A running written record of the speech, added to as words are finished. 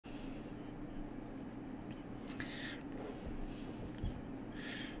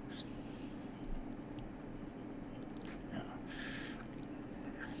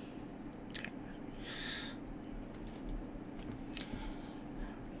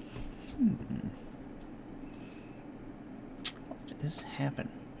What did this happen?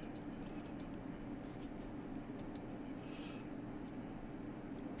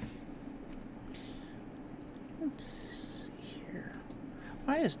 Let's see here.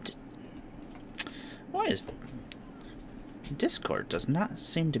 Why is Discord does not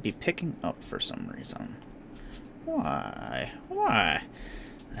seem to be picking up for some reason? Why? Why?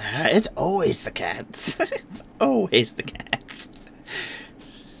 It's always the cats. It's always the cats.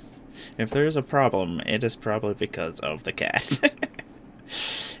 If there is a problem, it is probably because of the cats.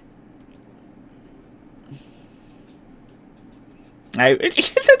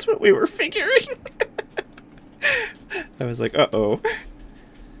 That's what we were figuring. I was like, uh-oh.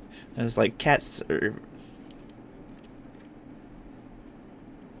 I was like, cats are...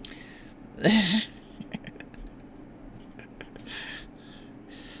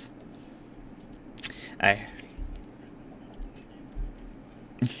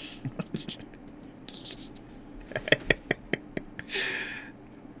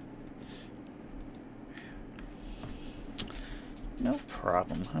 No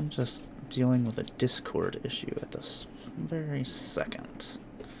problem. I'm just dealing with a Discord issue at this very second.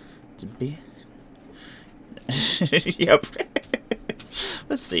 To be... Yep.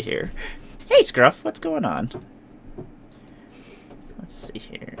 Let's see here. Hey, Scruff, what's going on? Let's see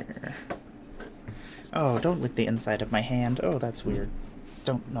here. Oh, don't lick the inside of my hand. Oh, that's weird.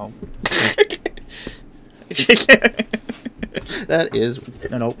 Don't know. That is...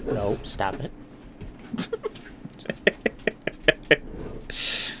 No, no, stop it.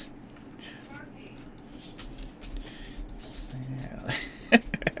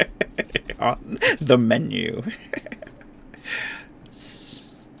 On the menu.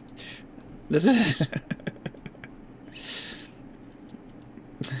 This is...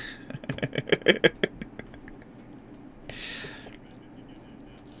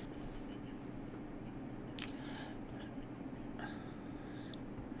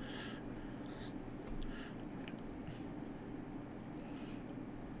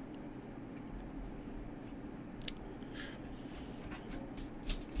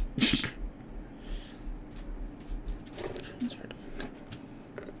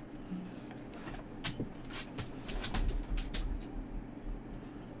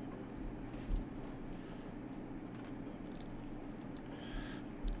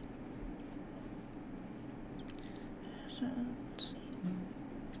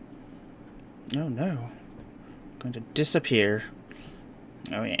 Oh no. I'm going to disappear.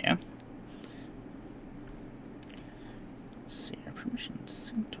 Oh yeah. Let's see, our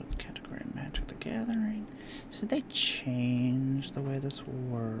permissions synced with category match with the gathering. Should they change the way this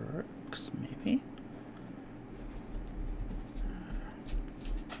works, maybe?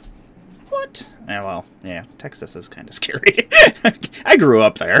 What? Yeah, well, yeah, Texas is kind of scary. I grew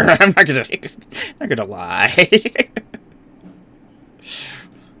up there. I'm not gonna lie.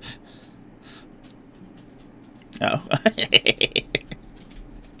 Oh.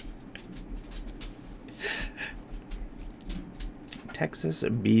 Texas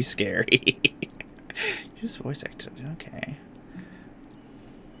be scary. Use voice activity. Okay.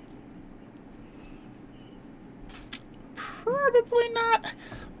 Probably not.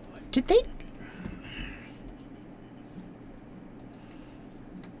 Did they?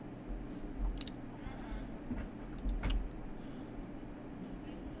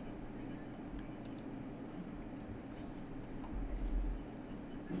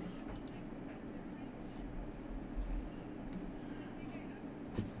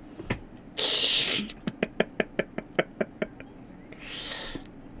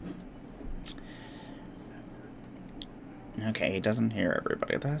 Okay, he doesn't hear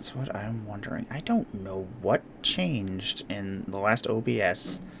everybody. That's what I'm wondering. I don't know what changed in the last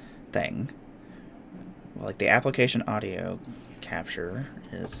OBS thing. Well, like, the application audio capture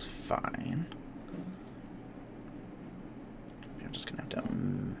is fine. I'm just gonna have to...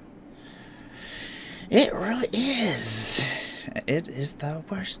 It really is! It is the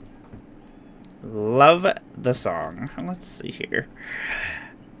worst. Love the song. Let's see here.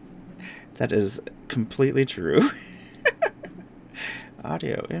 That is completely true.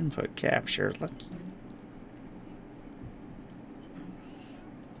 Audio input capture. Let's...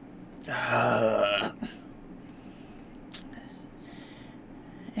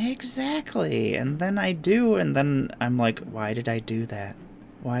 Exactly. And then I do, and then I'm like, why did I do that?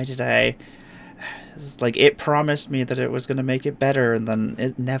 Why did I... It's like, it promised me that it was going to make it better, and then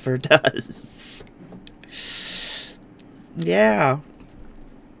it never does. Yeah.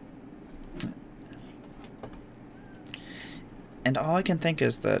 And all I can think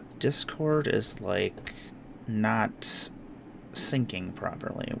is that Discord is, like, not syncing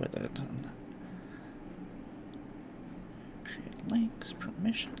properly with it. Create links,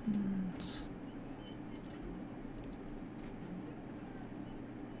 permissions.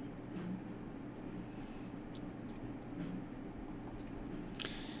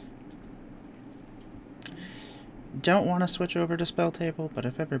 Don't want to switch over to spell table, but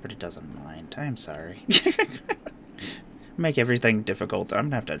if everybody doesn't mind, I'm sorry. Make everything difficult. I'm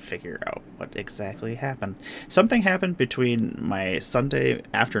gonna have to figure out what exactly happened. Something happened between my Sunday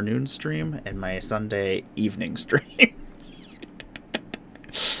afternoon stream and my Sunday evening stream.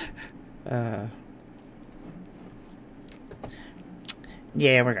 Yeah,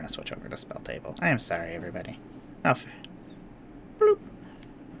 we're gonna switch over to spell table. I am sorry, everybody. Oh, bloop.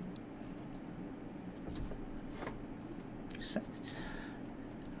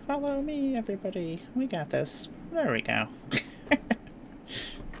 Follow me, everybody. We got this. There we go.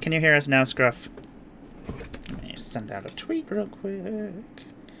 Can you hear us now, Scruff? Let me send out a tweet real quick.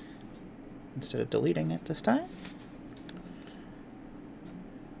 Instead of deleting it this time.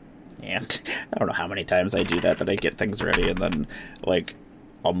 Yeah, I don't know how many times I do that I get things ready and then, like,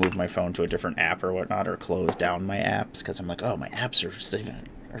 I'll move my phone to a different app or whatnot or close down my apps because I'm like, oh, my apps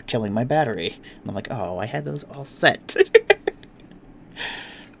are killing my battery. And I'm like, oh, I had those all set.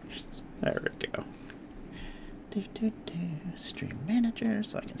 There we go. Stream manager,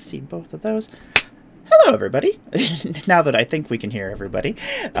 so I can see both of those. Hello, everybody. Now that I think we can hear everybody,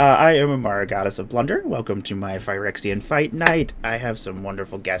 I am Emmara, Goddess of Blunder. Welcome to my Phyrexian Fight Night. I have some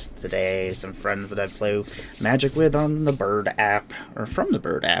wonderful guests today, some friends that I play Magic with on the Bird app, or from the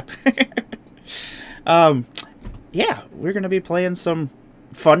Bird app. Yeah, we're going to be playing some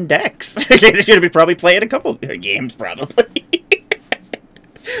fun decks. We're going to be probably playing a couple games, probably.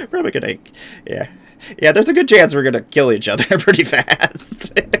 Probably gonna, yeah. There's a good chance we're gonna kill each other pretty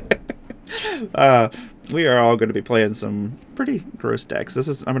fast. We are all gonna be playing some pretty gross decks.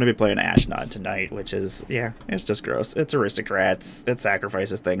 I'm gonna be playing Ashnod tonight, which is, yeah, it's just gross. It's aristocrats. It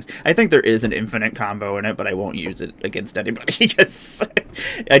sacrifices things. I think there is an infinite combo in it, but I won't use it against anybody because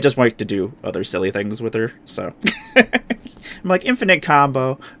I just like to do other silly things with her. So I'm like, infinite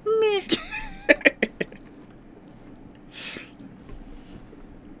combo, meh.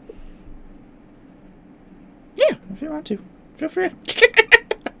 Yeah, if you want to. Feel free.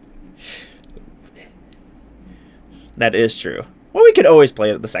 That is true. Well, we could always play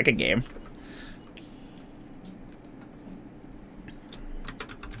it at the second game.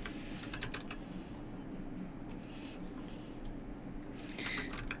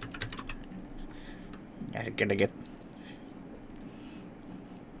 I'm gonna get...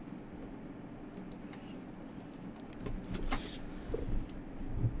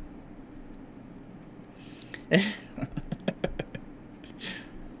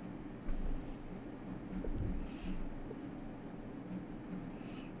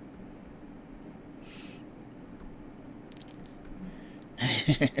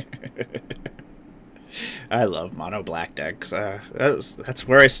 I love mono black decks. That's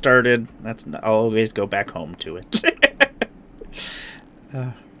where I started. I'll always go back home to it.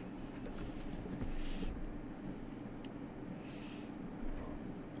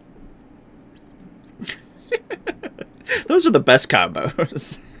 Those are the best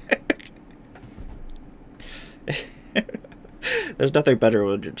combos. There's nothing better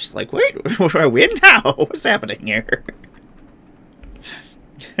when you're just like, wait, I win now? What's happening here?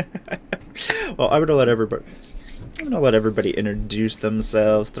 Well, I'm gonna let everybody introduce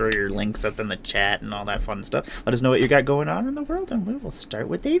themselves, throw your links up in the chat and all that fun stuff. Let us know what you got going on in the world, and we will start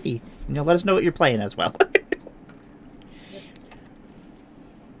with Davey. And you'll let us know what you're playing as well.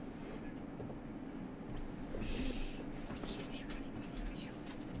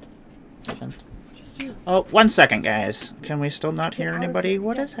 Oh, 1 second, guys. Can we still not hear anybody?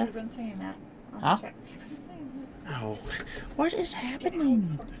 What is happening? Huh? Oh, what is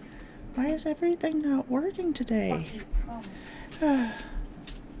happening? Why is everything not working today?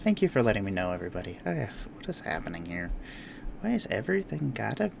 Thank you for letting me know, everybody. What is happening here? Why has everything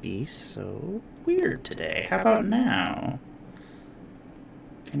gotta be so weird today? How about now?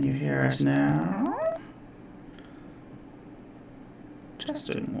 Can you hear us now?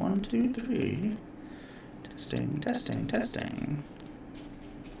 Testing, 1, 2, 3. Testing, testing, testing.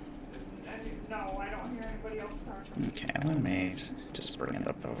 No, I don't hear anybody else talking. Okay, let me just bring it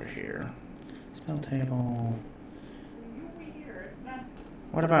up over here. Spell table.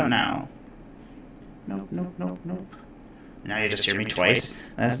 What about now? Nope, nope, nope, nope. Now you just hear me twice?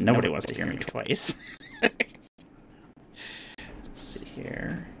 Nobody wants to hear me twice. Let's see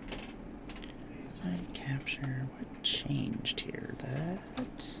here. Site capture. What changed here?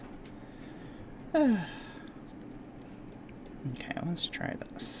 That. Okay, let's try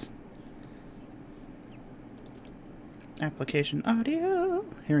this. Application audio.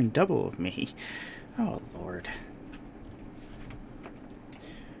 Hearing double of me. Oh, Lord.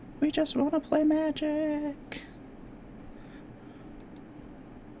 We just want to play Magic.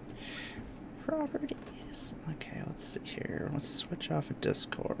 Properties. Okay, let's see here. Let's switch off of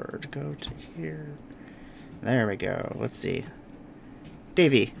Discord. Go to here. There we go. Let's see.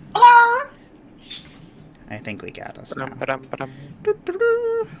 Davey. Hello! I think we got us now. I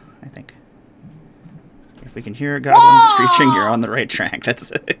think. If we can hear a goblin screeching, you're on the right track.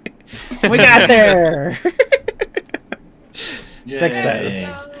 That's it. We got there!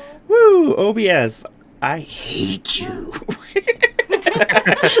 Success. Woo! OBS. I hate you.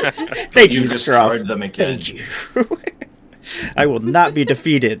 Thank you, destroyed them again. Thank you. I will not be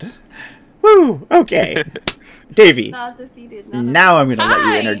defeated. Woo! Okay. Davey. Not defeated. Now I'm going to let you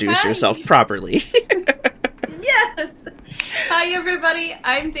Hi, introduce hi. yourself properly. Yes! Hi everybody,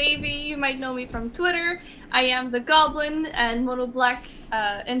 I'm Davey. You might know me from Twitter. I am the Goblin and Mono Black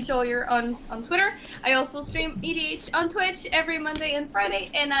enjoyer on Twitter. I also stream EDH on Twitch every Monday and Friday,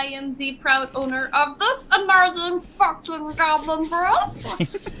 and I am the proud owner of this American fucking Goblin Bros.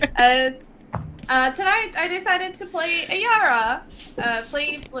 Tonight I decided to play Emmara.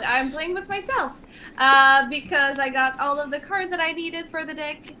 I'm playing with myself because I got all of the cards that I needed for the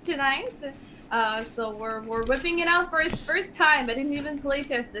deck tonight. So we're whipping it out for its first time. I didn't even play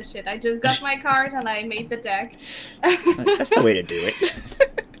test this shit. I just got my card and I made the deck. That's the way to do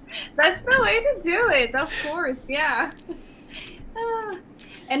it. That's the way to do it, of course, yeah.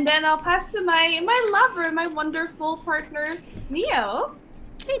 And then I'll pass to my lover, my wonderful partner, Neo.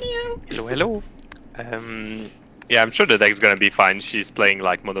 Hey, Neo. Hello, hello. Yeah, I'm sure the deck's gonna be fine. She's playing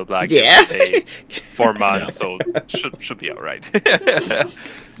like Mono Black. Yeah. 4 months, so should be alright.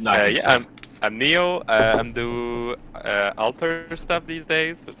 Yeah, I'm Neo. I'm do altar stuff these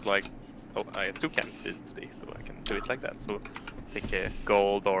days. It's like, oh, I have 2 cans today, so I can do it like that. So take a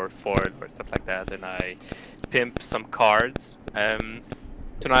gold or foil or stuff like that, and I pimp some cards. Tonight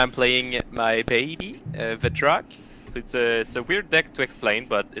I'm playing my baby, Vedrak. So it's a weird deck to explain,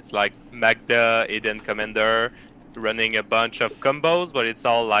 but it's like Magda, Eden Commander, running a bunch of combos, but it's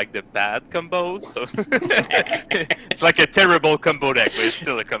all like the bad combos. So it's like a terrible combo deck, but it's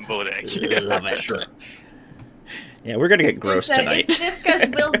still a combo deck. Love it. Sure. Yeah, we're gonna get gross tonight. It's Discus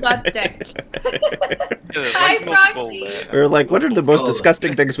Will Dot deck. Hi, Proxy. We're like, what are the most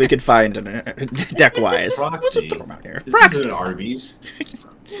disgusting things we could find deck-wise? Proxy. This isn't Arby's.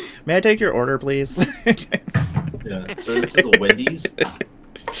 May I take your order, please? Yeah, so this is a Wendy's.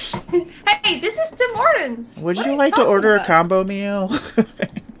 Hey, this is Tim Hortons. Would What you are like to talking order about? a combo meal?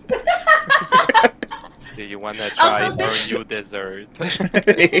 Do you wanna try Also, our this- new dessert? This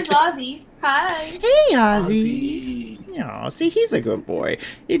is Ozzy. Hi. Hey, Ozzy. Oh, see, he's a good boy.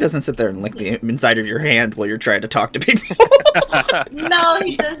 He doesn't sit there and lick the inside of your hand while you're trying to talk to people. No,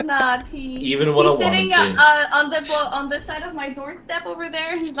 he does not. Even when he's I want sitting him to. on the side of my doorstep over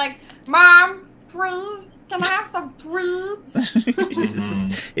there. He's like, "Mom, please, can I have some treats?"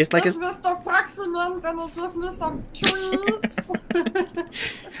 It's like Is Mr. Proxyman gonna give me some treats?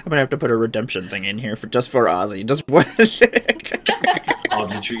 I'm gonna have to put a redemption thing in here just for Ozzy. Just one.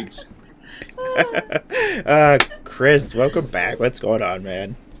 Aussie treats. Chris, welcome back. What's going on,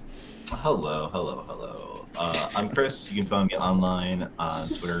 man? Hello. I'm Chris. You can find me online on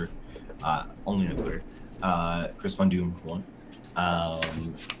Twitter. Only on Twitter. Chris Von Doom 1.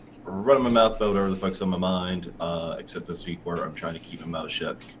 Running my mouth about whatever the fuck's on my mind, except this week where I'm trying to keep my mouth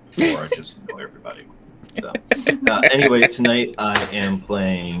shut before I just annoy everybody. So, anyway, tonight I am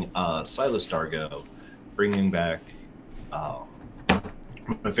playing Silas Dargo, bringing back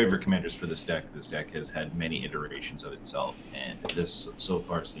my favorite commanders for this deck. This deck has had many iterations of itself, and this so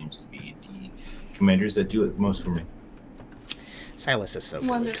far seems to be the commanders that do it most for me. Silas is so good.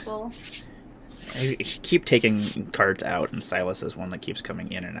 Wonderful. I keep taking cards out, and Silas is one that keeps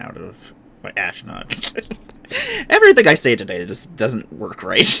coming in and out of my Ashnod. Everything I say today just doesn't work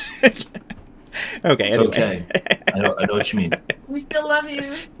right. Okay, It's anyway. okay. I know what you mean. We still love you.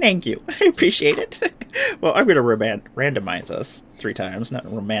 Thank you. I appreciate it. Well, I'm going to randomize us 3 times, not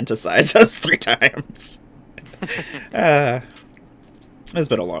romanticize us 3 times. It's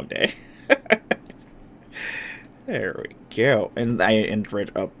been a long day. There we go. And I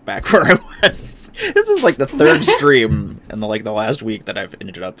ended up back where I was. This is like the 3rd stream in the last week that I've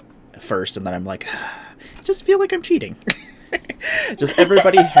ended up first, and then I'm like, I just feel like I'm cheating. Just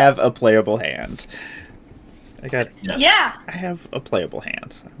everybody have a playable hand. Yes. Yeah. I have a playable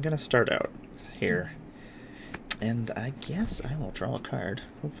hand. I'm gonna start out here. And I guess I will draw a card.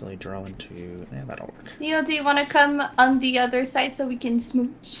 Hopefully draw into... Yeah, that'll work. Neo, do you want to come on the other side so we can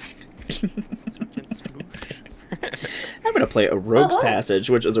smooch? I'm gonna play a Rogue's Passage,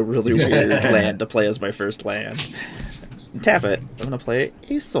 which is a really weird land to play as my first land. Tap it. I'm gonna play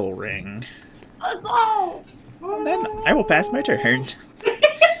a Soul Ring. Let's go! And then I will pass my turn.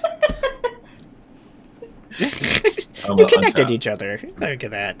 You connected each other. Look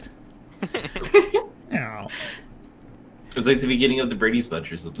at that. Oh. It was like the beginning of the Brady's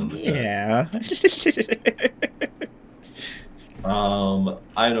Bunch or something like yeah.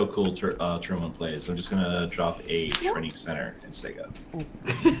 I know cool turn one plays. I'm just gonna drop a training center and stay up.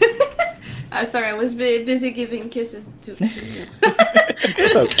 I'm sorry, I was busy giving kisses to you.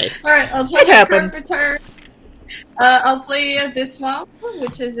 It's okay. Alright, I'll try to card for turn. I'll play this swamp,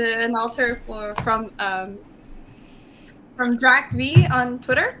 which is an altar from Drac V on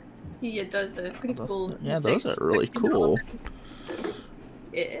Twitter. He does a pretty cool. Yeah, those are really cool.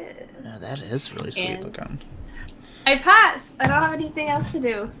 Yes. Yeah, that is really sweet looking. I pass. I don't have anything else to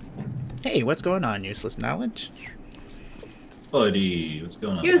do. Hey, what's going on, Useless Knowledge? Buddy, what's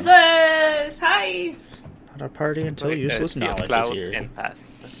going on? Useless! Hi! Not a party until Useless Knowledge is here. And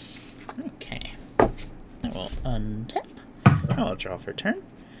pass. Okay. I will untap. I will draw for turn.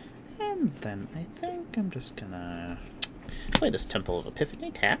 And then I think I'm just gonna play this Temple of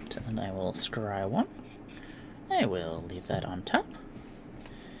Epiphany tapped, and I will scry one. I will leave that on top.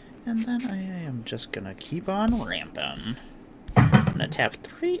 And then I am just gonna keep on ramping. I'm gonna tap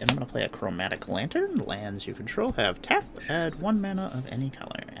 3, and I'm gonna play a Chromatic Lantern. Lands you control have tap, add 1 mana of any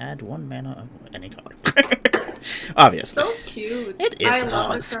color. Add 1 mana of any color. Obviously. So cute. It is. I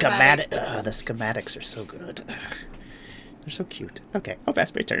love the schematic. The schematics are so good. They're so cute. Okay, I'll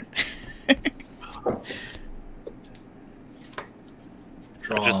pass my turn.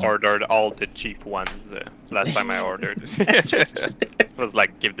 I just ordered all the cheap ones last time I ordered. It was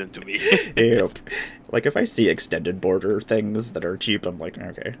like, give them to me. Yep. Like, if I see extended border things that are cheap, I'm like,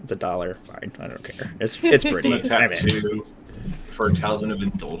 okay, it's $1. Fine, I don't care. It's pretty. I'm gonna tap 2 for a Talisman of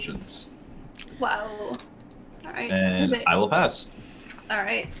Indulgence. Wow. Alright. And I will pass.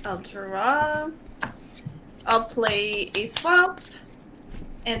 Alright, I'll draw. I'll play a swamp.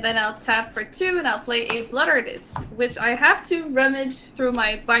 And then I'll tap for 2, and I'll play a Blood Artist, which I have to rummage through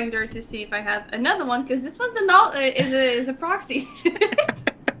my binder to see if I have another one, because this one's is a proxy.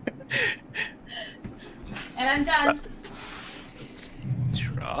 And I'm done.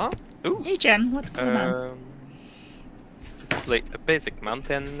 Draw. Ooh. Hey, Jen, what's going on? Let's play a basic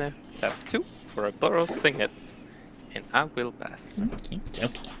mountain. Tap 2 for a burrow singlet, and I will pass. Okay.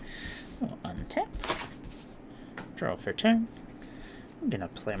 I'll untap. Draw for turn. I'm gonna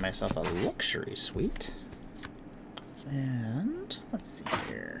play myself a luxury suite. And let's see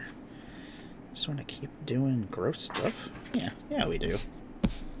here. Just want to keep doing gross stuff. Yeah, we do.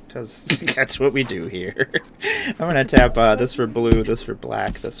 Because that's what we do here. I'm gonna tap this for blue, this for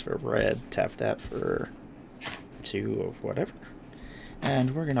black, this for red. Tap that for 2 of whatever.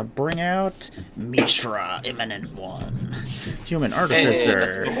 And we're gonna bring out Mishra, Imminent One. Human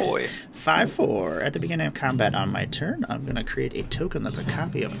Artificer. Hey, 5/4. At the beginning of combat on my turn, I'm gonna create a token that's a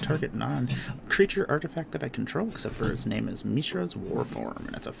copy of a target non-creature artifact that I control, except for its name is Mishra's Warform,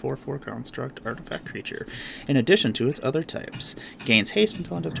 and it's a 4/4 construct artifact creature. In addition to its other types, gains haste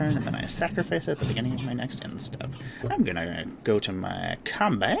until end of turn, and then I sacrifice it at the beginning of my next end step. I'm gonna go to my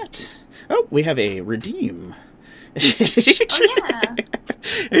combat. Oh, we have a redeem. Oh yeah.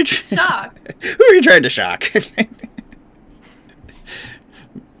 Shock. Who are you trying to shock?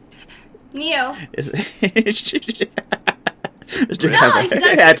 Neo. That's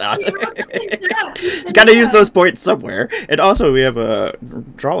awesome. He's got to use those points somewhere. And also, we have a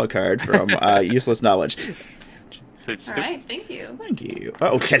draw a card from Useless Knowledge. So it's All right, thank you. Thank you.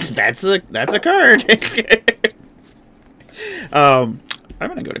 Oh, that's a card. I'm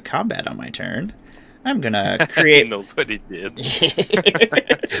gonna go to combat on my turn. I'm gonna create. He knows what he did.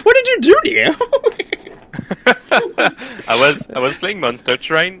 What did you do, Neo? I was playing Monster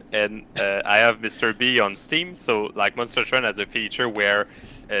Train, and I have Mr. B on Steam. So like Monster Train has a feature where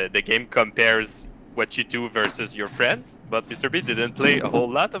the game compares what you do versus your friends. But Mr. B didn't play a whole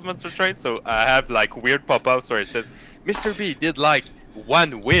lot of Monster Train, so I have like weird pop-ups where it says Mr. B did like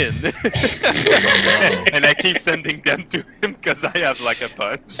 1 win, and I keep sending them to him because I have like a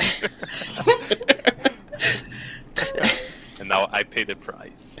bunch. And now I pay the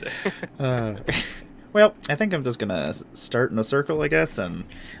price. Well, I think I'm just gonna start in a circle, I guess, and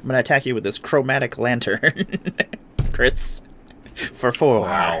I'm gonna attack you with this Chromatic Lantern, Chris, for 4.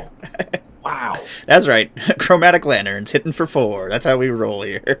 Wow. Wow. That's right. Chromatic Lanterns hitting for 4. That's how we roll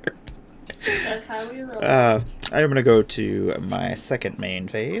here. That's how we roll. I'm gonna go to my second main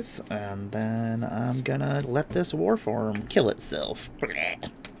phase, and then I'm gonna let this warform kill itself.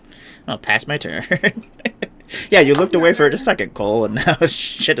 I'll pass my turn. Yeah, you looked away for a second, Cole, and now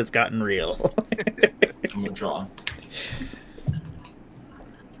shit has gotten real. I'm gonna draw.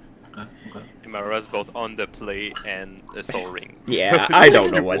 Emmara's both on the play and the Soul Ring. Yeah, I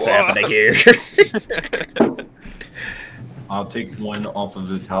don't know what's happening here. I'll take one off of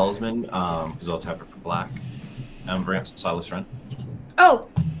the talisman, because I'll tap it for black. And bring up Silas Friend. Oh,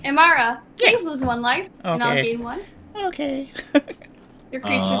 Emmara, please lose 1 life, and I'll gain 1. Okay. Your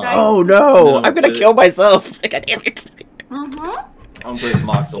creature died. Oh no! I'm gonna kill myself! God damn it! I'm gonna play some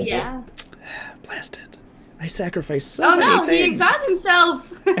Mox Opal. Yeah. Blasted. I sacrificed so many no, things. he exiled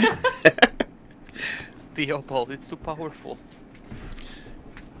himself! The opal is too powerful.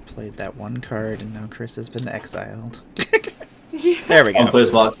 Played that one card, and now Chris has been exiled. There we go. I'll play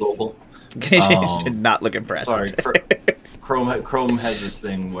some Mox Opal. Did not look impressed. Sorry, Chrome has this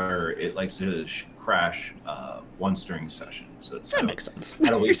thing where it likes to crash one string session. So that makes sense. I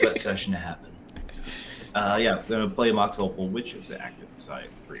don't wait for that session to happen. Yeah, I'm gonna play Mox Opal, which is active because I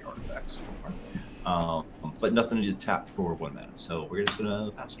have 3 artifacts. But nothing to tap for 1 mana, so we're just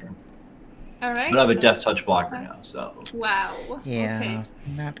gonna pass turn. All right. But I have a Death Touch blocker now, so. Wow. Yeah, Okay.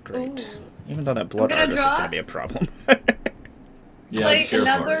 not great. Ooh. Even though that blood gonna artist is draw. gonna be a problem. Yeah, Play be careful.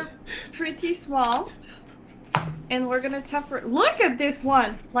 another pretty small. And we're gonna tap for. Look at this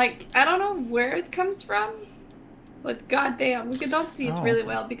one! Like, I don't know where it comes from. But goddamn, we don't see it really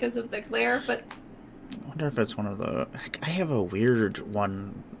well because of the glare, but. I wonder if it's one of the. I have a weird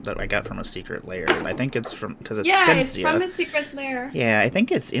one that I got from a secret lair. I think it's from because it's Yeah, Stensia. it's from a secret lair. Yeah, I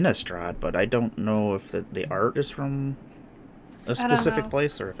think it's Innistrad, but I don't know if the art is from a specific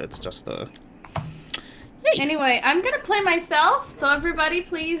place or if it's just the. Hey. Anyway, I'm gonna play myself, so everybody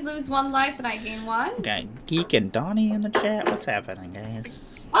please lose 1 life and I gain 1. Got Geek and Donnie in the chat. What's happening, guys?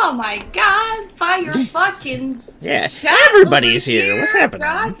 Oh my god, fire fucking Yeah, chat everybody's over here. What's happening?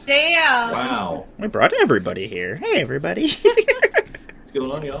 God damn. Wow. We brought everybody here. Hey, everybody. What's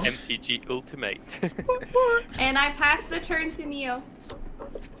going on, y'all? MTG Ultimate. And I pass the turn to Neo.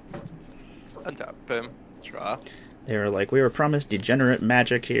 Untap. Draw. They were like, we were promised degenerate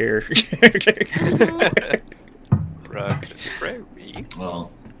magic here. Rock the Prairie.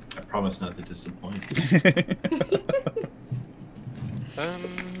 Well, I promise not to disappoint.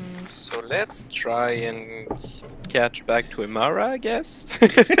 So let's try and catch back to Emmara, I guess. 1,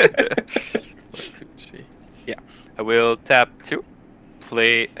 2, 3. Yeah. I will tap 2,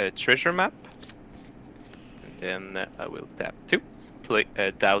 play a treasure map, and then I will tap 2, play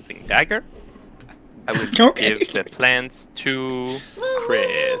a dowsing dagger. I will give the plants to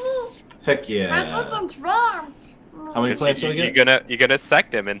Chris. Heck yeah. I wasn't wrong. How many plants do I get? You're gonna sack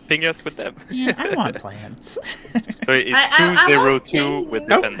them and ping us with them. Yeah, I want plants. So it's 202 with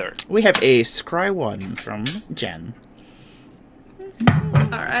Defender. We have a Scry 1 from Jen.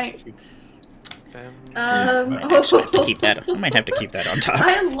 Alright. I might actually have to keep that. I might have to keep that on top.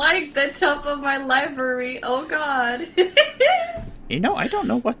 I like the top of my library. Oh god. You know, I don't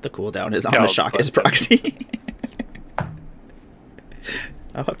know what the cooldown is on No, the Shaka's but- proxy.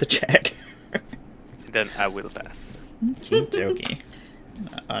 I'll have to check. Then I will pass. Okie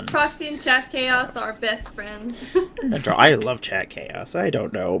dokie. Proxy and chat chaos are best friends. I love chat chaos. I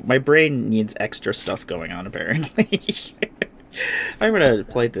don't know. My brain needs extra stuff going on, apparently. I'm gonna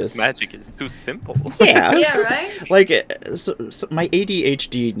play this. Magic is too simple. Yeah. Yeah, right? Like, so my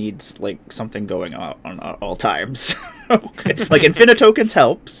ADHD needs, like, something going on at all times. Like, infinite tokens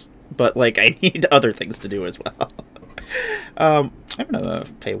helps, but, like, I need other things to do as well. I'm gonna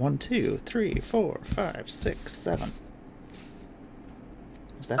pay 1, 2, 3, 4, 5, 6, 7.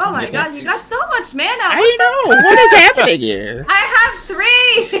 Is that Oh my god, you got so much mana! I know! What is happening here? I have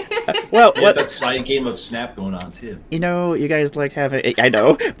 3! Well, Yeah, what? that side game of Snap going on too. You know, you guys like having. I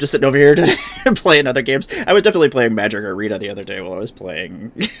know, I'm just sitting over here to playing other games. I was definitely playing Magic Arena the other day while I was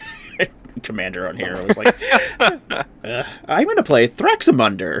playing Commander on here. I was like, I'm gonna play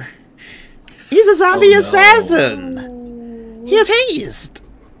Thraximunder. He's a zombie assassin! He has haste!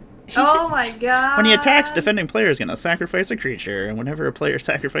 Oh my god. When he attacks, defending player is going to sacrifice a creature, and whenever a player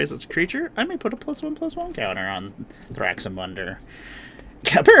sacrifices a creature, I may put a +1/+1 counter on Thraximunder.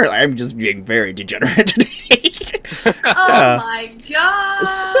 Apparently, I'm just being very degenerate today. Oh my god.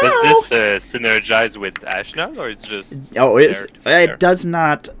 So, Does this synergize with Ashnal, or it's just... it does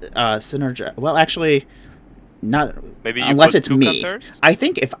not synergize. Well, actually, not Maybe you unless put it's 2 me. counters? I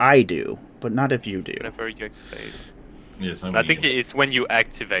think if I do, but not if you do. Whenever you activate. Yes, I think it's when you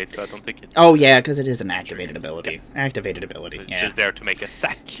activate, so I don't think it. Oh yeah, because it is an activated ability. Activated ability. So it's Yeah. just there to make a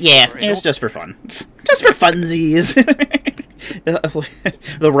sack. Yeah, it's just for fun. Just for funsies.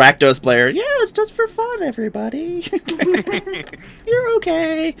 The Rakdos player. Yeah, it's just for fun, everybody. You're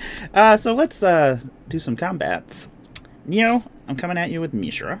okay. So let's do some combats. Neo, I'm coming at you with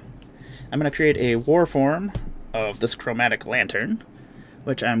Mishra. I'm going to create a war form of this chromatic lantern,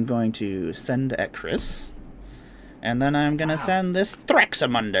 which I'm going to send at Chris. And then I'm going to send this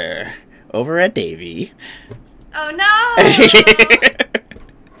Thraxamunder over at Davey. Oh no!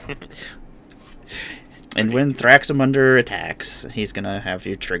 And when Thraxamunder attacks, he's going to have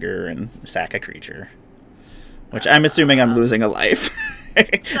you trigger and sack a creature. Which I'm assuming I'm losing a life.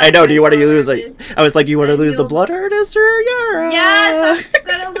 I know, do you want to lose it? I was like, you want to lose the Blood Artist or Yara? Yes, I'm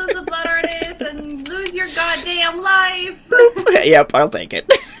gonna lose the Blood Artist and lose your goddamn life! Yep, I'll take it.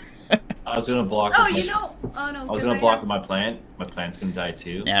 I was gonna block. Oh, with you know. Oh no. I was gonna block with my plant. My plant's gonna die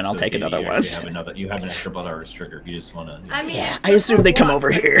too. Yeah, and I'll take another one. You have an extra Blood Artist trigger if you just wanna. I mean, Yeah, I assume they come over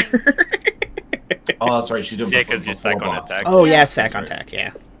here. Oh, that's right. She's doing. Yeah, because you sack on attack. Oh yeah, Yeah. sack on attack.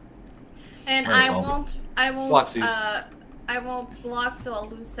 Yeah. And Alright, I well, won't. block these. I won't block, so I'll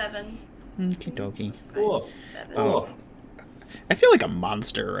lose 7. Okie dokie. Cool. 7. Oh. I feel like a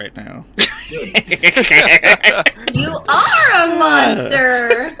monster right now. You are a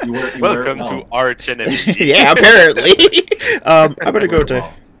monster. Welcome to Arch Enemy. Yeah, apparently. I'm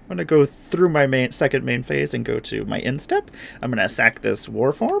gonna go through my second main phase and go to my instep. I'm gonna sack this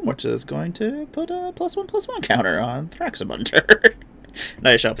war form, which is going to put a +1/+1 counter on Thraxamunder. And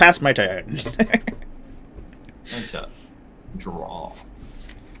I shall pass my turn. That's a draw.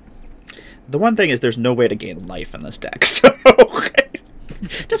 The one thing is there's no way to gain life in this deck, so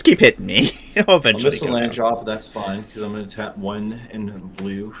just keep hitting me. I'll eventually I'll miss a go land down. drop, that's fine, because I'm going to tap 1 in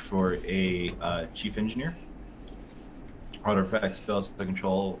blue for a Chief Engineer. Artifact spells I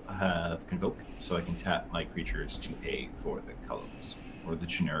control have Convoke, so I can tap my creatures to pay for the colors, or the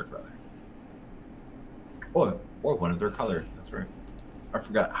generic rather. Or one of their color, that's right. I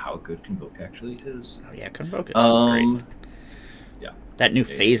forgot how good Convoke actually is. Oh yeah, Convoke is great. Yeah. That new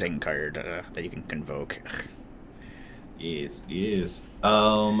phasing card that you can convoke. Yes, yes.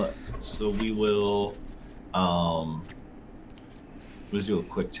 So we will let's do a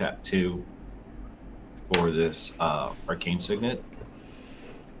quick tap 2 for this Arcane Signet.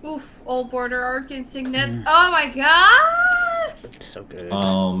 Oof, old border Arcane Signet. Oh my god! So good.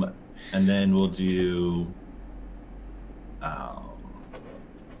 And then we'll do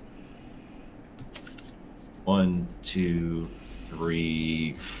 1, 2,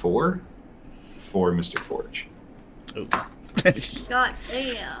 3, 4 for Mr. Forge. Ooh. God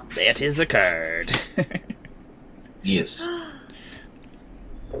damn. That is a card. Yes.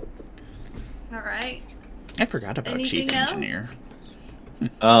 Alright. I forgot about Anything Chief else? Engineer.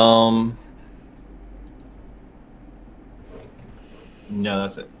 No,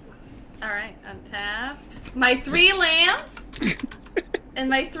 that's it. Alright, untap. My 3 lands. And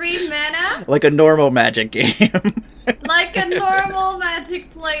my 3 mana. Like a normal Magic game. Like a normal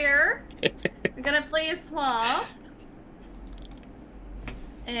Magic player. I'm gonna play a swamp.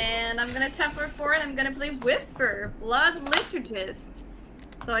 And I'm gonna tap her 4 and I'm gonna play Whisper, Blood Liturgist.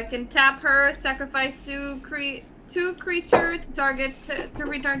 So I can tap her, sacrifice 2 creature to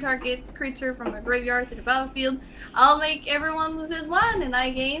return target creature from the graveyard to the battlefield. I'll make everyone loses 1 and I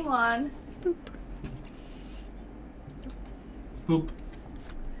gain 1. Boop. Boop.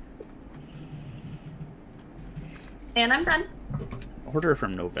 And I'm done. Order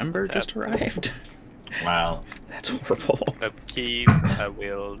from November just arrived. Wow. That's horrible. Upkeep, I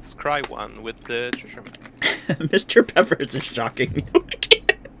will scry 1 with the treasure map. Mr. Peppers is shocking you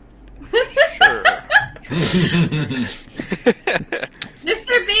again. Sure.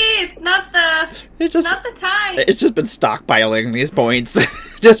 Mr. B, it's not the time. It's just been stockpiling these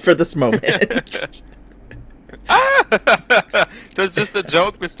points just for this moment. It was just a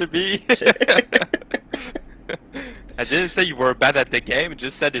joke, Mr. B. I didn't say you were bad at the game, I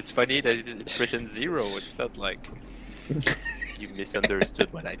just said it's funny that it's written 0. It's not like you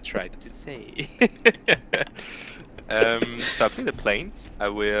misunderstood what I tried to say. So I play the planes. I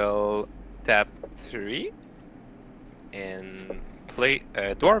will tap 3 and play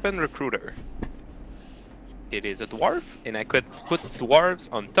a Dwarven Recruiter. It is a dwarf, and I could put dwarves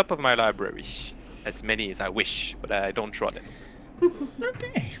on top of my library. As many as I wish, but I don't draw them.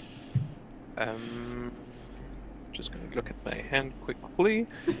 Okay. Just gonna look at my hand quickly.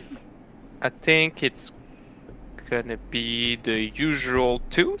 I think it's gonna be the usual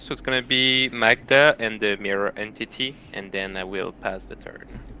 2, so it's gonna be Magda and the mirror entity, and then I will pass the turn.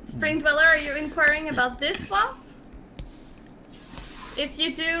 Spring Dweller, are you inquiring about this swamp? If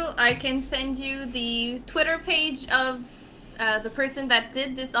you do, I can send you the Twitter page of the person that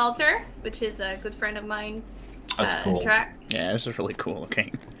did this altar, which is a good friend of mine. That's cool. Track. Yeah, this is really cool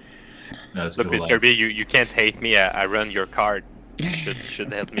looking. No, it's Look, cool. Mr. B, you can't hate me. I run your card. You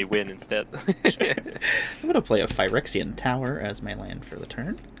should help me win instead. I'm gonna play a Phyrexian tower as my land for the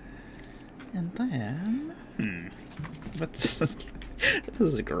turn, and then what's this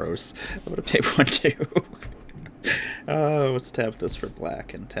is gross. I'm gonna pay 1/2. Let's tap this for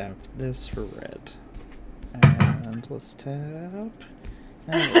black and tap this for red, and let's tap.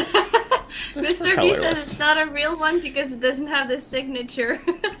 Mr. B says it's not a real one because it doesn't have the signature.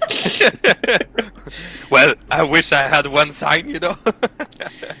 Well, I wish I had one sign, you know.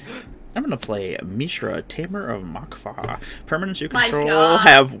 I'm gonna play Mishra, Tamer of Makfa. Permanents you My control God.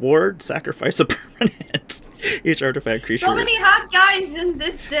 have ward, sacrifice a permanent. Each artifact creature. So many hot guys in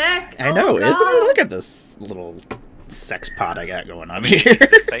this deck. I know, God. isn't it? Look at this little sex pot I got going on here.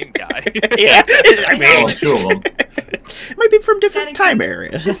 Same guy. Yeah, I mean, two of them. might be from different Gotta time go.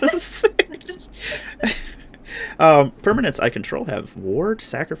 areas. Permanents I control have ward,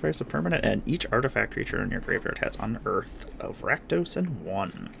 sacrifice a permanent, and each artifact creature in your graveyard has unearth of Rakdos and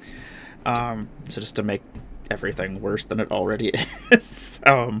 1. So just to make everything worse than it already is.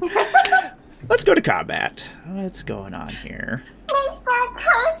 Let's go to combat. What's going on here?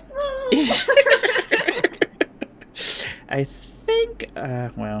 I think,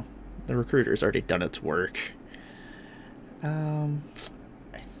 well, the recruiter's already done its work. I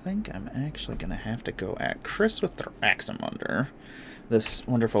think I'm actually going to have to go at Chris with the Thraxamunder. This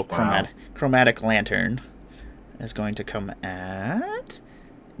wonderful chromatic lantern is going to come at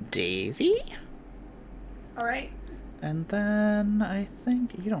Davy. Alright. And then I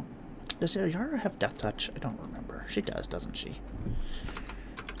think you don't. Does Yara have Death Touch? I don't remember. She does, doesn't she?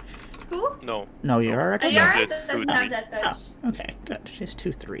 Who? No. No, Yara doesn't. Yara Doesn't doesn't have that touch. Oh, okay, good. She's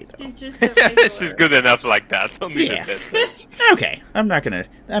 2/3 though. She's just a regular. She's good enough like that. Don't need Yeah. a death touch. Okay, I'm not gonna.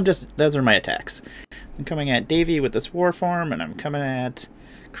 I'm just. Those are my attacks. I'm coming at Davy with this war form, and I'm coming at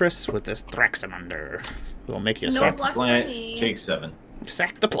Chris with this Thraxamunder. Who will make you No sack blocks for Plant, me. take 7.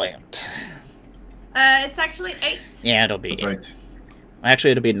 the plant. It's actually 8. Yeah, it'll be. That's right.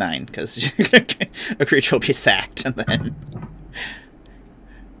 Actually, it'll be 9 because a creature will be sacked, and then.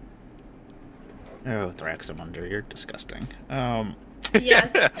 Oh, Thraxamunder, you're disgusting.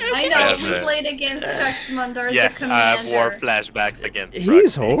 Yes, I know. Yeah, We but- played against Thraxamunder, Yeah, the commander. war flashbacks against.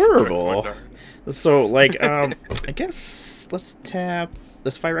 He's Thraxamunder. horrible. So, like, I guess let's tap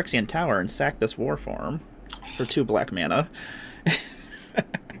this Phyrexian tower and sack this war form for 2 black mana.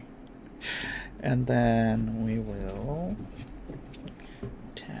 And then we will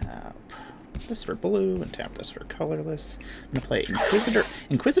tap this for blue and tap this for colorless. I'm going to play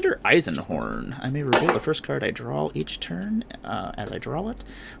Inquisitor Eisenhorn. I may reveal the first card I draw each turn as I draw it.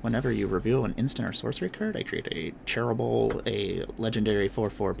 Whenever you reveal an instant or sorcery card, I create a Cherubble, a legendary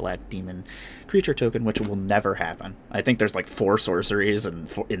 4/4 black demon creature token, which will never happen. I think there's like 4 sorceries and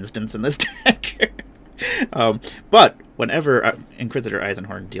 4 instants in this deck. But whenever Inquisitor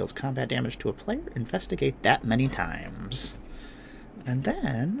Eisenhorn deals combat damage to a player, investigate that many times. And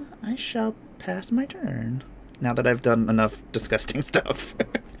then I shall pass my turn. Now that I've done enough disgusting stuff.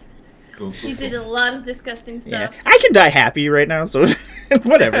 Cool, cool, You did cool. a lot of disgusting Yeah, stuff. I can die happy right now, so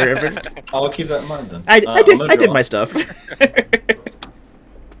whatever. I'll keep that in mind then. I I'm did gonna I did draw. my stuff.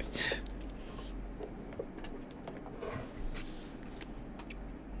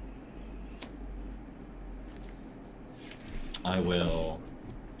 I will.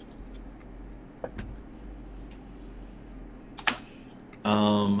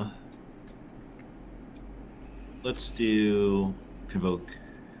 Let's do convoke.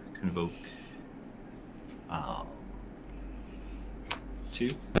 Um,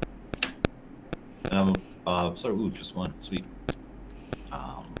 2. And I'm sorry. Ooh, just 1. Sweet.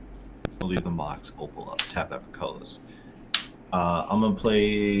 We'll leave the box. Opal up. Tap that for colors. I'm gonna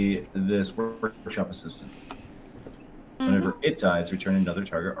play this workshop assistant. Whenever it dies, return another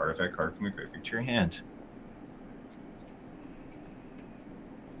target artifact card from your graveyard to your hand.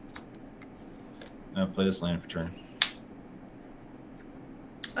 I'll play this land for turn.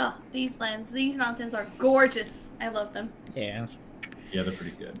 Oh, these lands, these mountains are gorgeous. I love them. Yeah. Yeah, they're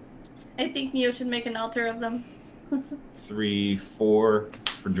pretty good. I think Neo should make an altar of them. 3, 4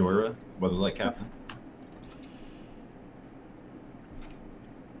 for Jorah, Weatherlight Captain.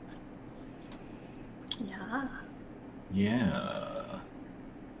 Yeah. Yeah.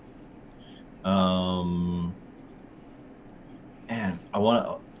 And I want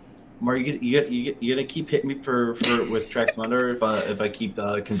to. Mar, you gonna keep hitting me for with Traxmunder if I keep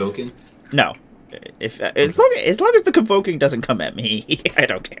convoking? No. If as long as the convoking doesn't come at me, I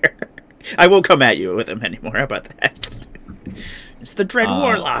don't care. I won't come at you with him anymore. How about that? It's the Dread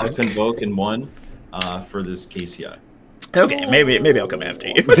Warlock. I'll convoke in 1 for this KCI. Okay, maybe I'll come after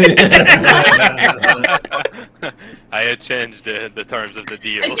you. I changed the terms of the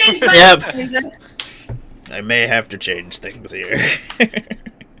deal. I changed Yep. I may have to change things here.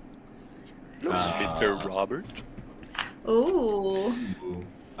 Mr. Robert. Ooh.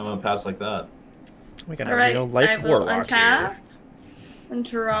 I'm gonna pass like that. We got All a right. real life I will warlock untap here. and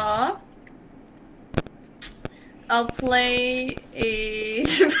draw. I'll play a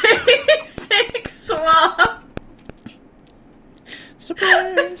basic swap.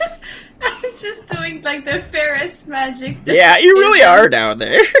 Surprise! I'm just doing like the fairest magic. Yeah, you really are down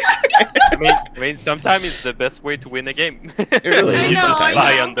there. I mean, sometimes it's the best way to win a game. It really I is. know, sometimes. I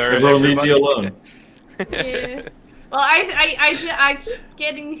Fly know. under Everyone leaves you everybody. alone. Yeah. Well, I keep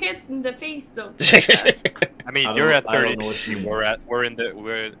getting hit in the face though. I mean, I you're at don't- I 30. don't know what you mean. We're in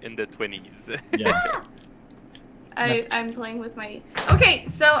the 20s. Yeah. I'm playing with my. Okay,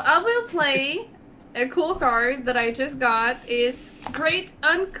 so I will play a cool card that I just got. Is Great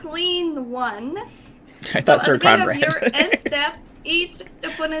Unclean One. I thought Sir at the beginning Conrad. of your end step, each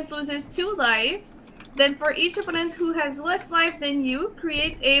opponent loses 2 life. Then for each opponent who has less life than you,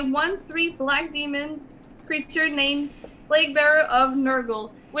 create a 1/3 black demon creature named Plaguebearer of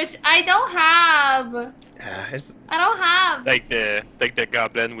Nurgle, which I don't have. I don't have. like the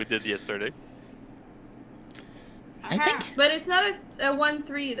goblin we did yesterday. I think. But it's not a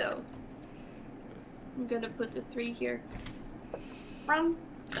 1/3 though. I'm gonna put the 3 here.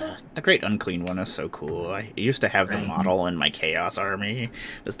 The Great Unclean One is so cool. I used to have the Right. model in my Chaos army.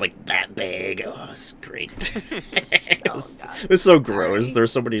 It was like that big. Oh, it's great. it, was, God. it was so gross. Sorry.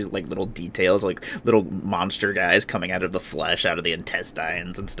 There's so many like little details, like little monster guys coming out of the flesh, out of the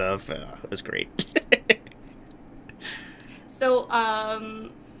intestines and stuff. It was great. So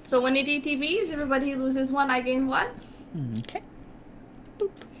so when it ETBs, everybody loses 1, I gain 1. Okay.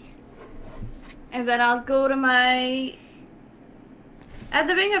 And then I'll go to my... At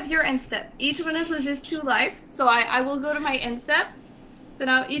the beginning of your end step, each opponent loses 2 life. So I will go to my end step. So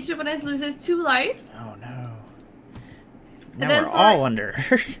now each opponent loses 2 life. Oh no. And Now then we're for- all under.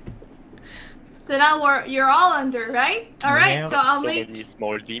 So now you're all under, right? Alright, Yeah. so I'll So make many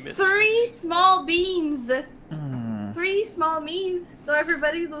small demons. 3 small beans. Hmm. 3 small me's. So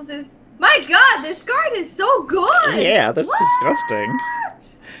everybody loses... My god, this card is so good! Yeah, that's What? disgusting.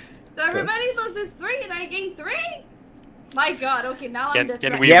 So everybody loses 3 and I gain 3? My god, okay, now I'm the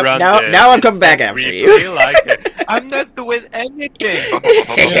Can threat. we Yep, run now- the now I'll come back instant after replay you. like, I'm not doing anything.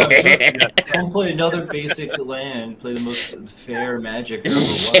 Don't play another basic land. Play the most fair magic there ever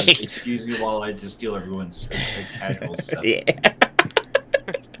was. Excuse me while I just steal everyone's casual 7. Yeah.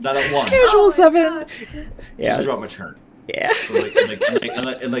 Not at once. Casual Oh my 7. God. Yeah. Just throughout my turn. Yeah. So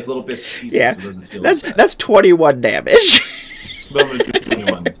in like little bits and pieces. Yeah. So it doesn't feel That's like that. that's 21 damage. But I'm gonna do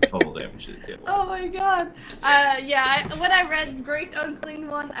 21 total damage to the table. Oh my god. Yeah, when I read Great Unclean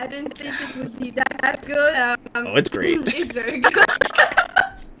One, I didn't think it would be that good. Oh, it's great. It's very good.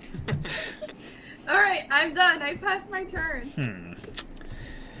 Alright, I'm done. I passed my turn.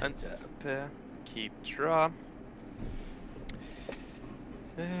 Untap, keep draw.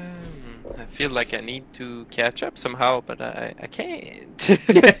 I feel like I need to catch up somehow, but I can't.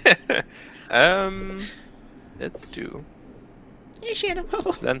 Let's do.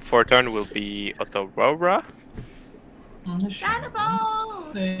 Then for turn will be Aurora.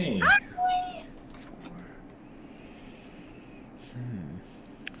 Shadowball! Hey.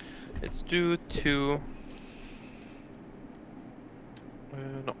 Let's do 2.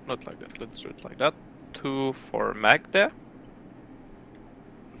 No, not like that. Let's do it like that. 2 for Magda.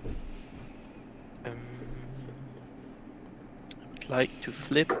 I would like to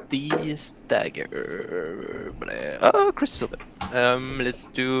flip the stagger. Oh, crystal. Let's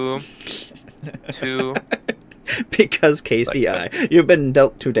do 2. Because KCI, you've been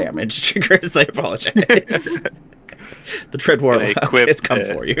dealt 2 damage, Chris. I apologize. The Dread Warlock equip, has come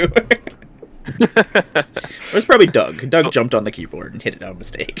for you. It was probably Doug. Doug jumped on the keyboard and hit it on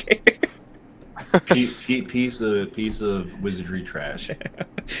mistake. Piece of wizardry trash.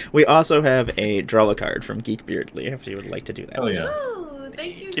 We also have a draw a card from Geek Beardly if you would like to do that. Oh yeah. Ooh,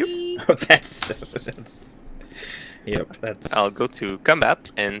 thank you, Thank you. Dee. Oh, that's yep, that's I'll go to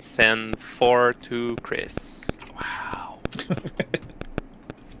combat and send 4 to Chris. Wow.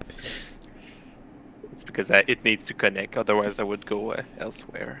 It's because it needs to connect, otherwise I would go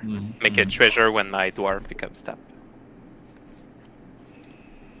elsewhere. Make a treasure when my dwarf becomes tap.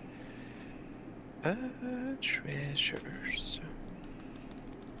 Treasures.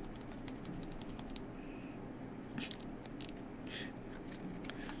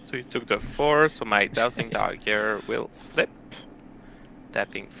 So you took the 4, so my dowsing dagger will flip.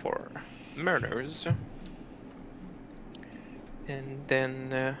 Tapping for murders. And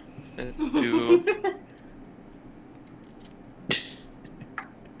then let's do...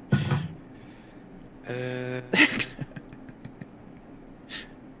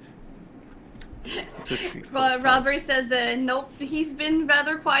 Robert says, nope, he's been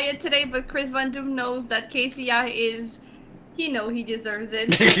rather quiet today, but Chris Van Doom knows that KCI is... he deserves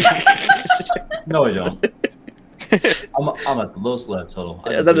it. No, I don't. I'm at the lowest life total.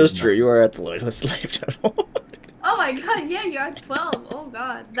 Yeah, that is true. You are at the lowest life total. Oh my god, yeah, you're at 12. Oh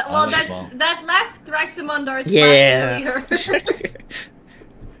god. That last Thraximundar yeah. earlier.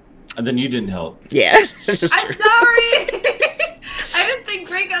 And then you didn't help. Yeah. I'm sorry! I didn't think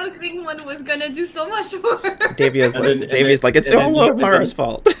Greg Elking one was gonna do so much more. Davey's like, it's all Mara's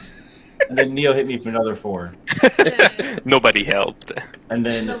fault. And then Neo hit me for another 4. Yeah. Nobody helped. And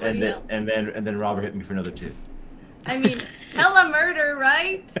then Robert hit me for another 2. I mean, hella murder,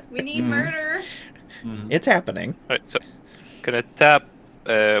 right? We need murder. It's happening. Alright, so gonna tap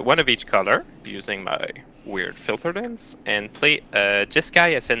one of each color using my weird filter lens and play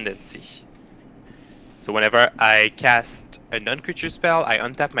Jeskai Ascendancy. So whenever I cast a non-creature spell, I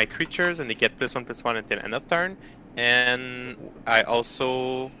untap my creatures and they get +1/+1 until end of turn. And I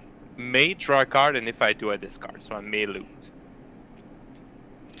also may draw a card, and if I do, I discard. So I may loot.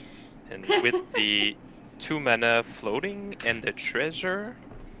 And with the 2 mana floating and the treasure,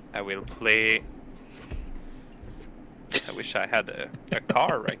 I will play... I wish I had a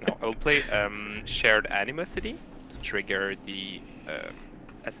car right now. I'll play Shared Animosity to trigger the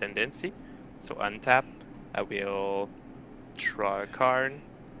Ascendancy. So untap, I will draw a card,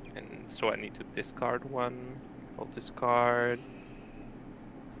 and so I need to discard one. I'll discard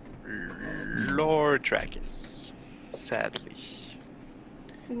Lord Drakus, sadly.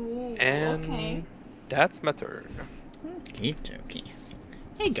 Ooh, and okay. That's my turn. Okie dokie.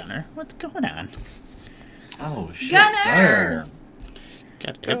 Hey Gunnar, what's going on? Oh shit. Gunnar!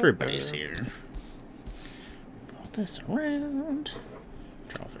 Got everybody's here. Roll this around.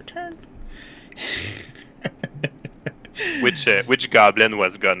 Draw for turn. Which goblin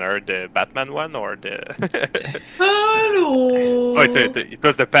was Gunnar? The Batman one or the? Hello. Oh, it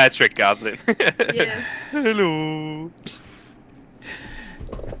was the Patrick goblin. Yeah. Hello.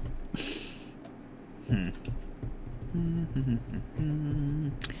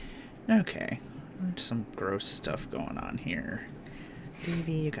 Okay. There's some gross stuff going on here.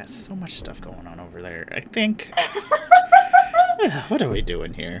 Davey, you got so much stuff going on over there. I think... what are we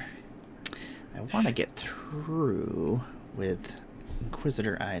doing here? I want to get through with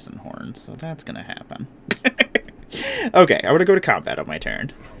Inquisitor Eisenhorn, so that's going to happen. Okay, I want to go to combat on my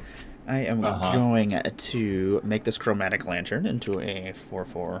turn. I am going to make this Chromatic Lantern into a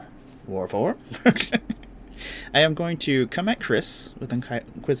 4/4 War 4. I am going to come at Chris with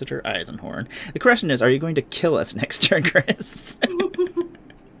Inquisitor Eisenhorn. The question is, are you going to kill us next turn, Chris?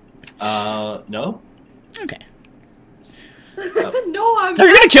 No. Okay. No, I'm not. You're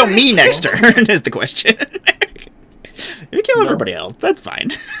going to kill me next turn, is the question. You kill everybody else. That's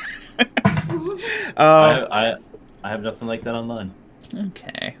fine. I have nothing like that online.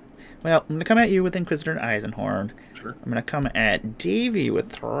 Okay. Well, I'm going to come at you with Inquisitor Eisenhorn. Sure. I'm going to come at Davey with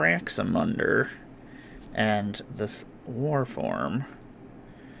Thraximunder and this war form.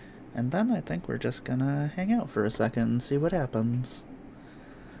 And then I think we're just going to hang out for a second and see what happens.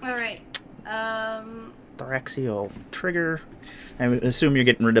 Alright. Thraxial trigger. I assume you're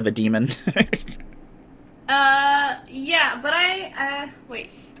getting rid of a demon. Yeah, but wait,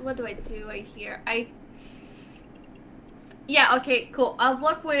 what do I do right here? Yeah, okay, cool. I'll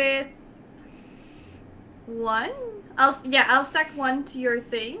block with 1. I'll stack 1 to your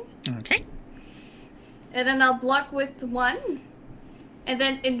thing. Okay. And then I'll block with 1. And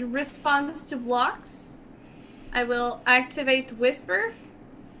then in response to blocks, I will activate Whisper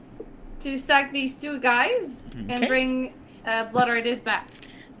to sack these 2 guys and bring Blood Artist back.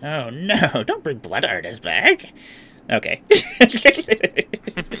 Oh no, don't bring Blood Artist back. Okay.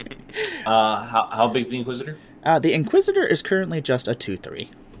 How big's the Inquisitor? The Inquisitor is currently just a 2/3.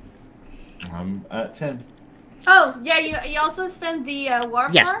 I'm at 10. Oh, yeah, you also sent the war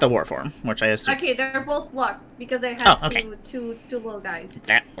form? Yes, the war form, which I assume. Okay, they're both blocked because I had okay. two little guys.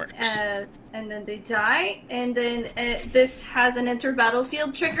 That works. And then they die, and then this has an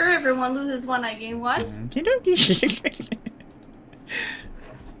inter-battlefield trigger. Everyone loses 1, I gain 1. Okey-dokey.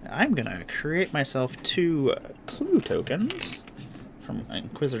 I'm gonna create myself 2 clue tokens from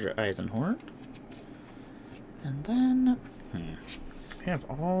Inquisitor Eisenhorn. And then, we have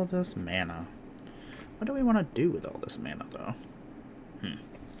all this mana. What do we want to do with all this mana, though?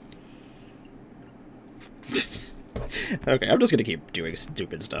 Okay, I'm just gonna keep doing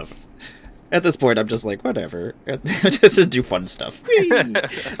stupid stuff. At this point, I'm just like, whatever. Just to do fun stuff.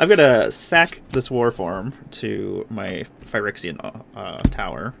 I'm gonna sack this Warform to my Phyrexian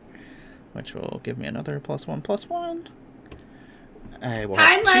tower, which will give me another +1/+1. I will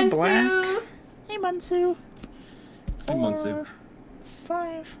have 2 black. Hey, Mansu. Hey, Mansu.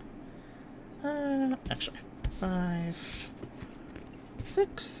 5. Actually, 5,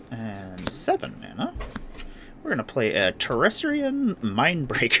 6, and 7 mana. We're gonna play a Phyrexian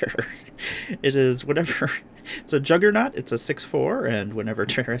Mindbreaker. It is whenever it's a Juggernaut. It's a 6/4, and whenever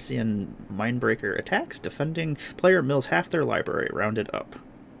Phyrexian Mindbreaker attacks, defending player mills half their library, rounded up.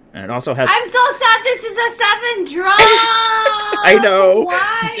 And it also has. I'm so sad. This is a 7-drop. I know.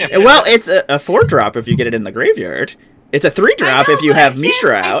 Why? Well, it's a 4-drop if you get it in the graveyard. It's a 3-drop if you have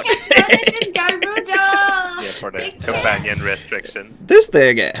Mishra out. Yeah, for the companion restriction. This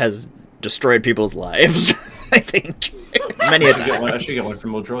thing has destroyed people's lives. I think many a time. I should get one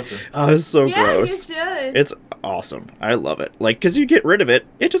from Mildrota. Oh, it's so gross. You should. It's awesome. I love it. Like, because you get rid of it,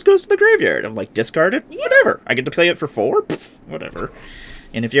 it just goes to the graveyard. I'm like, discard it? Yeah. Whatever. I get to play it for 4? Pfft, whatever.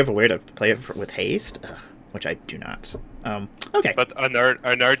 And if you have a way to play it with haste, which I do not. Okay. But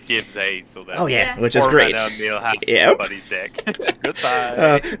Unert gives haste, so that's which is great. Somebody's deck.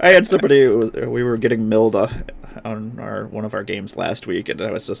 Goodbye. I had somebody, we were getting milled on one of our games last week, and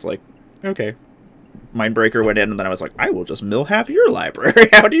I was just like, okay. Mindbreaker went in, and then I was like, I will just mill half your library.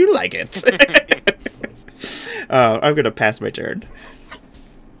 How do you like it? I'm going to pass my turn.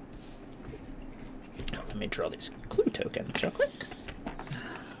 Let me draw these clue tokens real quick.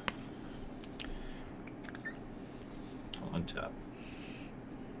 Untap.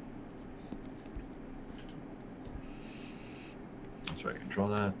 That's right, I can draw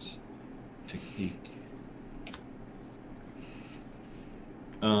that. Take a peek.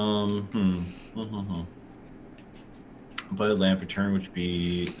 Play a land for turn, which would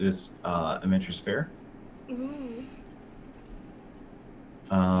be this Emmara Sphere. Ooh.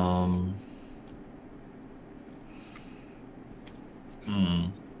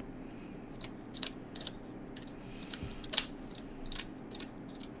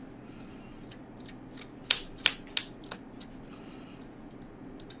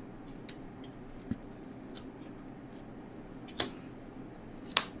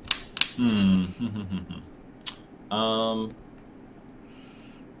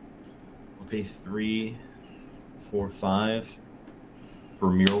 We'll pay 3, 4, 5 for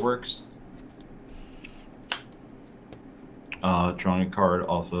Mirrorworks. Drawing a card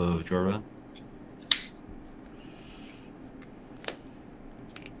off of Jorva.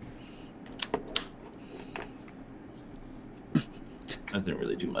 That didn't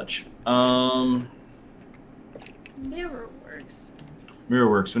really do much. Mirrorworks.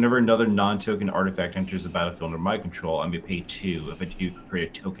 Mirrorworks. Whenever another non-token artifact enters the battlefield under my control, I may pay 2. If I do, create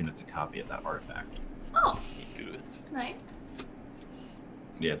a token that's a copy of that artifact. Oh, Good. nice.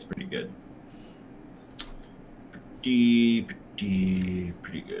 Yeah, it's pretty good. Pretty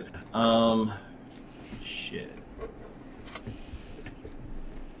good. Shit.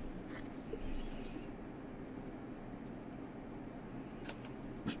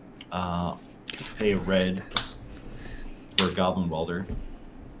 Pay a red for a Goblin Welder.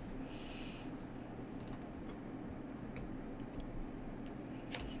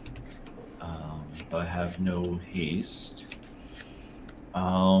 But I have no haste.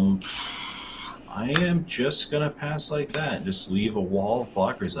 I am just gonna pass like that. Just leave a wall of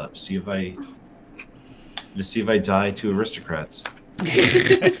blockers up. See if I die to aristocrats.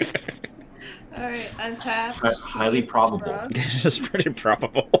 Alright, untap. Highly probable. It's pretty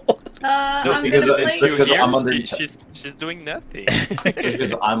probable. No, I'm because gonna it's play. because I'm under. She's doing nothing.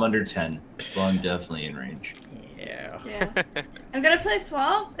 Because I'm under 10, so I'm definitely in range. Yeah. Yeah. I'm gonna play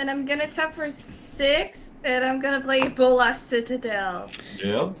Swamp, and I'm gonna tap for 6, and I'm gonna play Bola Citadel.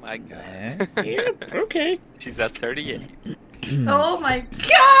 Yep. My God. Yep. Okay. She's at 38. Oh my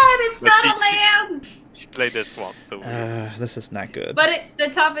God! It's But not she- a land. She played this swamp, so This is not good. But the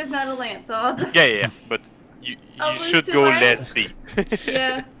top is not a land, so I'll yeah. But you I'll lose should 2 go lands. less deep.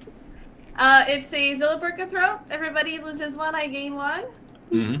 Yeah. It's a Zilliburger throw. Everybody loses 1, I gain 1.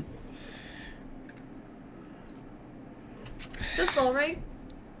 Mm-hmm. It's a soul ring.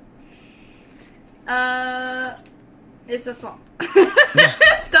 It's a swamp.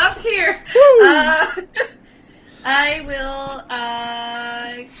 Stops here. I will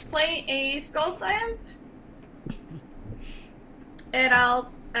play a Skull Clamp. And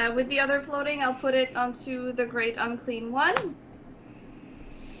I'll, with the other floating, I'll put it onto the Great Unclean One.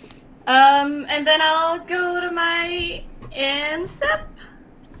 And then I'll go to my end step.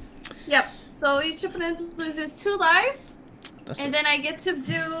 Yep. So each opponent loses 2 life, and then I get to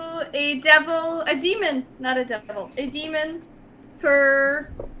do a demon per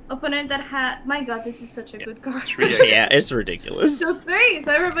opponent that had. My God, this is such a good card. Yeah, it's ridiculous. So 3,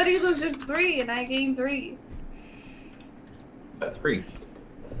 so everybody loses 3, and I gain 3. 3.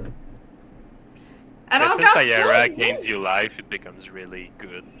 And Yeah, since Emmara gains you life, it becomes really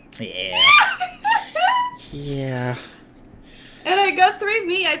good. Yeah. Yeah. And I got 3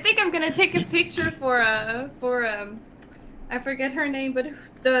 me. I think I'm gonna take a picture for I forget her name, but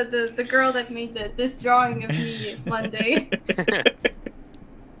the girl that made this drawing of me one day.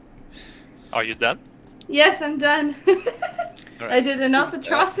 Are you done? Yes, I'm done. Right. I did enough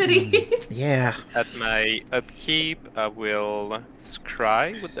atrocities. Yeah. At my upkeep, I will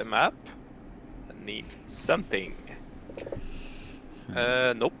scry with the map. I need something.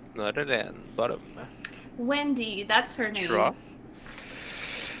 Nope, not other than bottom. Wendy, that's her name. Draw.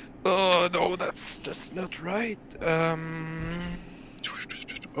 Oh no, that's just not right.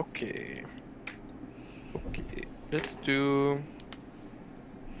 Okay. Okay, let's do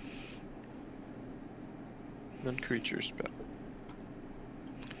non-creature spell.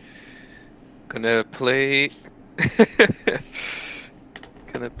 Gonna play.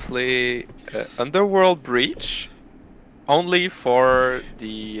 Gonna play Underworld Breach. Only for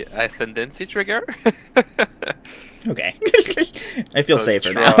the Ascendancy trigger. Okay. I feel So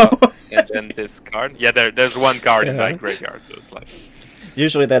safer draw now. and then discard. Yeah, there's one card in my graveyard, so it's like.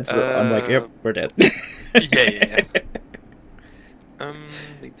 Usually that's I'm like, yep, we're dead. Yeah.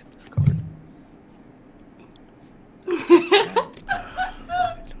 Need to discard. No,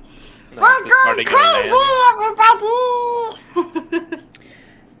 We're going discarding a land. crazy, everybody!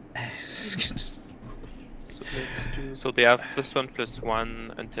 So let's do. So they have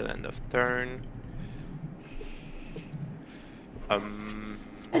 +1/+1 until end of turn. Hello?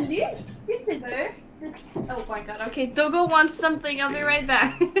 Christopher? Oh my God. Okay, Dogo wants something. I'll be right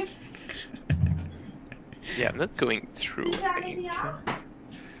back. Yeah, I'm not going through. I think.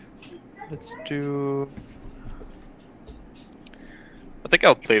 Let's do. I think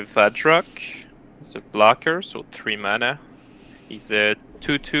I'll play Vadrok. It's a blocker, so 3 mana. He's a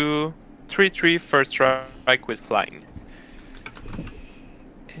 2/2, 3/3 first strike with flying.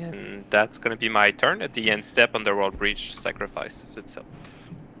 And that's gonna be my turn. At the end step, Underworld Breach sacrifices itself.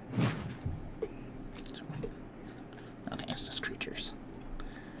 Okay, it's just creatures.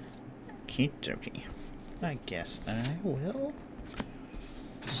 Okie-dokie. I guess I will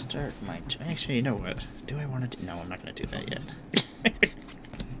start my actually, you know what? Do I want to do? No, I'm not going to do that yet.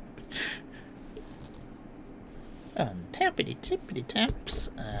 Tappity tippity taps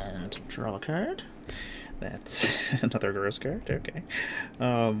and draw a card. That's another gross card. Okay.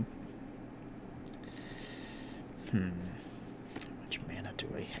 How much mana do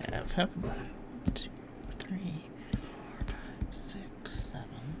I have? 1, 2, 3, 4, 5, 6, 7,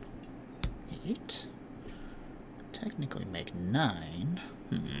 8. Technically make 9.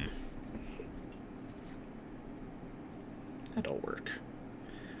 That'll work.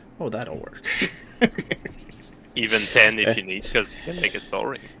 Oh, that'll work. Even 10 if you need, because you can make a Soul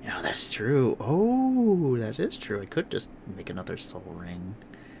Ring. Yeah, that's true. Oh, that is true. I could just make another Soul Ring.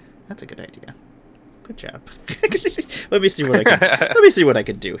 That's a good idea. Good job. Let me see what I can. Let me see what I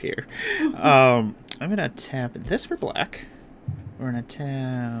can do here. I'm gonna tap this for black. We're gonna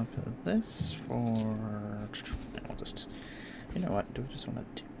tap this for. I'll just. You know what? Do we just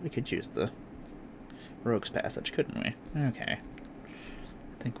want to? We could use the Rogue's Passage, couldn't we? Okay.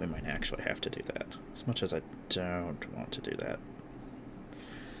 I think we might actually have to do that. As much as I don't want to do that.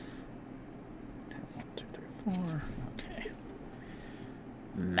 1, 2, 3, 4. Okay.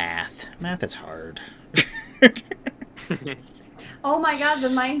 Math is hard. Oh my God, the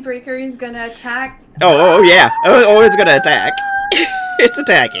Mindbreaker is gonna attack. Oh yeah. Oh, it's gonna attack. It's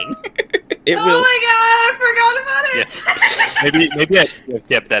attacking. It oh will. My God, I forgot about it. Yes. Maybe I should have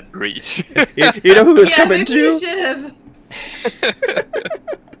kept that breach. You know who it's coming maybe to? you should have.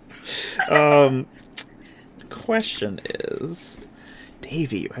 Question is,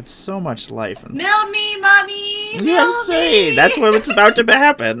 Davey, you have so much life. And Mill me, mommy. yes, Mill me. that's what it's about to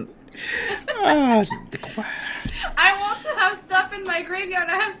happen. I want to have stuff in my graveyard.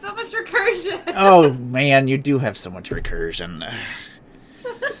 I have so much recursion. Oh man, you do have so much recursion.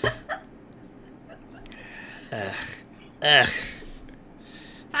 Ugh.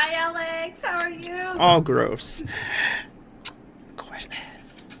 Hi, Alex. How are you? All gross. Question.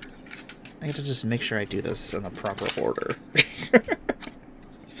 I gotta just make sure I do this in the proper order.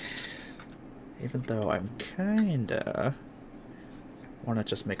 Even though I'm kinda want to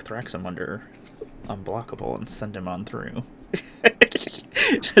just make Thraxum under unblockable and send him on through.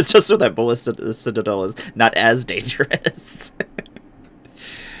 It's just so that Bullet Citadel is not as dangerous.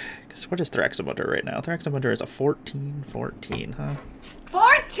 Because what is Thraxamunder right now? Thraxamunder is a 14-14, huh?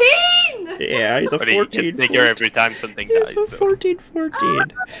 14! Yeah, he's a 14. But he gets bigger every time something dies. He's a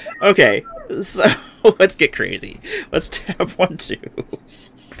 14-14. Okay, so let's get crazy. Let's tab 1-2.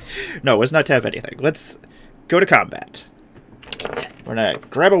 No, let's not tab anything. Let's go to combat. We're gonna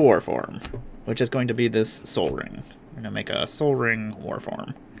grab a war form, which is going to be this soul ring. We're gonna make a soul ring war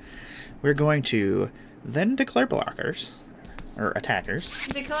form. We're going to then declare blockers. Or attackers.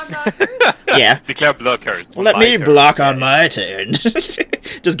 Declare blockers? Yeah. Declare blockers. Let me block on my turn.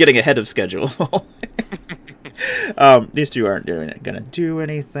 Just getting ahead of schedule. These two aren't gonna do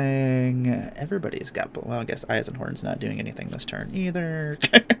anything. Everybody's got... Well, I guess Eisenhorn's not doing anything this turn either.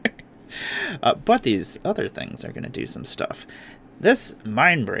 But these other things are gonna do some stuff. This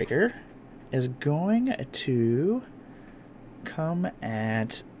Mindbreaker is going to come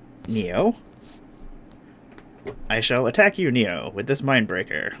at Neo. I shall attack you, Neo, with this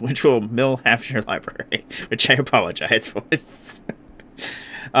Mindbreaker, which will mill half your library, which I apologize for.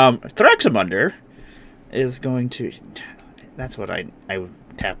 Thraxamunder is going to... That's what I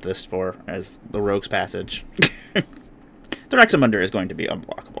tapped this for, as the Rogue's Passage. Thraxamunder is going to be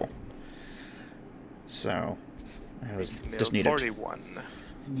unblockable. So, I was just needed... 41.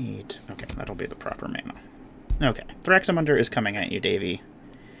 Okay, that'll be the proper mana. Okay, Thraxamunder is coming at you, Davey.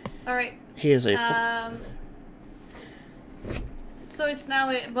 Alright. He is a... So it's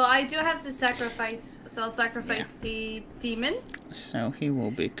now... Well, I do have to sacrifice, so I'll sacrifice a demon. So he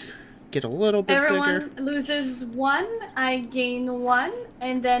will get a little bit Everyone bigger. loses 1, I gain 1,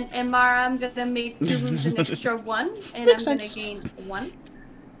 and then Emmara, I'm gonna make you lose an extra 1, and I'm gonna gain 1.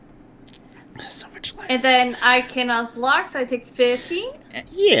 So much life. And then I cannot block, so I take 15.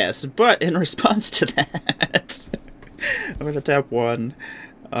 Yes, but in response to that, I'm gonna tap one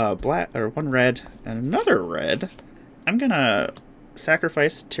black or one red and another red. I'm gonna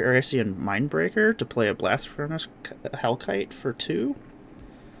sacrifice Phyrexian Mindbreaker to play a Blast Furnace Hellkite for 2.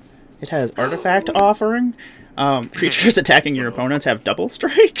 It has Artifact Offering. Creatures attacking your opponents have double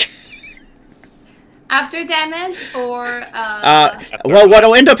strike. After damage, or well,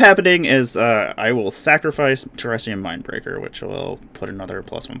 what'll end up happening is I will sacrifice Phyrexian Mindbreaker, which will put another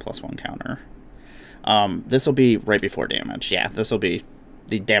 +1/+1 counter. This will be right before damage. Yeah, this will be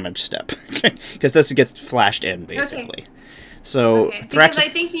the damage step because this gets flashed in basically. Okay. So because I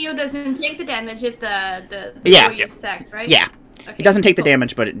think Neo doesn't take the damage if the yeah is sacked, right? Yeah, okay, it doesn't take the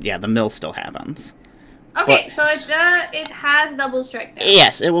damage, but the mill still happens. Okay, but, so it has double strike now.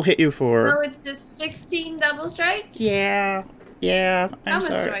 Yes, it will hit you for. So it's just 16 double strike. Yeah. How much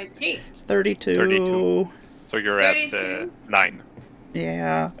sorry. do I take? 32. 32. So you're 32? at 9.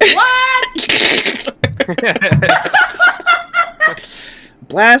 Yeah. What?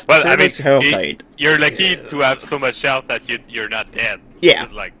 Blast. Well, I mean, Hellkite. you're lucky to have so much health that you're not dead. Yeah.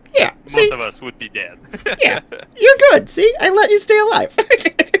 Because, like, Yeah. most of us would be dead. Yeah. You're good. See, I let you stay alive. Look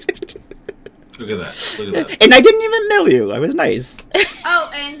at that. Look at that. And I didn't even mill you. I was nice.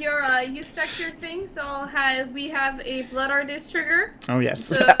 Oh, and you stuck your thing, so we have a Blood Artist trigger. Oh yes.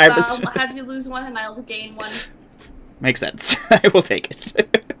 So I'll have you lose 1 and I'll gain 1. Makes sense. I will take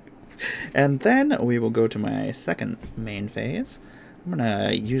it. And then we will go to my second main phase. I'm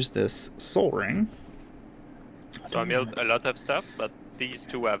gonna use this Soul Ring. So I milled a lot of stuff, but these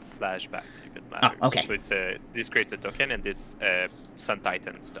two have flashback, if it matters. Oh, okay. So this creates a token and this Sun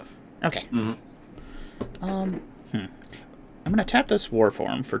Titan stuff. Okay. Mm-hmm. I'm gonna tap this War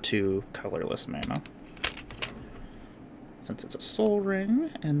Form for 2 colorless mana. Since it's a Soul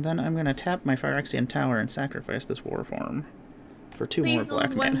Ring, and then I'm gonna tap my Phyrexian Tower and sacrifice this War Form for 2 more Please black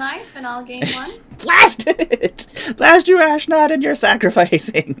lose 1 mana. life and I'll gain 1. Blast it! Blast you, Ashnod, and you're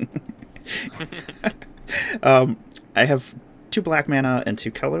sacrificing! I have 2 black mana and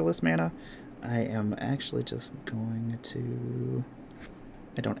 2 colorless mana. I am actually just going to...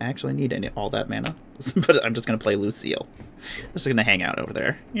 I don't actually need all that mana, but I'm just going to play Lucille. Just going to hang out over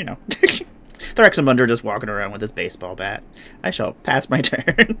there, you know. Thraxamunder just walking around with his baseball bat. I shall pass my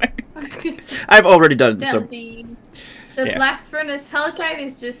turn. I've already done some... The Blast Furnace Hellkite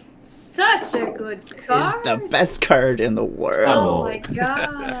is just such a good card. It's the best card in the world. Oh my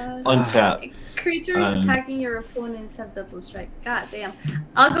god. Untap. Creatures attacking your opponents have double strike. God damn.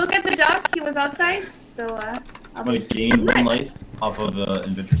 I'll go get the dog. He was outside. So, I'm going to gain 1 life off of the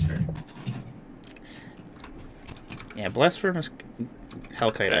Inventor's turn. Yeah, Blast Furnace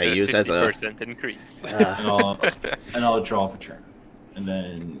Hellkite I use as a... 50% increase. And I'll draw off a turn. And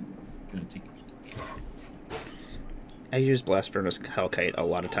then going to take... I use Blast Furnace Hellkite a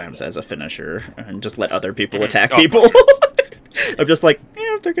lot of times as a finisher and just let other people attack Oh, people. sure. I'm just like,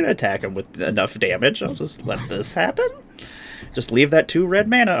 if they're gonna attack him with enough damage, I'll just let this happen. Just leave that 2 red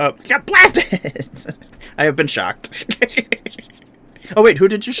mana up. Yeah, blast it! I have been shocked. Oh wait, who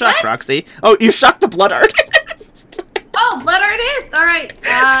did you shock, What? Proxy? Oh, you shocked the Blood Artist! Oh, Blood Artist! Alright,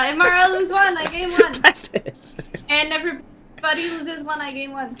 Emmara lose 1, I gain 1. Blast it! And everybody loses 1, I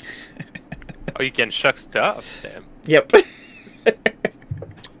gain 1. Oh, you can shock stuff. Damn. Yep.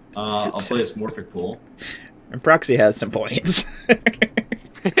 I'll play this Morphic Pool. And Proxy has some points.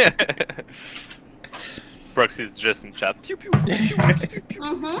 Proxy's just in chat. Pew, pew, pew, pew, pew, pew.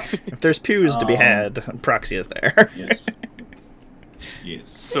 Mm-hmm. If there's pews to be had, Proxy is there. Yes. Yes.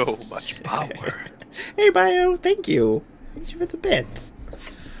 So much power. Hey, Bio, thank you. Thanks for the bits.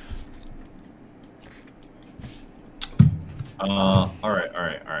 All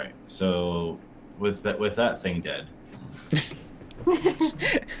right. So with that thing dead,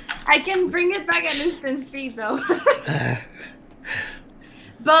 I can bring it back at instant speed though.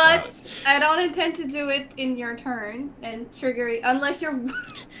 But I don't intend to do it in your turn and trigger it unless you're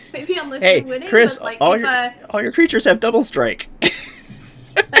unless Hey, you're winning. Chris, but, like, all if, your creatures have double strike.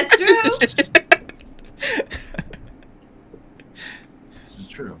 that's true. this is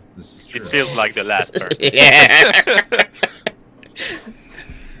true. This is true. It feels like the last turn. Yeah.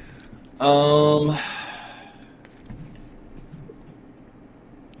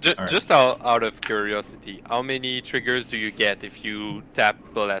 Just out of curiosity, how many triggers do you get if you tap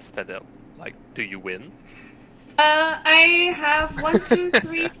Balestadel? Like, do you win? I have 1, 2,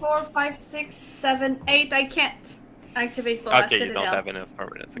 3, 4, 5, 6, 7, 8. I can't activate Blast Okay, you Citadel. don't have enough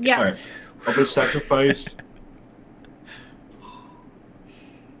permanents. Okay. Yeah. All right. I'm gonna sacrifice.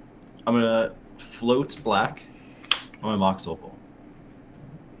 I'm gonna float black on my Mox Opal.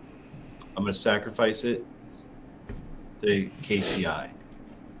 I'm gonna sacrifice it to KCI.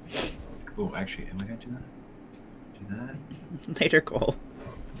 Oh, actually, am I gonna do that? Do that? Later, Cole.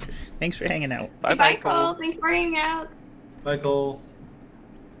 Thanks for hanging out. Bye, Cole. Thanks for hanging out. Bye, Cole.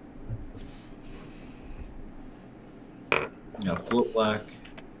 Yeah, float black.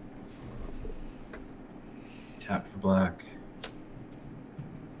 Tap for black.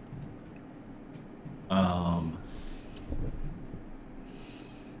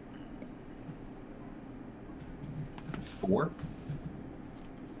 4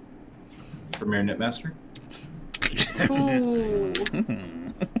 for Marionette Master. Ooh.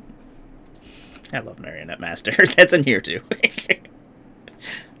 I love Marionette Master. That's in here too.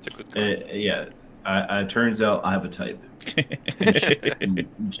 It's a good card. Yeah, it turns out I have a type. And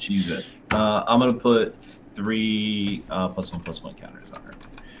she's it. I'm gonna put 3 +1/+1 counters on her.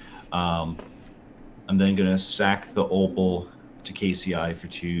 I'm then gonna sack the Opal to KCI for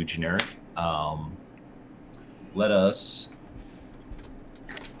 2 generic. Let us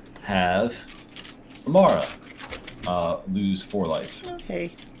have Emmara lose 4 life.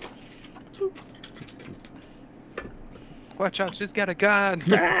 Okay. Watch out, she's got a gun!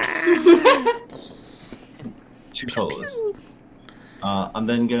 2 colorless. I'm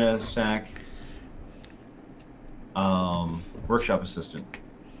then gonna sack Workshop Assistant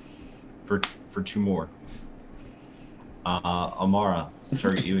for 2 more. Emmara,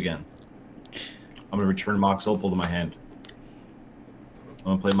 target you again. I'm gonna return Mox Opal to my hand. I'm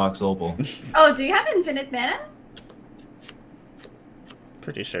gonna play Mox Opal. Oh, do you have infinite mana?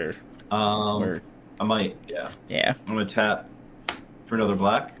 Pretty sure. I might, yeah. Yeah. I'm gonna tap for another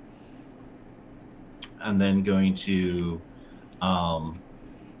black, and then going to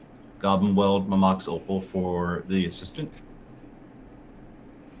Goblin Weld my Mox Opal for the assistant.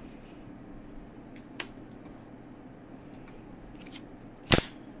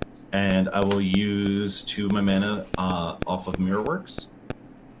 And I will use 2 of my mana off of Mirrorworks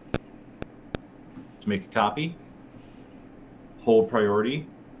to make a copy. Hold priority.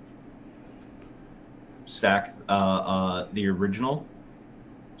 Sack the original.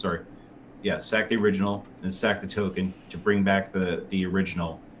 Sorry. Yeah, sack the original and sack the token to bring back the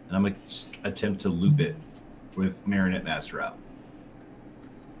original. And I'm going to attempt to loop it with Marionette Master out.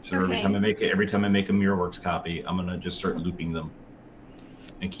 So every Okay. time I make a Mirrorworks copy, I'm going to just start looping them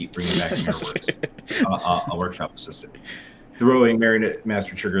and keep bringing back Mirrorworks. A Workshop Assistant. Throwing Marionette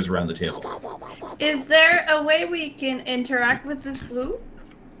Master triggers around the table. Is there a way we can interact with this loop?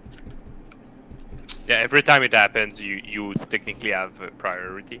 Yeah, every time it happens, you technically have a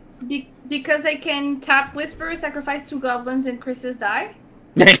priority. Because I can tap Whisper, sacrifice 2 goblins, and Chris's die?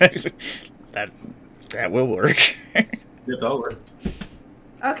 that will work. Yeah, that'll work.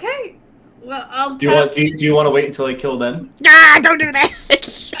 Okay. Well, I'll Do you want to wait until I kill them? Ah, don't do that.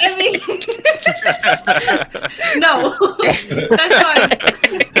 I mean, no, that's fine.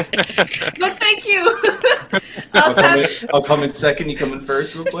 But thank you. I'll come in second. You come in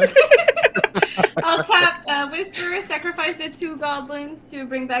first, real quick. I'll tap Whisper, sacrifice the 2 goblins to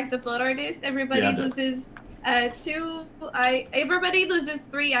bring back the Blood Artist. Everybody loses 2. Everybody loses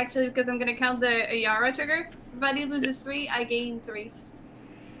 3 actually, because I'm gonna count the Emmara trigger. Everybody loses 3. I gain 3.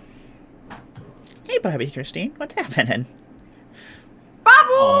 Hey, Bobby, Christine, what's happening? Babu!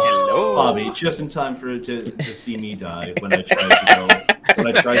 Hello, Bobby. Just in time to see me die when I tried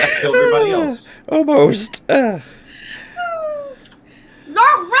to kill everybody else. Almost. You're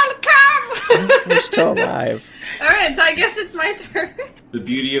welcome! We're still alive. Alright, so I guess it's my turn. The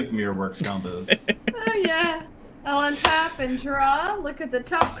beauty of Mirrorworks combos. Oh yeah. I'll untap and draw. Look at the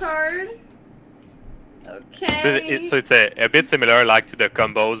top card. Okay. So it's a bit similar like to the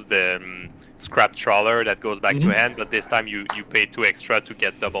combos, the scrap trawler that goes back to hand, but this time you pay 2 extra to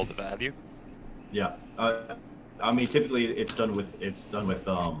get double the value. Yeah. I mean, typically it's done with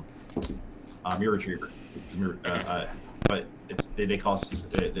Mirror Retriever. But they cost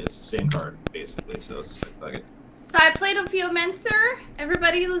the same card basically, so it's like it. So I played a Geomancer.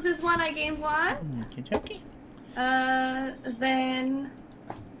 Everybody loses 1, I gain 1. Okay. Then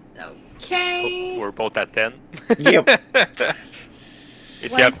okay. We're both at 10. Yep.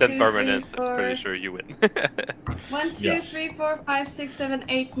 If 1, you have 10 2, permanents, 3, 4. I'm pretty sure you win. 1, 2, 3, 4, 5, 6, 7,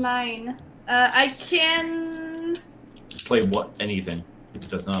 8, 9. I can. Just play anything. It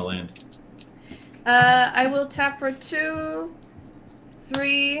does not land. I will tap for 2,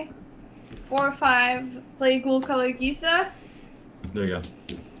 3, 4, 5. Play Ghoul Color Gisa. There you go.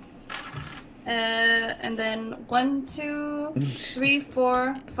 And then 1, 2, 3,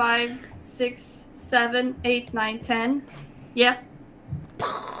 4, 5, 6, 7, 8, 9, 10. Yeah.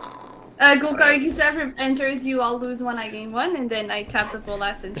 Ghoul Color Gisa enters, you all lose 1, I gain 1, and then I tap the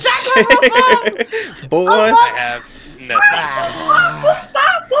bolas and Boy, I have nothing.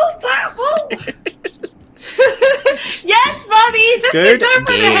 Yes, Bobby! Just in time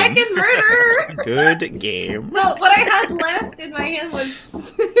for the heckin' murder! Good game. So, what I had left in my hand was...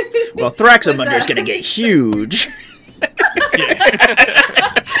 Well, Thraxamunder's gonna get huge.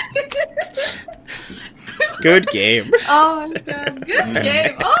 Good game. Oh my god, good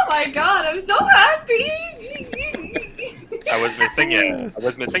game. Oh my god, I'm so happy! I was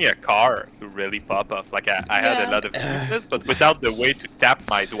missing a car to really pop off. Like I had a lot of uses, but without the way to tap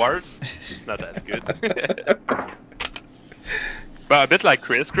my dwarves, it's not as good. But a bit like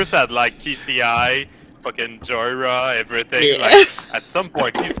Chris had like KCI, fucking Joyra, everything. Yeah. Like at some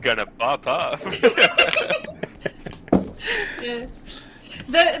point he's gonna pop off. Yeah.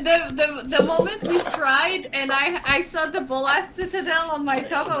 The moment we tried and I saw the Bolas Citadel on my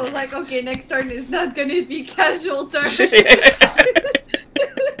top, I was like, okay, next turn is not gonna be casual turn.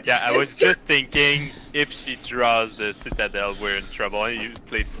 Yeah, I was just thinking if she draws the Citadel, we're in trouble. And you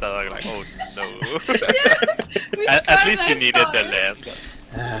played Citadel, like, oh no. Yeah, at least you needed the land.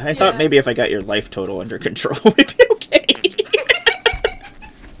 I thought maybe if I got your life total under control, it'd be okay.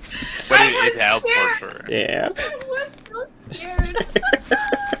 But it helped for sure. Yeah. I was so scared.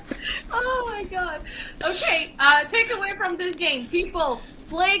 Oh my god. Okay, takeaway from this game. People,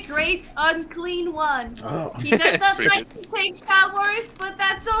 play great unclean one. Oh. He does not like to take showers, but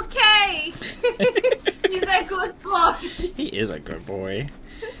that's okay. He's a good boy. He is a good boy.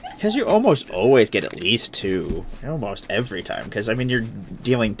 Because you almost always get at least 2. Almost every time. Because, I mean, you're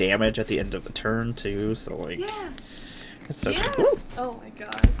dealing damage at the end of the turn, too. So, like... Yeah. It's so Yeah. Oh my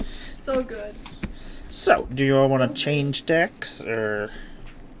god. So good. So, do you all want to change decks? Or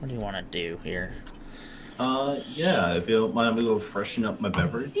what do you want to do here? Yeah, if you don't mind, I'm gonna go freshen up my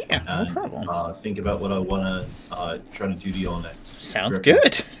beverage. Yeah, and, no problem. Think about what I want to try to do to y'all next. Sounds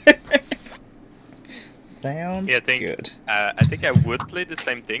good. Sounds good. I think I would play the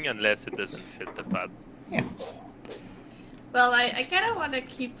same thing unless it doesn't fit the pad. Yeah. Well, I kind of want to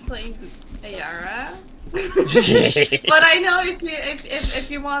keep playing Emmara. But I know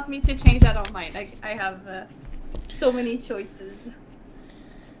if you want me to change, I don't mind. I have so many choices.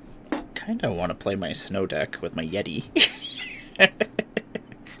 Kind of want to play my snow deck with my Yeti.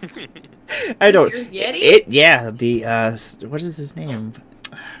 I don't. Your Yeti? Yeah. The what is his name?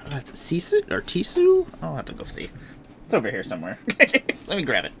 Sisu or Tisu? I'll have to go see. It's over here somewhere. Let me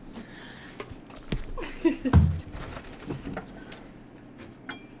grab it.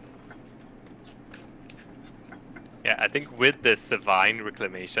 Yeah, I think with the Savine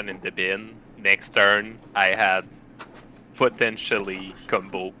Reclamation in the bin, next turn I had potentially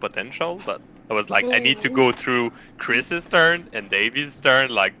combo potential, but I was like, I need to go through Chris's turn and Davy's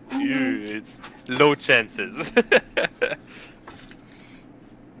turn, like, dude, it's low chances.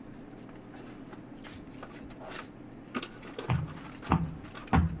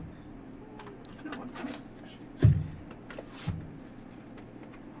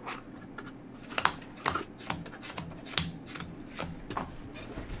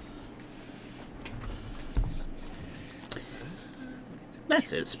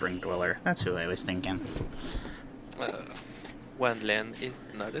 That's it, Spring Dweller. That's who I was thinking. One land is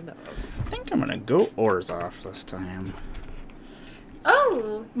not enough. I think I'm gonna go Orzhov this time.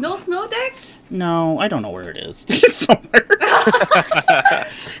 Oh, no snow deck? No, I don't know where it is. It's somewhere.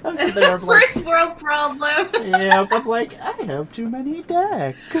 First world problem. Yeah, but like, I have too many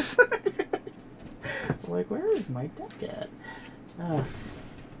decks. Like, where is my deck at?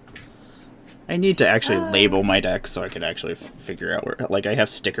 I need to actually label my decks so I can actually figure out where. Like, I have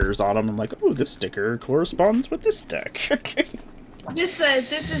stickers on them. I'm like, oh, this sticker corresponds with this deck. This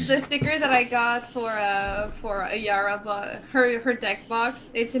is the sticker that I got for Ayara, her deck box.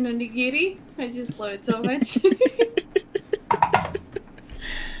 It's an onigiri. I just love it so much.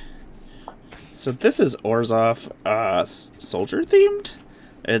 So this is Orzhov, soldier themed.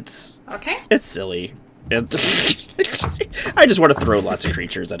 It's okay. It's silly. I just want to throw lots of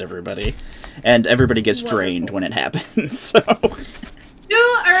creatures at everybody, and everybody gets drained when it happens. So 2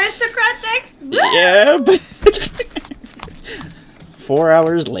 aristocrat decks. Woo! yeah. 4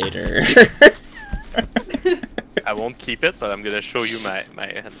 hours later. I won't keep it, but I'm gonna show you my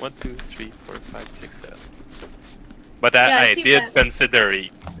hand. 1, 2, 3, 4, 5, 6, 7. But I did consider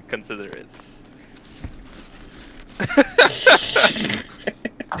it.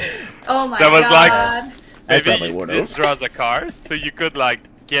 Oh my god. That was like, Maybe this draws a card, so you could like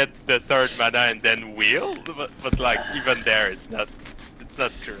get the 3rd mana and then wheel, but like even there it's not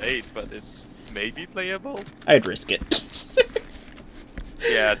great, but it's maybe playable. I'd risk it.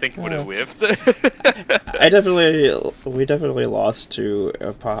 Yeah, I think it would have whiffed. We definitely lost to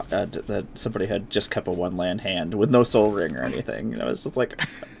a pot that somebody had just kept a 1-land hand with no soul ring or anything. And I was just like,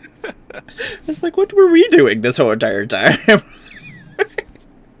 what were we doing this whole entire time?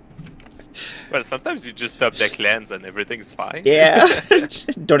 Well, sometimes you just stop deck lands and everything's fine. Yeah,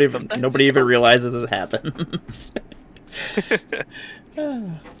 nobody even realizes it happens.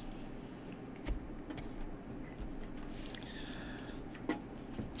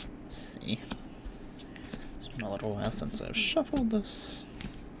 See, it's been a little while since I've shuffled this.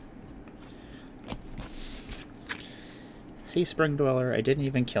 See, Spring Dweller, I didn't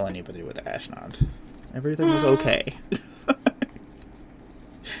even kill anybody with Ashnod. Everything was okay.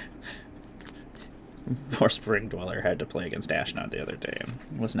 Poor Spring Dweller had to play against Ashnod the other day and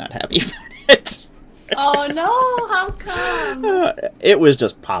was not happy about it. Oh no, how come? It was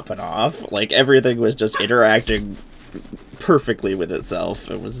just popping off. Like, everything was just interacting perfectly with itself.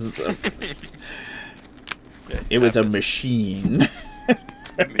 It was it was a machine.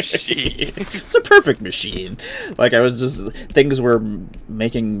 It's a perfect machine. Like, I was just, things were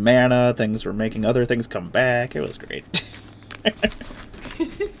making mana, things were making other things come back. It was great.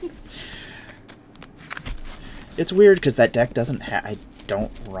 It's weird because that deck doesn't I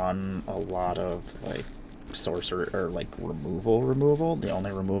don't run a lot of like sorcerer or like removal. The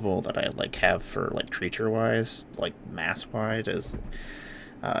only removal that I like have for like creature wise, like mass wide, is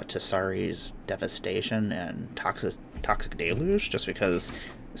Tasari's Devastation and Toxic Deluge, just because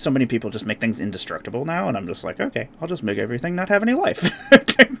so many people just make things indestructible now, and I'm just like, okay, I'll just make everything not have any life.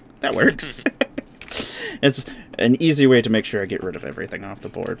 That works. It's an easy way to make sure I get rid of everything off the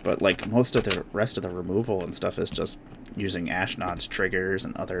board, but like most of the rest of the removal and stuff is just using Ashnod's triggers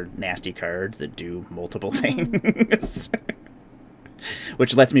and other nasty cards that do multiple things.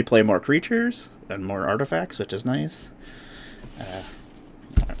 Which lets me play more creatures and more artifacts, which is nice.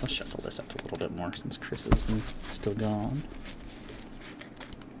 Alright, let's shuffle this up a little bit more since Chris is still gone.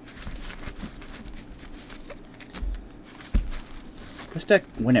 This deck,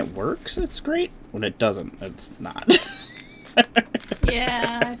 when it works, it's great. When it doesn't, it's not.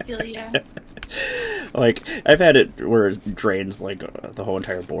 Yeah, I feel ya. Like, I've had it where it drains, like, the whole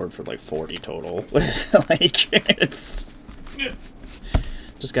entire board for, like, 40 total. Like, it's...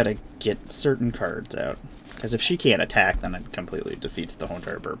 Just gotta get certain cards out. Because if she can't attack, then it completely defeats the whole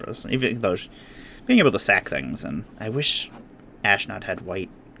entire purpose. Even though being able to sack things, and I wish Ashnod had white,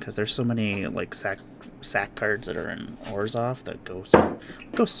 because there's so many, like, sack cards that are in Orzhov that go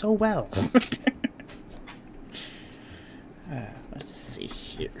so well. Let's see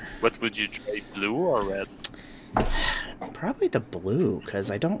here. What would you trade, blue or red? Probably the blue,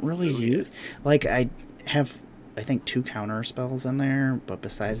 because I don't really use... Like, I have, I think, 2 counter spells in there, but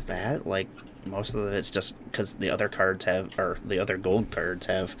besides that, like, most of it's just because the other cards have, or the other gold cards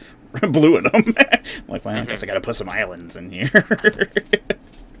have blue in them. I'm like, well, I guess I gotta put some islands in here.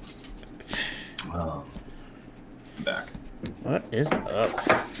 Back. What is up?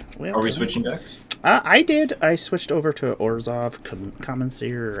 Well, are we switching decks? I did. I switched over to Orzhov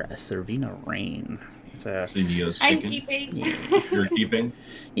Commandeer Servina Rain. It's a... So Neo's I'm sticking. keeping. Yeah. You're keeping?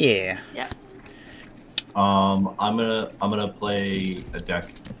 Yeah. Yep. I'm gonna play a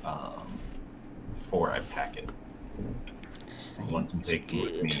deck before I pack it. Once I'm taking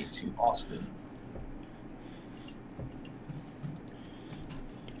with me to Austin.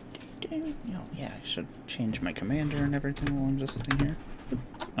 Oh, yeah, I should change my commander and everything while I'm just sitting here.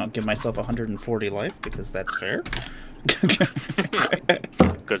 I'll give myself 140 life because that's fair.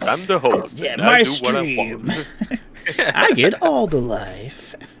 Because I'm the host. Yeah, and my I do stream. What I want. I get all the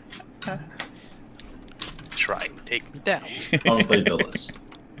life. Try and take me down. I'll play Villas.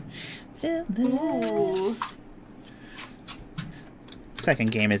 Ooh.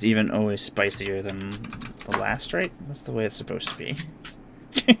 Second game is even always spicier than the last, right? That's the way it's supposed to be.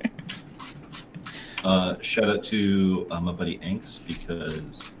 Shout out to my buddy Anks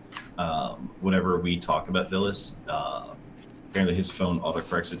because whenever we talk about Villas, apparently his phone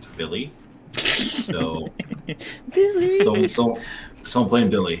autocorrects it to Billy. So, Billy. so I'm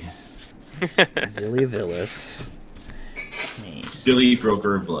playing Billy. Billy Villas. Nice. Billy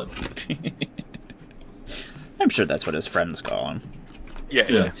Broker of Blood. I'm sure that's what his friends call him.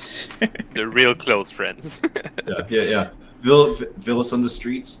 Yeah. They're real close friends. Yeah. Villas on the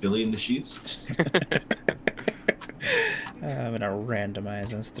streets, Billy in the sheets. I'm gonna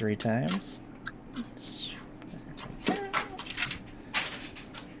randomize us 3 times.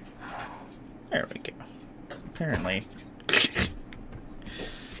 There we go. Apparently.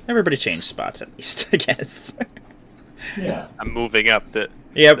 Everybody changed spots at least, I guess. Yeah. I'm moving up the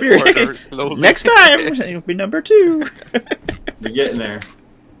Yep, order slowly. Next time, it'll be number 2. We're getting there.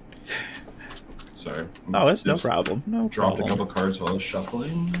 Sorry. Oh, it's no Just problem. No dropped a problem. couple cards while I was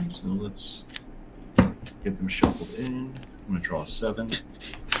shuffling, so let's get them shuffled in. I'm gonna draw a 7.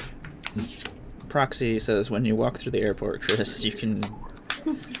 Proxy says when you walk through the airport, Chris, you can.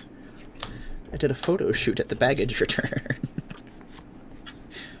 I did a photo shoot at the baggage return.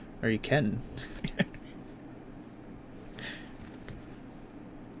 Or you can.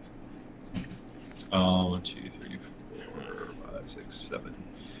 1, 2, 3, 4, 5, 6, 7.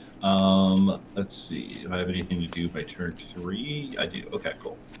 Let's see. Do I have anything to do by turn 3? I do. Okay,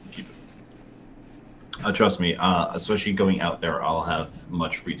 cool. Keep it. Trust me, especially going out there, I'll have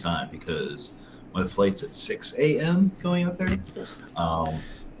much free time because my flight's at 6 a.m. going out there.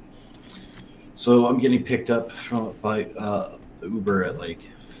 So I'm getting picked up by Uber at like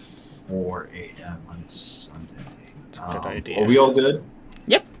 4 a.m. on Sunday. That's a good idea. Are we all good?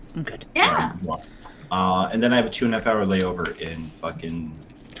 Yep, I'm good. Yeah. And then I have a 2.5 hour layover in fucking.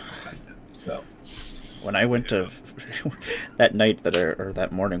 So. When I went to that night or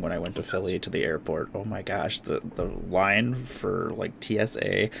that morning when I went to Philly to the airport, oh my gosh, the line for like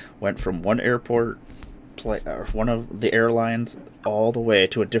TSA went from one airport, one of the airlines, all the way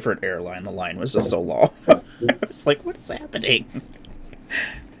to a different airline. The line was just so long. It's like, what is happening?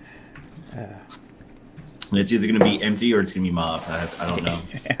 It's either going to be empty or it's going to be mobbed. I don't know.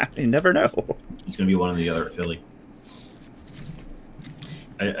 Yeah, you never know. It's going to be one or the other at Philly.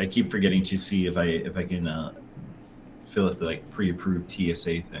 I keep forgetting to see if I can fill out the like pre-approved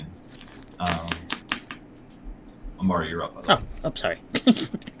TSA thing. Emmara, you're up. Oh, sorry.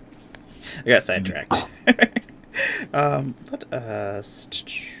 I got sidetracked. Do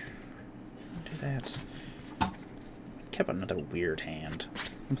that. Kept another weird hand.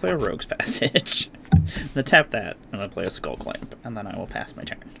 I'm gonna play a Rogue's Passage. I'm gonna tap that. I'm gonna play a Skull Clamp, and then I will pass my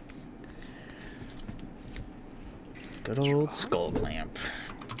turn. Good old Skull Clamp.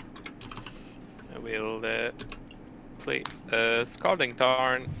 I will play Scalding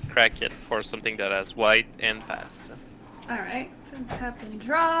Tarn, crack it for something that has white, and pass. Alright. Tap and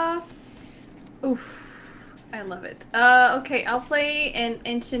draw. Oof. I love it. Okay, I'll play an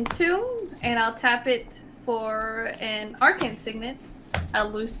Ancient Tomb, and I'll tap it for an Arcane Signet.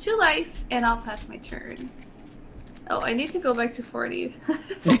 I'll lose 2 life, and I'll pass my turn. Oh, I need to go back to 40.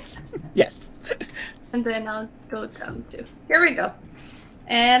 Yes. And then I'll go down to... Here we go.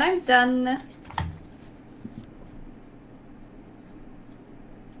 And I'm done.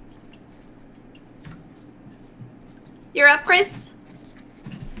 You're up, Chris.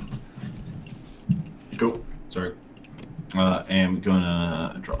 Go. Sorry. I'm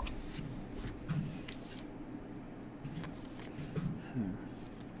gonna draw.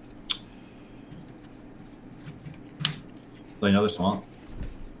 Play another swamp.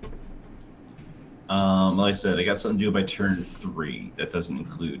 Like I said, I got something to do by turn 3. That doesn't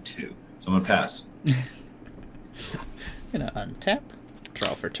include 2. So I'm gonna pass. Gonna untap,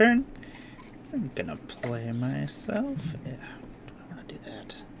 draw for turn. I'm gonna play myself. Yeah, I want to do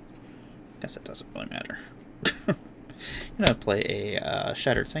that. Guess it doesn't really matter. I'm gonna play a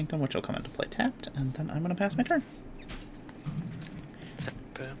Shattered Sanctum, which will come into play tapped, and then I'm gonna pass my turn.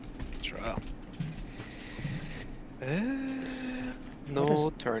 Draw.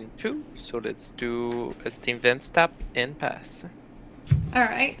 No turn 2, so let's do a Steam Vent Step and pass.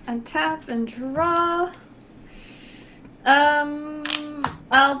 Alright, untap and draw.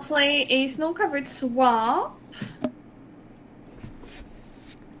 I'll play a snow-covered swamp.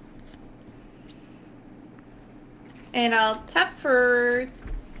 And I'll tap for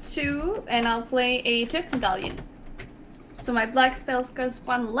 2, and I'll play a Tip Medallion. So my black spells goes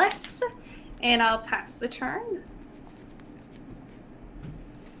 1 less, and I'll pass the turn.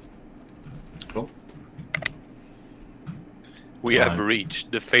 Cool. We have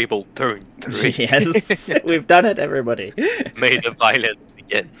reached the fabled turn 3. Yes, we've done it, everybody. May the violence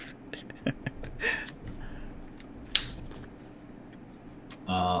begin.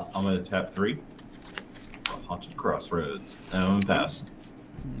 I'm going to tap 3. Haunted Crossroads. And I'm going to pass.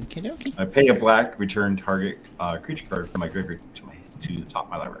 Okie dokie. I pay a black, return target creature card from my graveyard to the top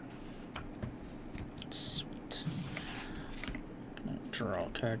of my library. Sweet. Gonna draw a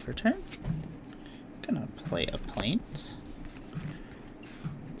card for turn. Gonna play a plaint.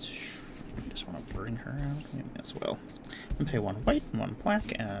 Just want to bring her out as well. I'm gonna pay 1 white, 1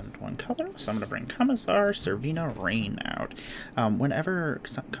 black, and 1 color. So I'm gonna bring Commissar Servina Rain out. Whenever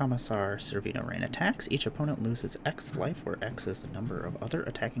Commissar Servina Rain attacks, each opponent loses X life, where X is the number of other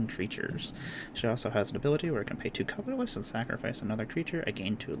attacking creatures. She also has an ability where it can pay 2 colorless and sacrifice another creature. I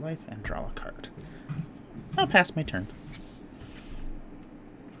gain 2 life and draw a card. I'll pass my turn.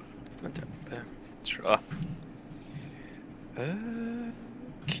 Draw.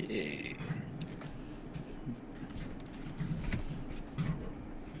 Okay.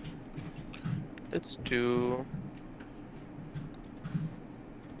 Let's do.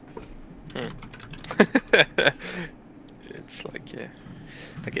 It's like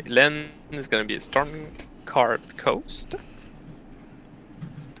okay. Len is gonna be a storm card coast.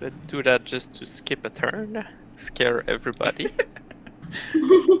 Do I do that just to skip a turn? Scare everybody?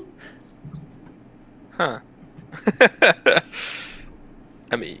 Huh.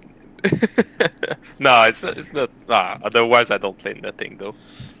 I mean, no, it's not. Otherwise, I don't play nothing though.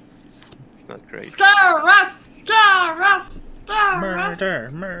 It's not great. Scare us! Scare us! Scare us!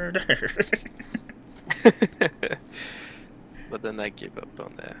 Murder! But then I give up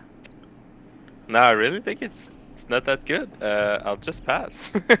on that. No, I really think it's not that good. I'll just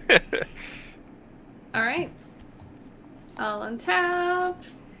pass. All right. I'll untap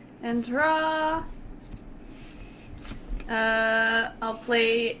and draw. I'll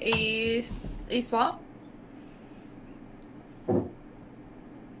play a swap.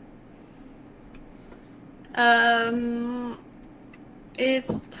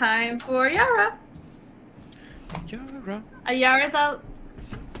 It's time for Yara. Yara. Yara's out.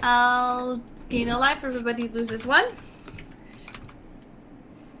 I'll gain a life. Everybody loses 1.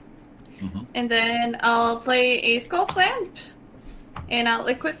 And then I'll play a Skull Clamp. And I'll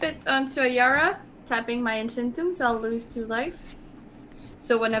equip it onto a Yara, tapping my Enchantum, so I'll lose 2 life.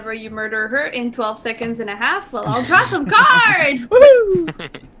 So whenever you murder her in 12 seconds and a half, well, I'll draw some cards! Woo!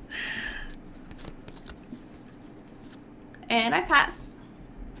 And I pass.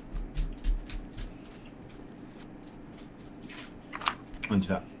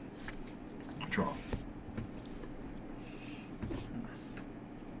 Untap. Draw.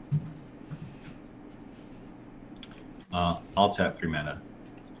 I'll tap 3 mana.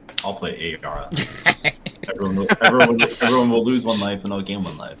 I'll play Ayara. everyone will lose 1 life and I'll gain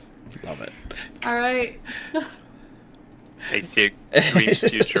 1 life. Love it. All right. I see a green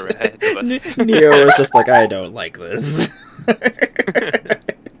future ahead of us. Neo was just like, I don't like this.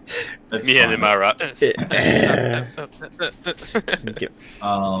 That's Me fine. and Emmara.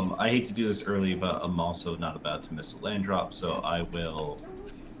 I hate to do this early, but I'm also not about to miss a land drop, so I will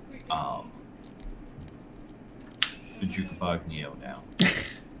the Jukabog Neo now.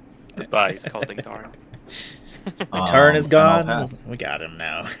 Goodbye, Scalding Tarn. The turn is and I'll gone. pass. We got him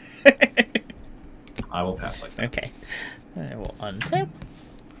now. I will pass like that. Okay. I will untap.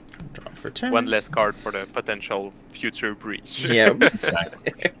 Draw for turn. 1 less card for the potential future breach. Yeah.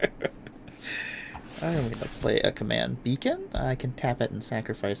 Exactly. I'm going to play a command beacon. I can tap it and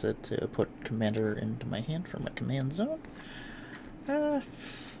sacrifice it to put commander into my hand from a command zone.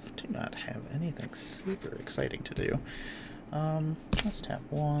 Do not have anything super exciting to do. Let's tap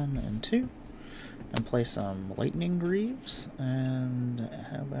 1 and 2 and play some lightning greaves. And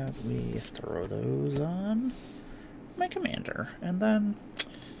how about we throw those on my commander? And then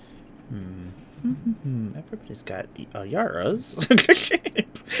everybody's got Yaras.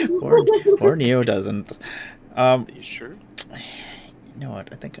 or Neo doesn't. Are you sure? You know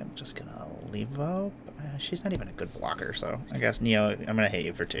what? I think I'm just gonna leave up. She's not even a good blocker, so I guess Neo. I'm gonna hit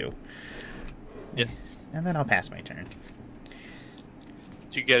you for 2. Yes. And then I'll pass my turn.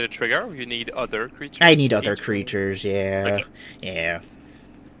 Do you get a trigger or you need other creatures? I need other creatures, yeah. Okay. Yeah.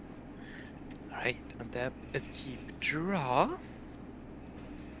 Alright, untap, keep draw.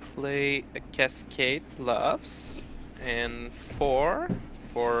 Play a Cascade Bluffs. And 4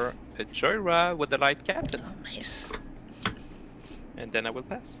 for a Joyra with the Light Captain. Oh, nice. And then I will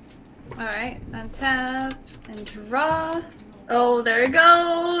pass. Alright, untap and draw. Oh, there we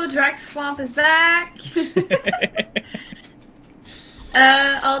go. Drax Swamp is back.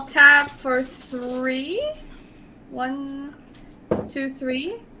 I'll tap for 3. 1, 2,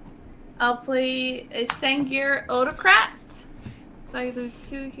 3. I'll play a Sengir Autocrat. So I lose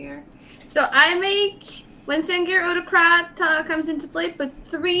 2 here. So I make, when Sengir Autocrat comes into play, put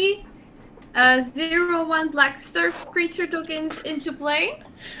 3 0/1 black surf creature tokens into play.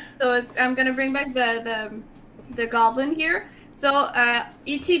 So it's, I'm gonna bring back the goblin here. So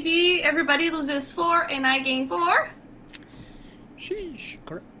ETB, everybody loses 4 and I gain 4. Sheesh.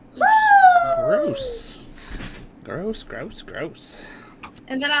 Gross. Gross, gross, gross.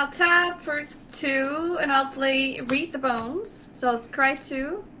 And then I'll tap for 2 and I'll play Read the Bones. So I'll scry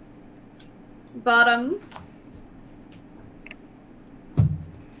 2. Bottom.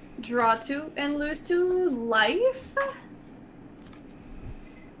 Draw 2 and lose 2 life.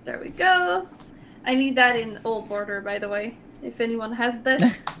 There we go. I need that in old border, by the way. If anyone has this,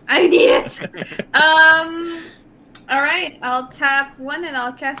 I need it. All right, I'll tap 1 and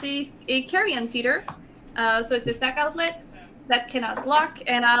I'll cast a Carrion Feeder. So it's a sack outlet that cannot block,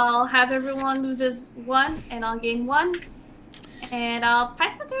 and I'll have everyone loses 1 and I'll gain 1, and I'll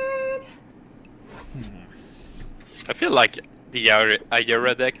pass my turn. I feel like the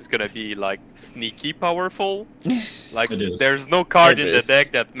Ayara deck is gonna be like sneaky powerful. Like there's no card in the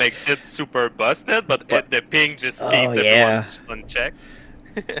deck that makes it super busted, but the ping just keeps everyone on check.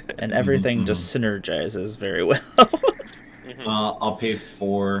 And everything just synergizes very well. I'll pay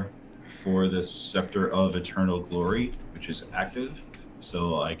 4 for the Scepter of Eternal Glory, which is active.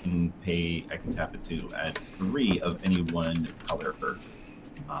 So I can tap it to add 3 of any one color card.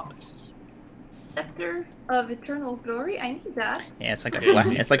 Scepter of Eternal Glory. I need that. Yeah, it's like a black.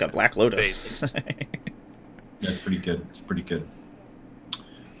 It's like a Black Lotus. Yeah, it's pretty good. It's pretty good.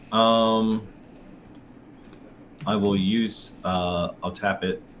 I will use. I'll tap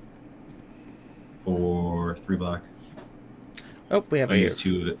it for 3 black. Oh, we have I use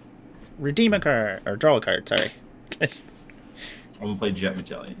 2 of it. Redeem a card or draw a card. Sorry. I'm gonna play Jet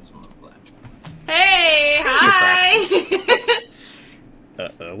Medallion. So I'm gonna play. Hey, hi.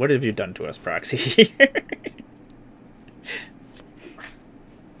 What have you done to us, Proxy?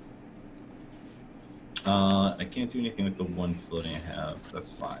 I can't do anything with the 1 floating I have. That's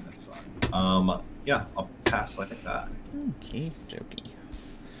fine. That's fine. Yeah, I'll pass like that. Okay, jokey.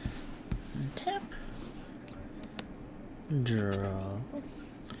 Tap. Draw.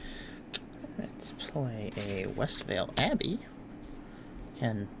 Let's play a Westvale Abbey.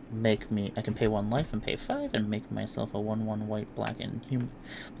 I can pay 1 life and pay 5 and make myself a 1/1 white black and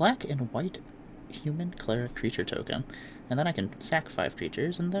white human cleric creature token. And then I can sack 5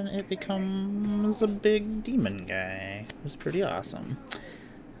 creatures and then it becomes a big demon guy. It was pretty awesome.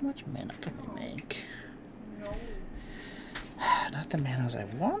 How much mana can we make? Not the manas I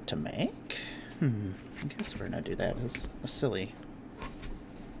want to make. I guess we're gonna do that as a silly.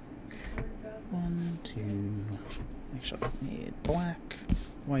 1, 2. Actually, I need black,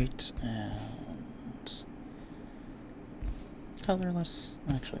 white, and colorless.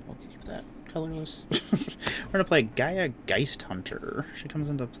 Actually, we'll keep that colorless. We're gonna play Gaia Geist Hunter. She comes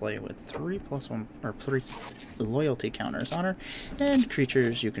into play with 3+1 or 3 loyalty counters on her, and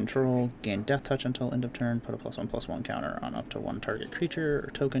creatures you control gain Death Touch until end of turn. Put a +1/+1 counter on up to 1 target creature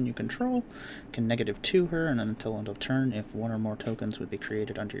or token you control. Can -2 her, and until end of turn, if 1 or more tokens would be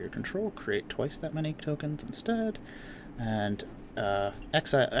created under your control, create twice that many tokens instead. And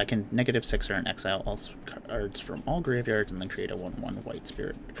exile. I can -6 her and exile all cards from all graveyards, and then create a 1/1 white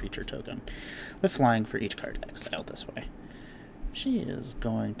spirit creature token with flying for each card exiled this way. She is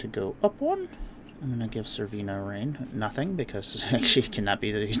going to go up 1. I'm going to give Servina Rain nothing because she cannot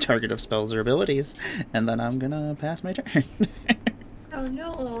be the target of spells or abilities, and then I'm going to pass my turn. Oh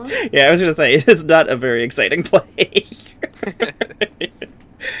no. Yeah, I was going to say, it's not a very exciting play.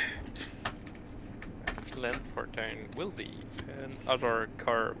 Land for turn will be other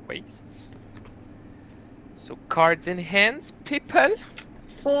card wastes. So cards in hands, people.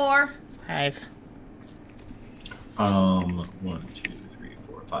 4. 5. 1, 2, 3,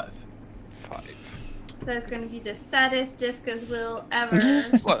 4, 5. 5. That's gonna be the saddest Jessica's will ever.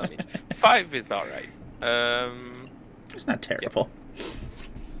 Well, I mean, 5 is alright. It's not terrible. Yeah.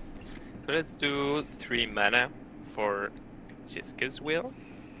 So let's do 3 mana for Jiska's Will.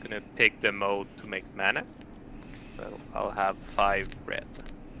 Gonna pick the mode to make mana. So I'll have 5 red.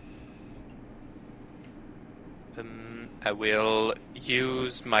 I will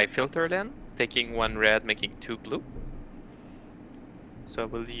use my filter then, taking 1 red, making 2 blue. So I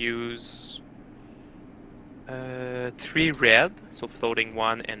will use 3 red, so floating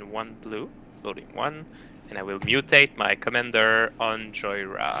 1 and 1 blue, floating 1, and I will mutate my commander on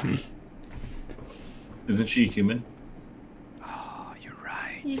Joyra. Isn't she human? Oh, you're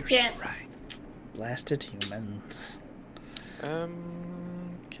right. You You're can't. so right. Blasted humans.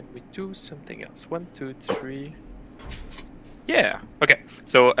 Can we do something else? 1, 2, 3. Yeah. Okay.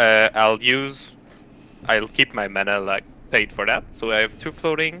 So I'll keep my mana like paid for that. So I have 2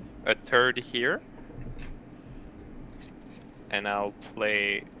 floating, a 3rd here, and I'll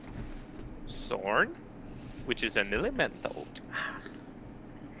play Zorn, which is an elemental.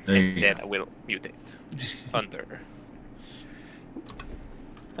 And then I will mutate under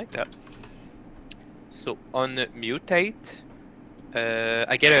like that. So on mutate,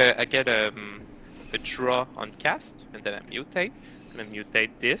 I get a draw on cast, and then I mutate. I'm gonna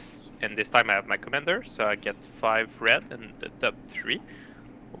mutate this, and this time I have my commander, so I get 5 red and the top 3.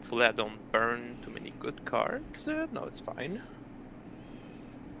 Hopefully I don't burn too many good cards. No, it's fine.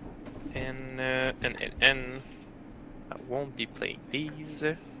 And I won't be playing these,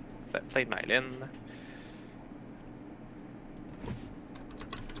 because I played my Lin.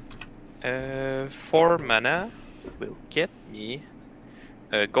 4 mana will get me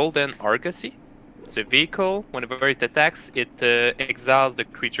a Golden Argosy. It's a vehicle. Whenever it attacks, it exiles the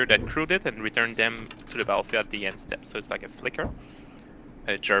creature that crewed it and return them to the battlefield at the end step. So it's like a flicker.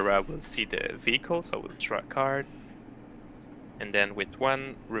 Jara will see the vehicle, so we'll draw a card. And then with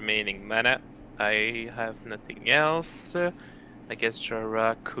 1 remaining mana, I have nothing else. I guess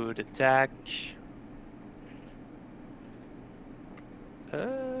Jara could attack.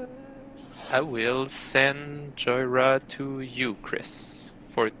 I will send Jara to you, Chris,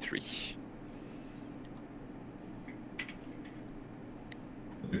 for 3.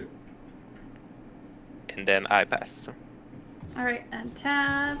 And then I pass. Alright, and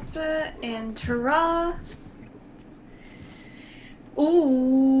tap and draw.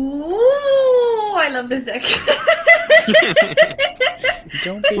 Ooh, I love this deck.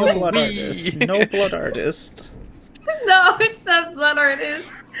 Don't be a blood artist. No blood artist. No, it's not blood artist.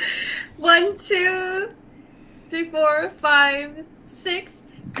 1, 2, 3, 4, 5, 6.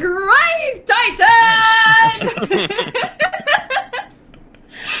 Grave Titan!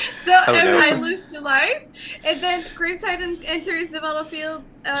 So I lose 2 life, and then Grave Titan enters the battlefield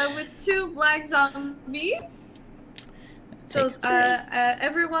with 2 black zombies. So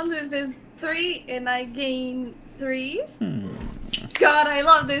everyone loses 3, and I gain 3. God, I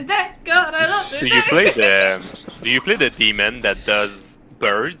love this deck. God, I love this deck. Do you play the demon that does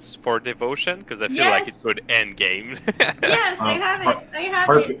birds for devotion? Because I feel like it could end game. Yes, I have it. I have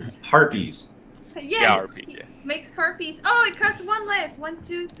it. Harpies. Yes. Yeah, harpies. Yeah. Makes harpies. Oh, it costs 1 less. 1,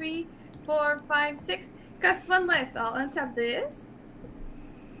 2, 3, 4, 5, 6. Costs 1 less. I'll untap this.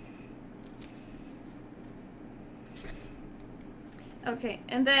 Okay,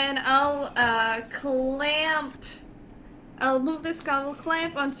 and then I'll clamp. I'll move this Scuttle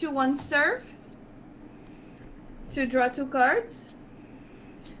Clamp onto 1 surf to draw 2 cards.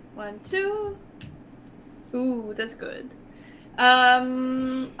 1, 2. Ooh, that's good.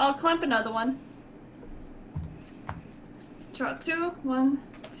 I'll clamp another one. Draw 2. 1,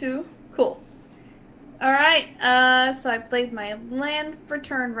 2. Cool. Alright, so I played my land for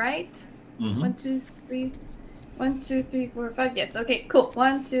turn, right? 1, 2, 3. 1, 2, 3, 4, 5. Yes. Okay. Cool.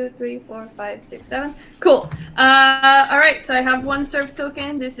 1, 2, 3, 4, 5, 6, 7. Cool. All right. So I have 1 surf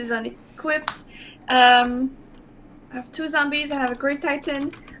token. This is unequipped. I have 2 zombies. I have a Great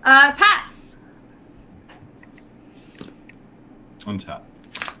Titan. Pass. Untap.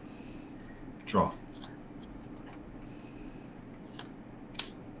 Draw.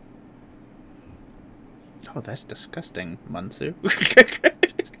 Oh, that's disgusting, Mansu.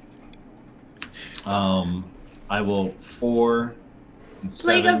 I will 4 and 7.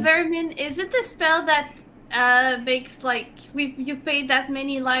 Plague of Vermin. Is it the spell that makes like you paid that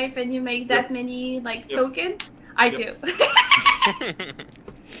many life and you make that many like token? I do.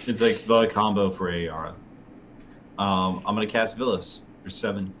 It's like the combo for Ayara. I'm gonna cast Villas for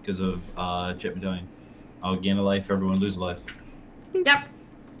 7 because of Jet Medallion. I'll gain a life, everyone lose a life. Yep.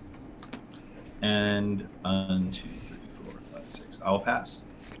 And 1, 2, 3, 4, 5, 6. I'll pass.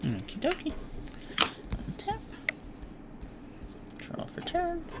 Okie dokie. Untap. Draw for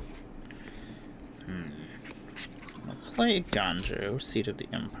turn. I'll play Ganjo, Seat of the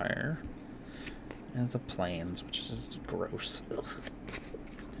Empire. As a plains, which is gross. Ugh.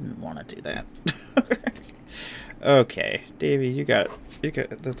 Didn't want to do that. Okay, Davey, you got.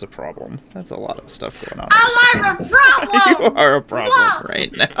 That's a problem. That's a lot of stuff going on. I'm a problem. You are a problem Lost.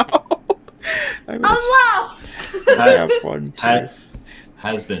 right now. I'm lost. I have 1, 2.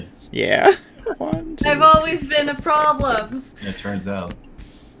 Has been. Yeah. 1, 2. I've always been a problem. It turns out.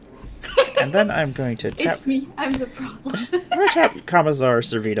 And then I'm going to tap. It's me. I'm the problem. I'm going to tap Commissar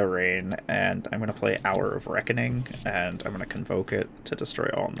Servita Rain, and I'm going to play Hour of Reckoning, and I'm going to convoke it to destroy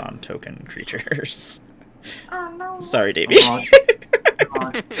all non-token creatures. Oh no. Sorry, Davey.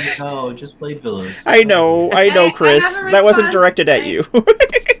 No, just played Villas. I know, Chris. That wasn't directed at you.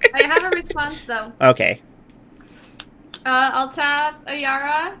 I have a response though. Okay. I'll tap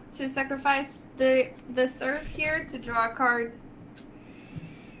Emmara to sacrifice the serf here to draw a card.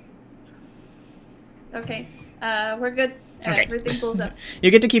 Okay. We're good. Okay. Everything pulls up.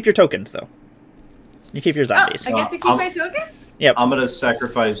 You get to keep your tokens, though. You keep your zombies. Oh, I get to keep my tokens? Yep. I'm gonna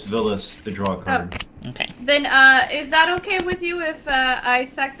sacrifice Villas to draw a card. Okay. Then, is that okay with you if I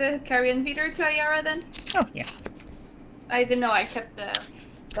sack the Carrion Feeder to Emmara then? Oh, yeah. I didn't know I kept the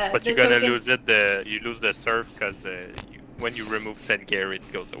But you're gonna lose it. You lose the surf because when you remove Sengir, it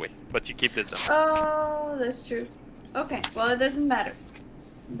goes away. But you keep the zombies. Oh, that's true. Okay, well it doesn't matter.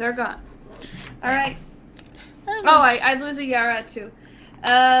 They're gone. All right. Oh, I lose Emmara too.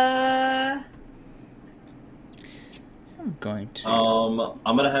 I'm going to.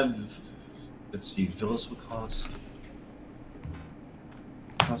 I'm gonna have. Let's see. Villas will cost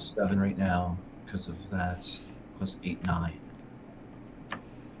 7 right now because of that. Plus 8, 9.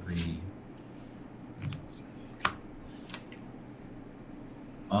 3.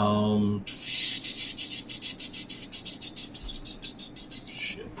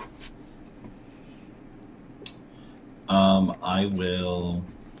 Shit. I will.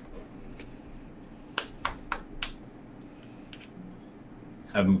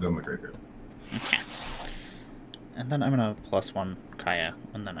 Have him go in my graveyard. Okay. And then I'm gonna +1 Kaya,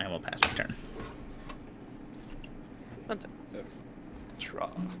 and then I will pass my turn. Draw.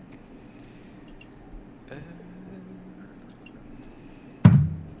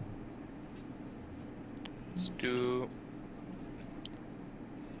 Let's do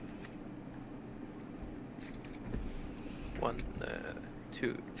 1,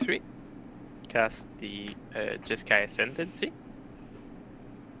 2, 3. Cast the Jeskai Ascendancy.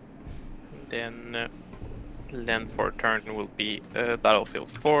 Then land for turn will be Battlefield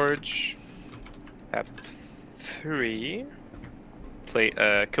Forge. Tap 3. Play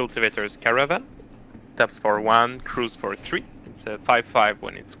Cultivator's Caravan. Taps for 1, Cruise for 3. It's a 5/5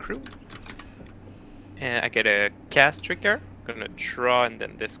 when it's crew. And I get a cast trigger. Gonna draw and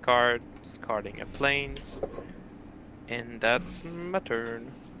then discard. Discarding a plains. And that's my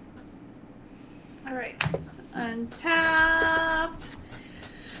turn. Alright. Untap.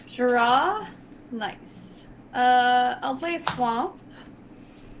 Draw. Nice. I'll play a swamp.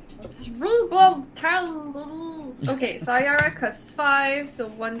 It's really well town. Okay, so Emmara costs 5, so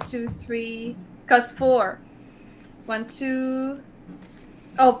 1, 2, 3. Costs 4. 1, 2.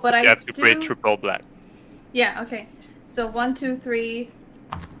 Oh, but I have to play triple black. Yeah, okay. So 1, 2, 3.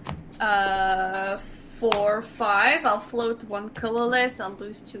 4, 5. I'll float 1 colorless. I'll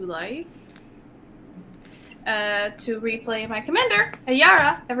lose 2 life. To replay my commander,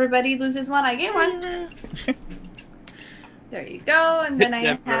 Emmara. Everybody loses 1, I gain 1. There you go, and then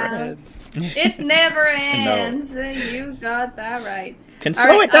It never ends. No. You got that right. Can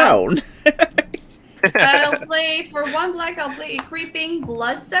slow it down. I'll play for 1 black. I'll play a Creeping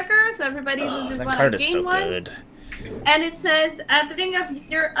Bloodsucker, so everybody loses 1. I gain 1. Good. And it says, at the beginning of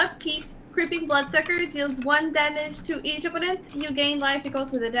your upkeep, Creeping Bloodsucker deals 1 damage to each opponent. You gain life equal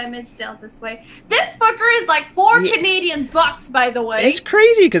to the damage dealt this way. This fucker is like 4 Canadian bucks, by the way. It's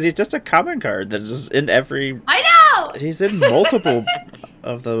crazy because he's just a common card that's just in every. I know. He's in multiple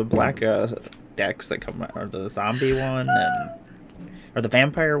of the black decks that come out, or the zombie one, or the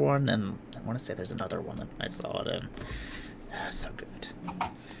vampire one, and I want to say there's another one that I saw it in. So good.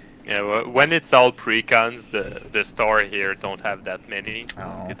 Yeah, well, when it's all precons, the store here don't have that many.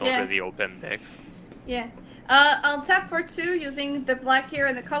 They don't really open decks. Yeah. I'll tap for 2 using the black here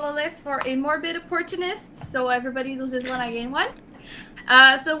and the colorless for a Morbid Opportunist. So everybody loses 1, I gain 1.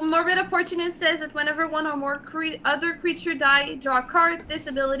 So Morbid Opportunist says that whenever 1 or more other creature die, draw a card. This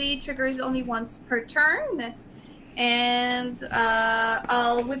ability triggers only once per turn. And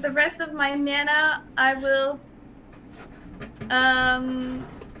with the rest of my mana, I will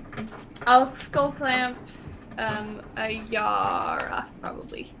I'll Skull Clamp Emmara,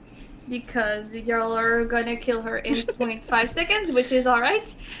 probably. because y'all are gonna kill her in 0.5 seconds, which is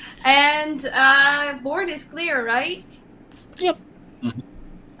alright. And board is clear, right? Yep.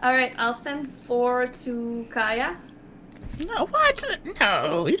 Alright, I'll send 4 to Kaya. No, what?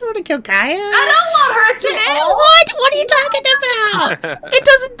 No, you don't want to kill Kaya. I don't want her to ult! What are you talking about? It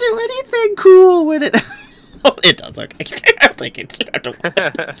doesn't do anything cool when it... Oh, it does, okay. I'm thinking... I don't want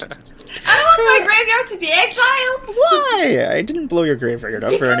my graveyard to be exiled! Why? I didn't blow your graveyard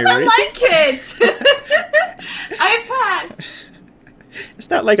up for any reason. I like it! I pass. It's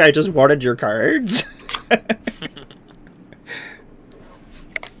not like I just wanted your cards.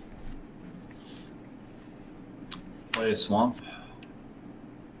 Play a swamp.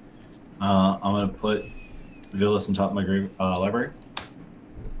 I'm gonna put Villas on top of my library.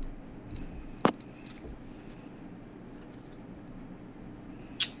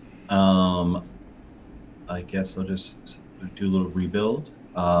 I guess I'll just do a little rebuild.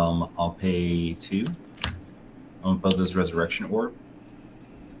 I'll pay 2. I'm gonna build this resurrection orb.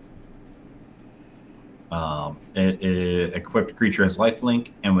 Equipped creature has lifelink,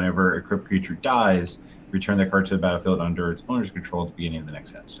 and whenever equipped creature dies, return that card to the battlefield under its owner's control at the beginning of the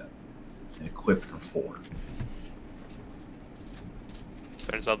next end step. And equipped for 4.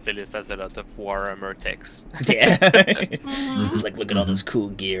 Turns out Villas has a lot of Warhammer text. Yeah. It's like, look at all this cool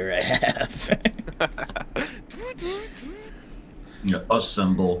gear I have. Yeah,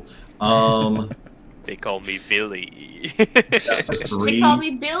 assemble. They call me Billy. 3. They call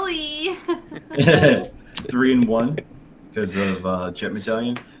me Billy. 3 and 1 because of Jet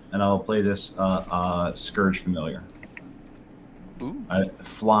Battalion, and I'll play this Scourge Familiar. Ooh.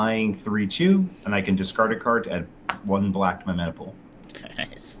 Flying 3/2, and I can discard a card to add 1 black to my mana pool.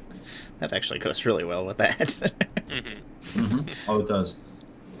 Nice. That actually goes really well with that. Oh, it does.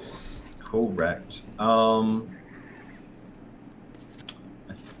 Correct. I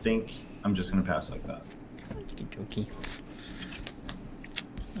think I'm just gonna pass like that. Okey-dokey.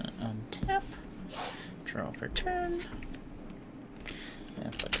 Untap. Draw for turn.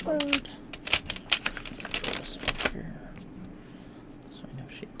 That's a card. Throw this one here. So I know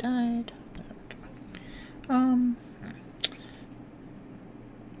she died.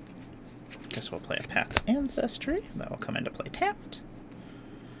 Guess we'll play a Path Ancestry. That will come into play tapped.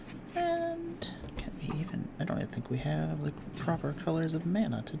 And can we even... I don't even think we have the proper colors of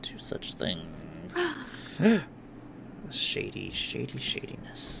mana to do such things. Shady, shady,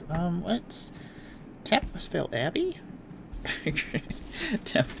 shadiness. Let's... Tap Westphal Abbey?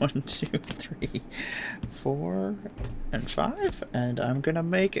 Tap 1, 2, 3, 4, and 5. And I'm gonna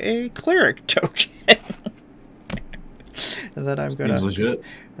make a cleric token. And then I'm gonna... Seems legit.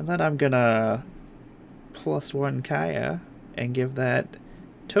 And then I'm gonna +1 Kaya and give that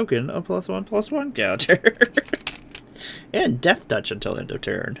token a +1/+1 counter. And Death Touch until end of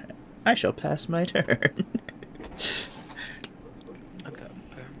turn. I shall pass my turn.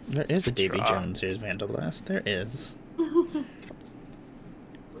 There is a Davy Jones here's Vandal Blast. There is.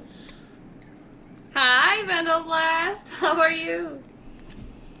 Hi, Vandal Blast. How are you?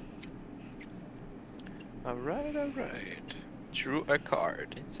 Alright, alright. Drew a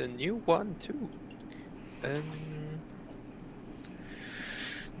card. It's a new one too.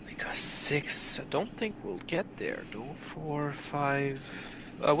 Because 6, I don't think we'll get there though. 4,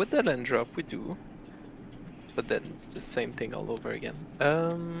 5. With the land drop we do. But then it's the same thing all over again.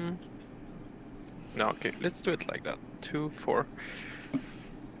 No, okay, let's do it like that. 2, 4.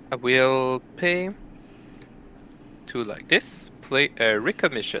 I will pay 2 like this. Play a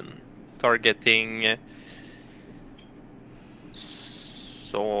recommission. Targeting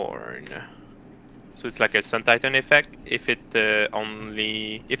Zorn. So it's like a Sun Titan effect. If it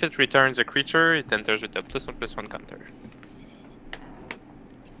returns a creature, it enters with a +1/+1 counter.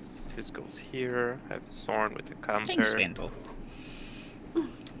 So this goes here. I have Zorn with a counter. Thanks, Vandal.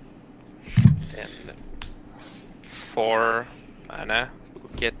 And 4 mana will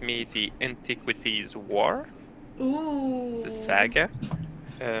get me the Antiquities War. Ooh. It's a saga.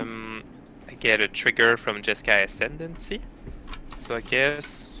 I get a trigger from Jeskai Ascendancy. So I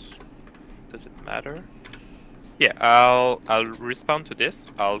guess, does it matter? Yeah, I'll respond to this.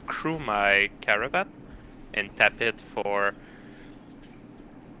 I'll crew my Caravan and tap it for,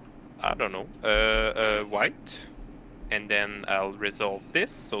 I don't know, white. And then I'll resolve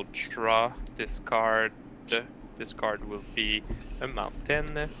this. So draw this card. This card will be a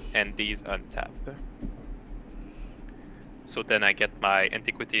mountain, and these untap. So then I get my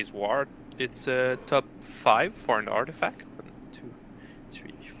Antiquities War. It's a top 5 for an artifact. 1, 2,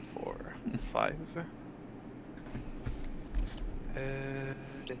 3, 4, 5.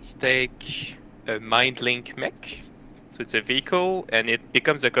 Let's take a Mindlink Mech. So it's a vehicle, and it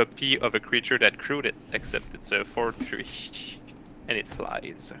becomes a copy of a creature that crewed it, except it's a 4/3, and it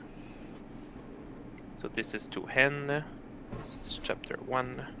flies. So this is to hand. This is chapter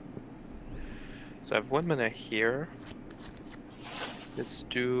 1. So I have 1 mana here. Let's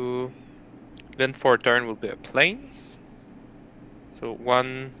do... Then for turn will be a plains. So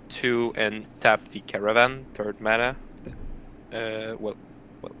 1, 2, and tap the caravan, 3rd mana. Well,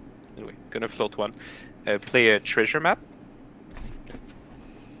 anyway, gonna float 1. Play a treasure map.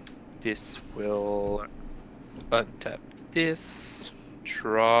 This will untap this.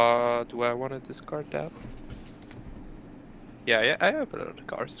 Draw. Do I want to discard that? Yeah, I have a lot of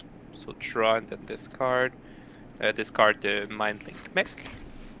cards. So draw and then discard. Discard the Mindlink mech.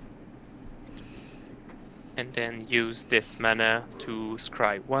 And then use this mana to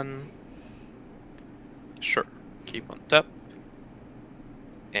scry 1. Sure. Keep on top.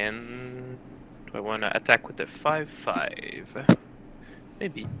 And do I want to attack with the 5/5?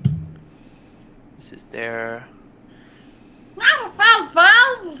 Maybe. This is there. Not a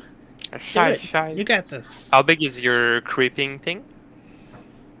 5/5! Shy. You got this. How big is your creeping thing?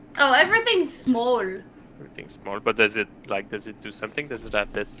 Oh, everything's small. Everything's small, but does it do something? Does it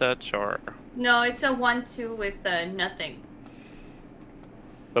have dead touch or? No, it's a 1/2 with nothing.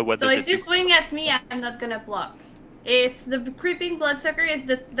 But what So does if it you do? swing at me, I'm not gonna block. It's the Creeping Bloodsucker is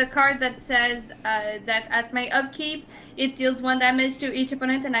the card that says that at my upkeep, it deals 1 damage to each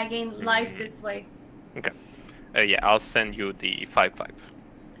opponent and I gain life this way. Okay. Yeah, I'll send you the 5/5.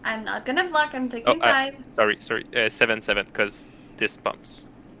 I'm not gonna block, I'm taking 5. Sorry. 7/7, because this bumps.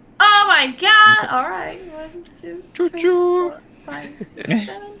 Oh my god! Alright, 1, 2, 3, Choo-choo. 4, 5, 6,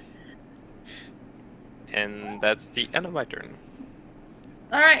 7. And that's the end of my turn.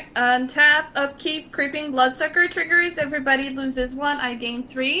 Alright, untap, upkeep, Creeping Bloodsucker triggers. Everybody loses 1, I gain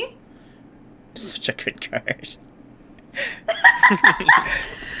 3. Such a good card.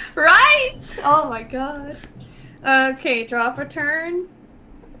 Right? Oh my god. Okay, draw for turn.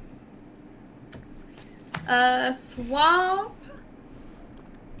 Swamp.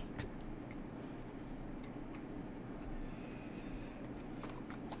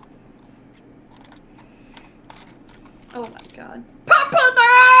 Oh my god. Purple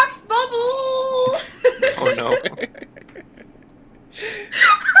Nerf Bubble! Oh no.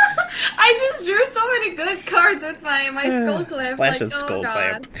 I just drew so many good cards with my skull clamp. Flash's like, oh skull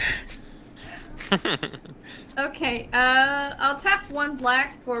god. clamp. Okay, I'll tap 1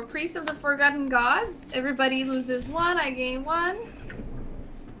 black for Priest of the Forgotten Gods. Everybody loses 1, I gain 1.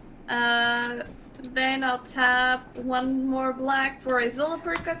 Then I'll tap 1 more black for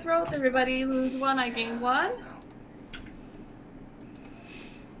Azulapur Cutthroat. Everybody lose 1, I gain 1.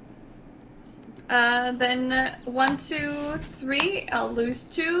 Then 1, 2, 3, I'll lose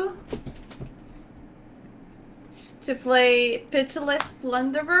 2. To play Pitiless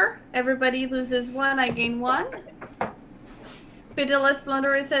Plunderer, everybody loses 1, I gain 1. Pitiless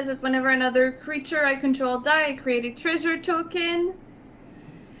Plunderer says that whenever another creature I control die, I create a treasure token.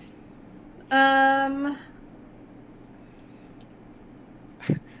 I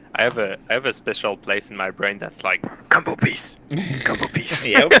have a special place in my brain that's like combo piece. Combo piece.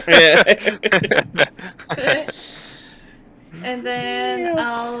 Yep. And then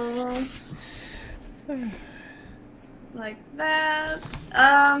I'll like that.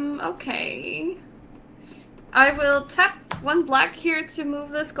 Okay. I will tap 1 black here to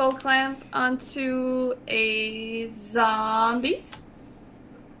move the skull clamp onto a zombie.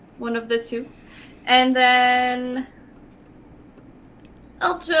 One of the 2. And then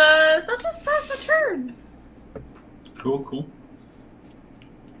I'll just pass my turn. Cool.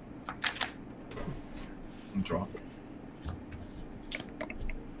 Draw.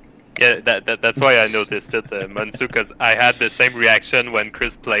 Yeah, that's why I noticed it, Mansu, because I had the same reaction when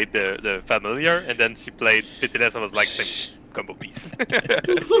Chris played the familiar, and then she played Pitiless. I was like, same combo piece.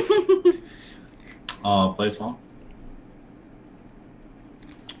 Play small.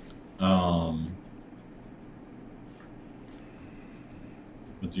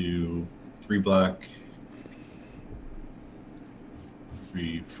 We'll do 3 black,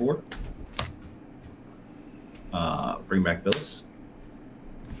 3, 4. Bring back those.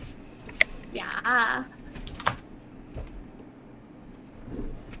 Yeah.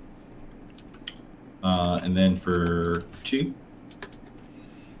 And then for 2,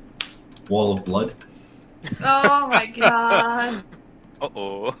 Wall of Blood. Oh my god.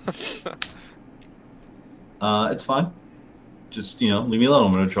 Uh-oh. It's fine. Just, leave me alone.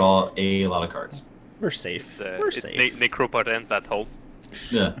 I'm going to draw a lot of cards. We're safe. We're It's safe. Necropotence at home.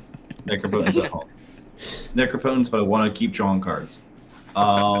 Yeah. Necropotence at home. Necropotence, but I want to keep drawing cards.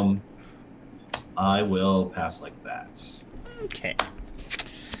 I will pass like that. Okay.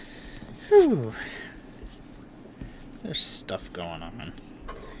 Whew. There's stuff going on.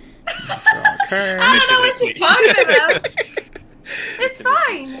 Draw a card. I don't know what you're talking about. It's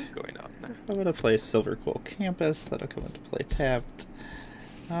fine. Going on. I'm gonna play Silver Quill Campus. That'll come into play tapped.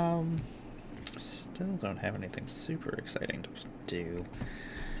 Still don't have anything super exciting to do.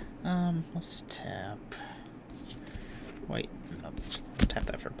 Let's tap. Wait, no, tap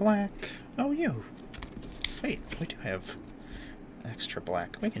that for black. Oh, you. Wait, we do have extra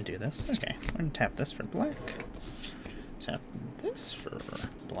black. We can do this. Okay, we're gonna tap this for black. Tap this for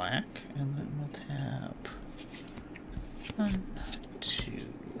black, and then we'll tap 1, 2,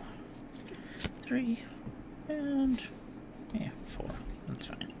 3, and yeah, 4. That's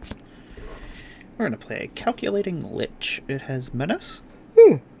fine. We're gonna play Calculating Lich. It has menace.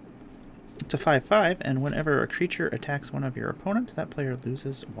 It's a 5/5, and whenever a creature attacks one of your opponents, that player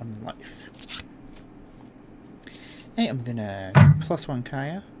loses 1 life. Hey, I'm gonna +1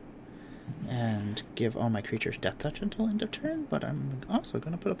 Kaya and give all my creatures Death Touch until end of turn, but I'm also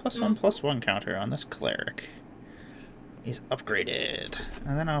gonna put a +1/+1 counter on this cleric. He's upgraded,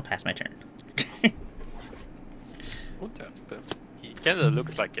 and then I'll pass my turn. He kind of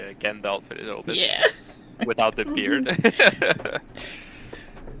looks like a Gandalf a little bit. Yeah. Without the beard.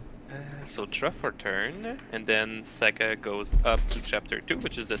 So draw for turn, and then Saga goes up to chapter 2,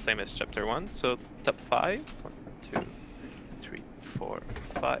 which is the same as chapter 1. So top 5. 1, 2, 3, 4,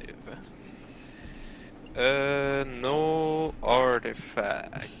 5. No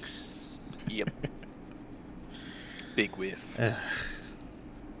artifacts. Yep. Big whiff. And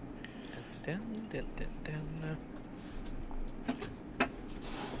then.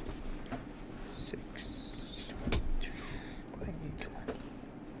 6, 2, 1.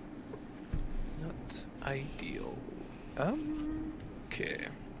 Not ideal. Okay.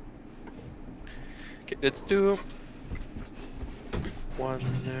 Okay, let's do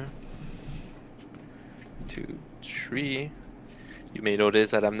 1, 2, 3. You may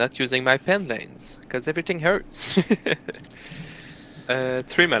notice that I'm not using my pen lanes, because everything hurts.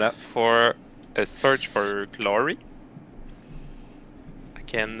 3 mana for a search for glory. I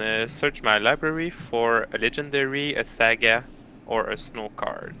can search my library for a legendary, a saga, or a snow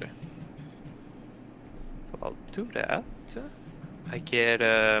card. So I'll do that. I get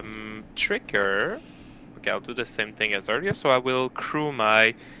trigger. Okay, I'll do the same thing as earlier. So I will crew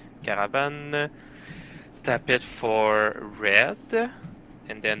my caravan, tap it for red,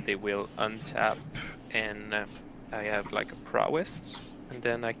 and then they will untap, and I have like a prowess, and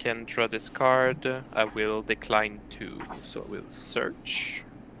then I can draw this card. I will decline 2, so I will search.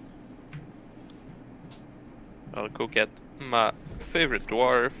 I'll go get my favorite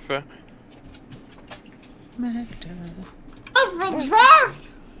dwarf. Magda. I'm a dwarf!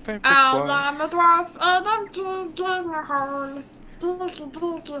 Favorite I'm dwarf. a dwarf, and I'm digging a hole.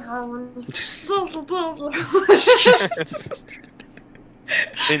 Diggy hole. Diggy.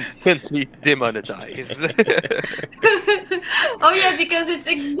 Instantly demonetized. Oh yeah, because it's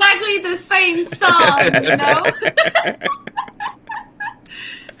exactly the same song, you know?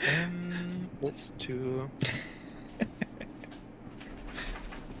 Let's do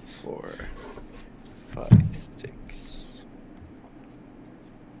 4, 5, 6.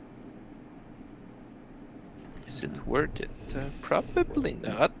 Is it worth it? Probably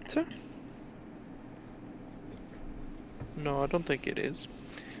not. No, I don't think it is.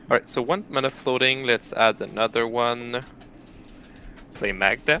 Alright, so 1 mana floating, let's add another one. Play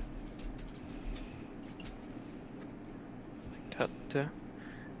Magda. Like that.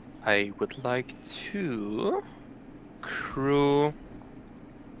 I would like to crew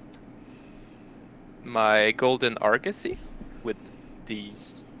my Golden Argosy with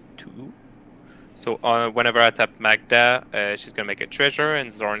these 2. So whenever I tap Magda, she's gonna make a treasure,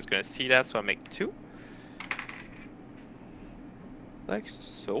 and Zorn's gonna see that, so I make 2. Like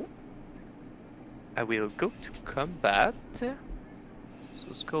so. I will go to combat. So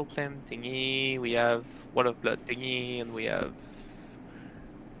Skull Clam thingy, we have Wall of Blood thingy, and we have...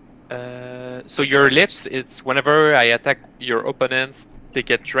 so your Lich, it's whenever I attack your opponents, they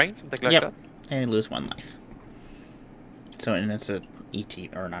get drained, something like that? And you lose 1 life. So, and it's a ET,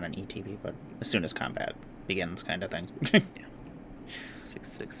 or not an ETB, but as soon as combat begins kind of thing.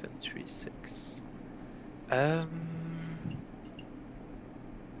 6, 6, and 3, 6.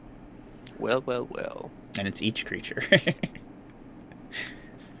 Well. And it's each creature.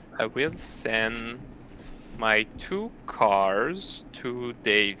 I will send my 2 cars to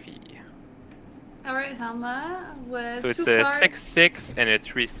Davy. Alright, Helma. With So it's 2 a cards. 6/6 and a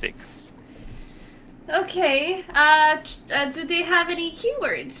 3/6. Okay. Do they have any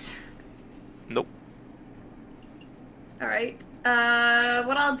keywords? Nope. Alright.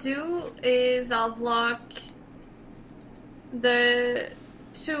 What I'll do is I'll block the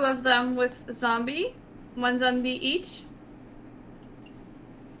 2 of them with zombie. 1 zombie each.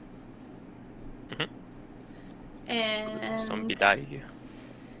 And Zombie die.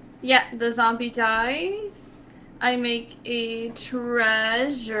 yeah, the zombie dies. I make a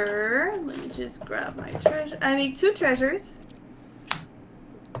treasure. Let me just grab my treasure. I make 2 treasures.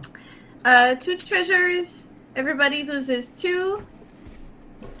 2 treasures. Everybody loses 2.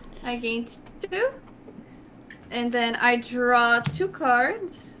 I gain 2. And then I draw 2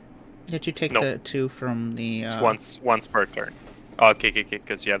 cards. Did you take No. the 2 from the... It's once per turn. Oh, okay,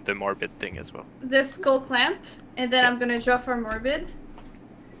 because you have the morbid thing as well. The skull clamp. And then I'm gonna draw for morbid.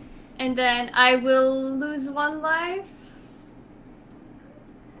 And then I will lose 1 life.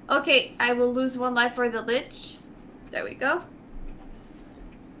 Okay, I will lose 1 life for the lich. There we go.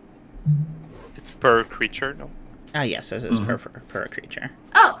 It's per creature, no? Ah, yes, this is per creature.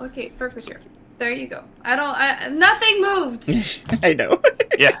 Oh, okay, per creature. There you go. Nothing moved. I know.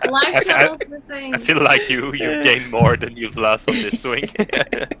 Yeah. Life totals the same. I feel like you've gained more than you've lost on this swing.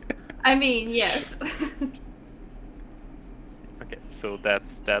 I mean, yes. Okay, so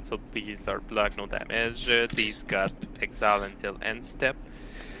that's what these are blocked, no damage. These got exile until end step.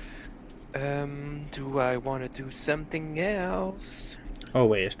 Do I want to do something else?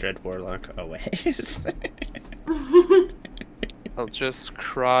 Always, Dread Warlock, always. I'll just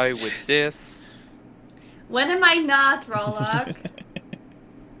cry with this. When am I not, Rollock?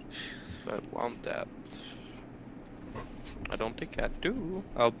 I want that. I don't think I do.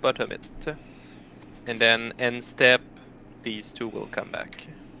 I'll bottom it. And then end step, these 2 will come back.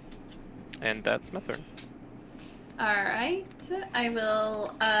 And that's my turn. Alright. I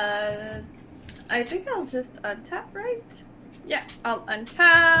will, I think I'll just untap, right? Yeah, I'll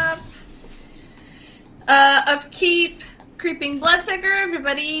untap. Upkeep. Creeping Bloodsucker,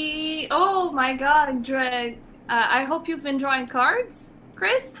 everybody. Oh my god, Dread. I hope you've been drawing cards,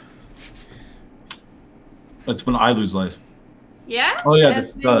 Chris? That's when I lose life. Yeah? Oh yeah,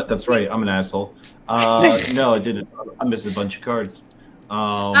 that's right. I'm an asshole. No, I didn't. I missed a bunch of cards.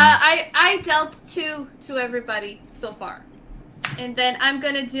 I dealt 2 to everybody so far. And then I'm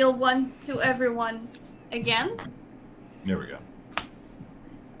gonna deal 1 to everyone again. There we go.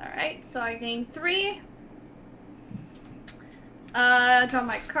 Alright, so I gain 3. Draw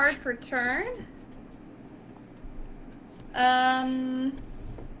my card for turn.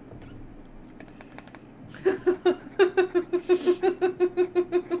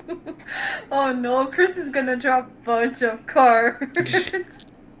 Oh no, Chris is gonna draw a bunch of cards.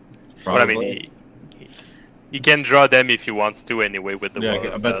 But I mean, he can draw them if he wants to anyway with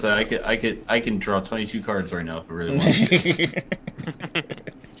the I bet say I can draw 22 cards right now if I really want to.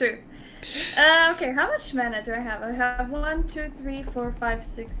 True. Okay, how much mana do I have? I have 1, 2, 3, 4, 5,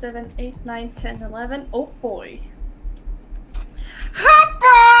 6, 7, 8, 9, 10, 11. Oh boy.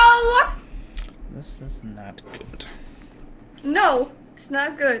 This is not good. No, it's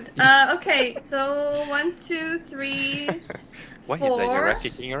not good. Okay, so 1, 2, 3. Why 4. is Emmara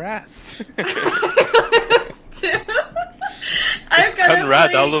kicking your ass? It's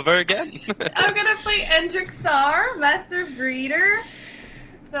Conrad all over again. I'm gonna play Endrixar, Master Breeder.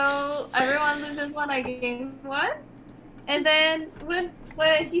 So everyone loses 1, I gain 1. And then when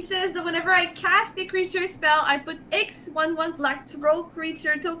he says that whenever I cast a creature spell, I put X 1/1 black throw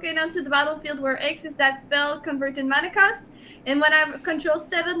creature token onto the battlefield where X is that spell converted mana cost. And when I control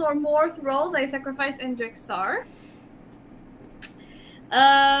 7 or more thralls, I sacrifice Endrixar.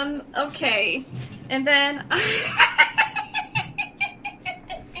 Okay. And then I'm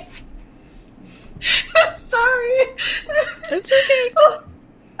sorry. It's okay. Oh,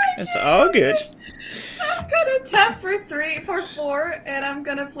 It's all good. I'm gonna tap for 4, and I'm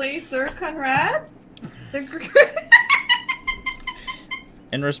gonna play Sir Conrad.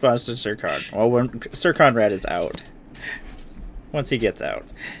 In response to Sir Conrad. Well, when Sir Conrad is out. Once he gets out,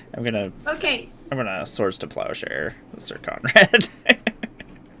 I'm gonna Swords to Plowshare with Sir Conrad.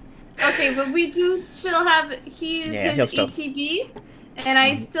 Okay, but we do still have his ETB, and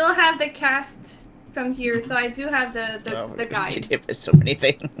I still have the cast from here, so I do have the guys. You hit with so many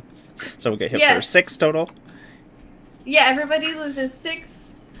things. So we'll get hit for 6 total. Yeah, everybody loses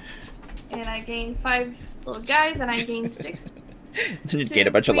 6, and I gain 5 little guys, and I gain 6. Then you gain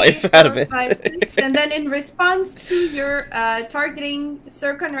a bunch of life out of it. 5, 6. And then in response to your targeting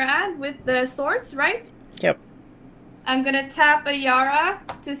Sir Conrad with the swords, right? Yep. I'm gonna tap a Yara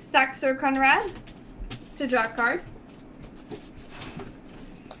to sack Sir Conrad to draw a card.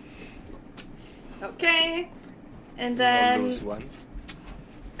 Okay. And then lose 1.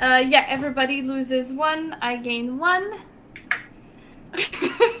 Yeah, everybody loses 1. I gain 1.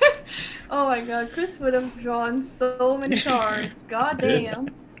 Oh my god, Chris would have drawn so many cards. God damn.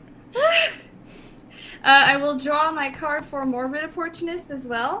 I will draw my card for Morbid Opportunist as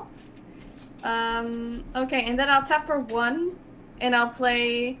well. Okay, and then I'll tap for 1. And I'll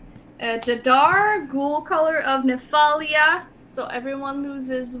play Jadar, Ghoul Color of Nephalia. So everyone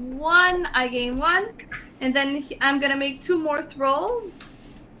loses 1. I gain 1. And then I'm gonna make 2 more throws.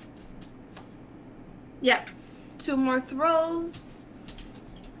 Yeah, 2 more throws.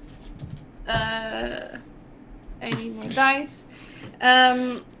 I need more dice.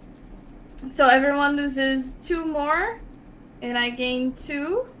 So everyone loses 2 more, and I gain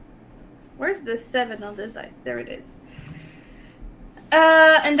 2. Where's the 7 on this dice? There it is.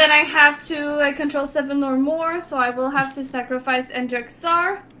 And then I have to control 7 or more, so I will have to sacrifice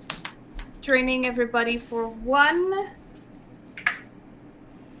Endrexar, draining everybody for 1.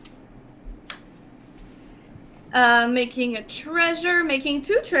 Making a treasure, making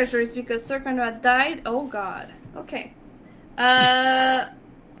 2 treasures because Serkanra died. Oh god. Okay. Yeah,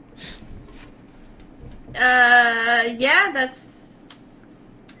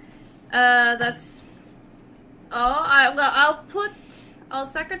 that's all. I'll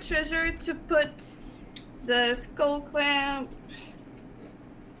sack a treasure to put the skull clamp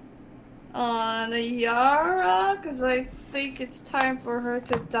on Yara, because I think it's time for her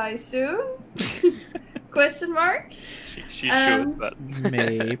to die soon. Question mark? She should, but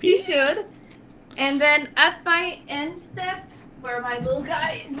Maybe. She should. And then at my end step, where my little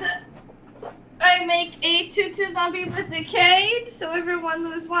guys, I make a 2/2 zombie with Decayed, so everyone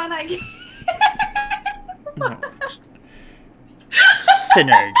lose 1. I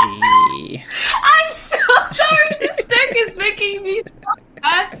Synergy. I'm so sorry. This deck is making me so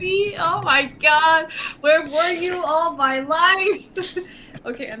happy. Oh my god, where were you all my life?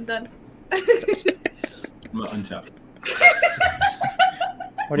 Okay, I'm done. I'm gonna untap.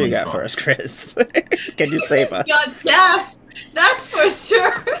 What do you got for us, Chris? Can you save us? God, yes, that's for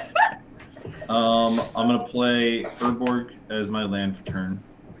sure. I'm gonna play Urborg as my land for turn.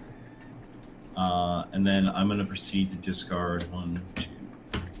 And then I'm gonna proceed to discard 1, 2,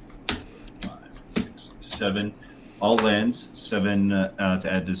 5, 6, 7. All lands, 7 to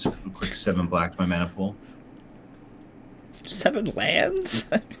add this quick 7 black to my mana pool. 7 lands?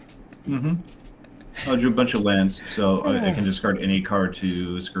 Mm-hmm. I'll do a bunch of lands, so I can discard any card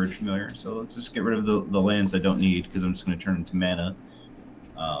to Scourge Familiar. So let's just get rid of the lands I don't need, because I'm just going to turn into mana.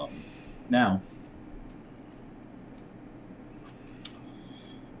 Now,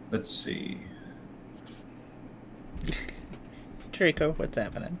 let's see. Draco, what's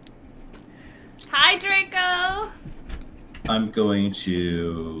happening? Hi, Draco. I'm going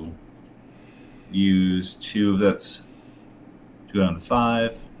to use 2 of that's 2 down to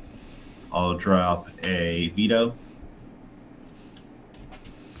 5. I'll drop a veto.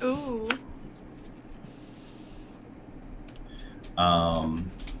 Ooh.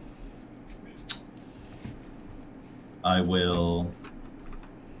 I will.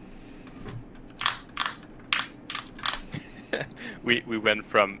 we went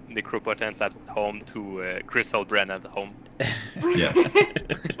from Necropotence at home to Crystal Bren at home. Yeah.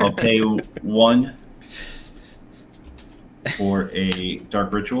 I'll pay 1 for a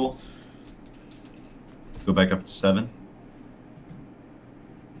Dark Ritual. Go back up to 7.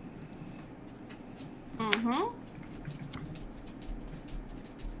 Mm-hmm.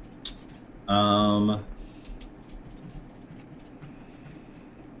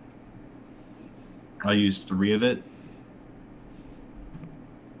 I'll use 3 of it.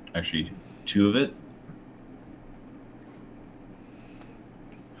 Actually, 2 of it.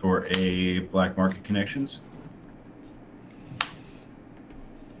 For a Black Market Connections.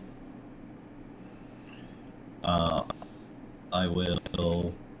 I will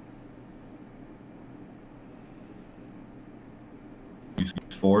use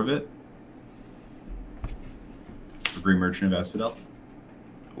 4 of it for Green Merchant of Asphodel.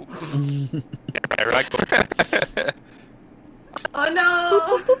 Oh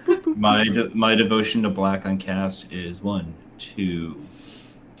no! My devotion to black on cast is 1, 2,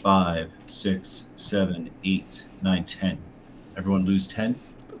 5, 6, 7, 8, 9, 10. Everyone lose 10.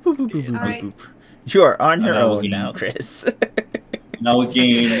 Alright. You are on your I will own gain- now, Chris. Now we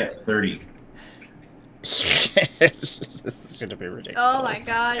gain 30. This is gonna be ridiculous. Oh my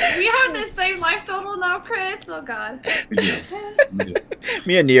god. We have the same life total now, Chris. Oh god. We do. We do.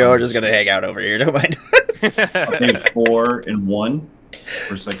 Me and Neo are just gonna hang out over here. Don't mind us. I'll take 4 and 1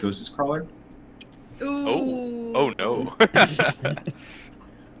 for Psychosis Crawler. Ooh. Oh no.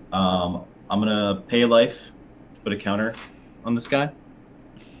 I'm gonna pay a life, put a counter on this guy.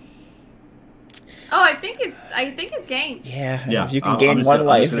 Oh, I think it's game. Yeah, Yeah, if you can gain one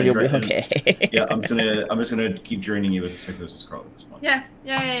life, you'll be okay. Yeah, I'm just gonna keep draining you with Psychosis Carl at this point. Yeah.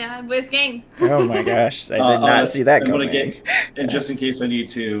 But it's game. Oh my gosh, I did not see that coming. And just in case I need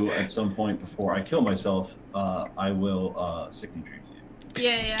to, at some point before I kill myself, I will Sickening Dreams you.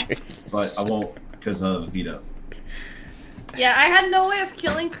 Yeah. But I won't because of Veto. Yeah, I had no way of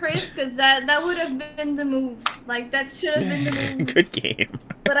killing Chris because that would have been the move. Like, that should have been the move. Good game.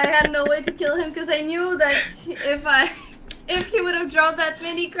 But I had no way to kill him because I knew that if he would have drawn that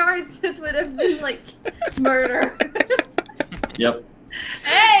many cards, it would have been like murder. Yep.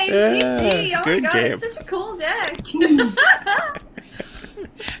 Hey, GG! Oh my good god, game. it's such a cool deck.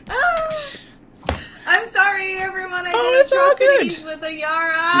 I'm sorry, everyone. I did it's all atrocities good. with a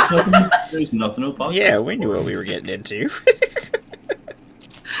Yara. There's nothing about Yeah, we knew what we were getting into.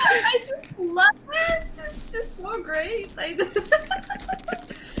 I just love it. It's just so great.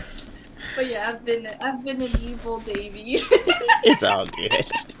 But yeah, I've been an evil Davy. It's all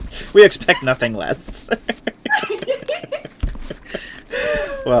good. We expect nothing less.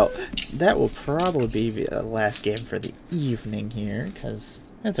 Well, that will probably be the last game for the evening here, because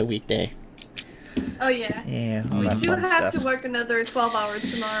it's a weekday. Oh yeah. Yeah, all We that do fun have stuff. to work another 12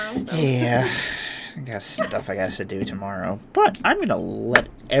 hours tomorrow. So. Yeah, I got stuff I got to do tomorrow. But I'm gonna let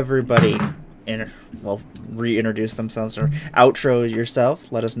everybody reintroduce themselves or outro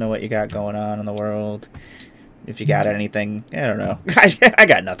yourself. Let us know what you got going on in the world. If you got anything, I don't know. I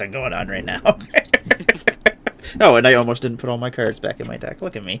got nothing going on right now. Oh, and I almost didn't put all my cards back in my deck.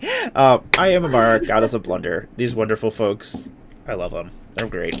 Look at me. I am Emmara, Goddess of Blunder. These wonderful folks, I love them. They're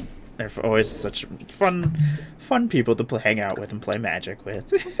great. They're always such fun people to hang out with and play Magic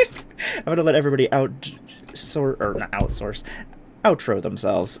with. I'm gonna let everybody outro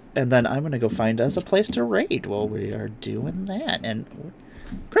themselves, and then I'm gonna go find us a place to raid while we are doing that. And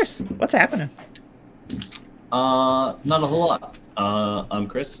Chris, what's happening? Not a whole lot. I'm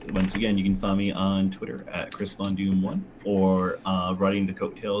Chris. Once again, you can find me on Twitter at ChrisVonDoom1 or riding the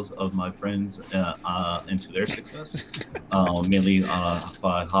coattails of my friends into their success, mainly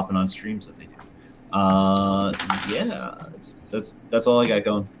by hopping on streams that they do. Yeah, that's all I got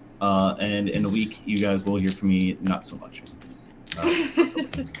going. And in a week, you guys will hear from me not so much.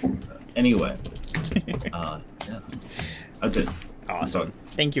 Anyway, yeah, that's it. Awesome.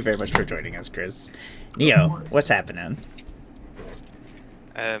 Thank you very much for joining us, Chris. Neo, what's happening?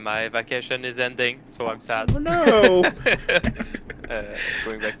 My vacation is ending, so I'm sad. Oh no!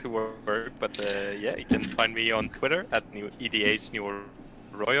 Going back to work, but yeah, you can find me on Twitter at EDH New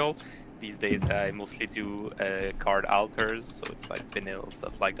Royal. These days I mostly do card alters, so it's like vinyl,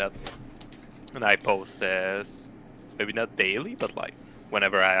 stuff like that. And I post, maybe not daily, but like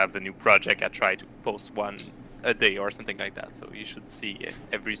whenever I have a new project, I try to post one a day or something like that. So you should see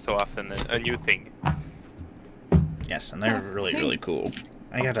every so often a new thing. Yes, and they're really cool.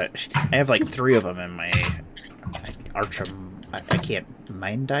 I have like 3 of them in my I can't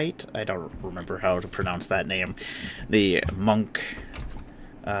Mindite. I don't remember how to pronounce that name. The monk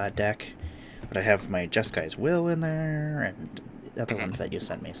deck, but I have my Jeskai Will in there and the other ones that you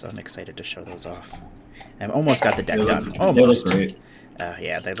sent me. So I'm excited to show those off. I've almost got the deck done. Almost. They look great.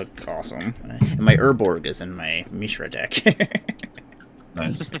 Yeah, they look awesome. And my Urborg is in my Mishra deck.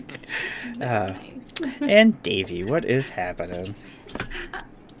 Nice. And Davey, what is happening?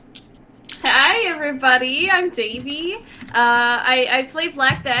 Hi everybody, I'm Davey. I play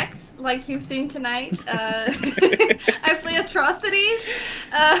black decks like you've seen tonight. I play atrocities.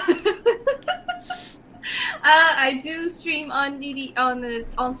 I do stream on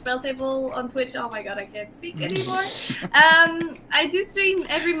on Spelltable on Twitch. Oh my god, I can't speak anymore. I do stream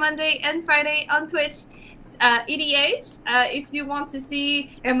every Monday and Friday on Twitch. EDH, if you want to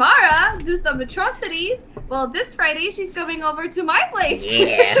see Emmara do some atrocities, well, this Friday she's coming over to my place.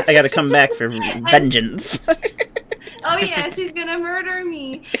 Yeah, I gotta come back for vengeance. Oh yeah, she's gonna murder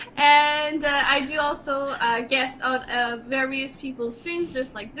me. And I do also guest on various people's streams,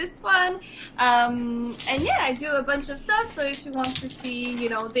 just like this one. And yeah, I do a bunch of stuff. So if you want to see,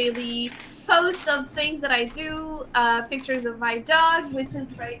 daily posts of things that I do, pictures of my dog, which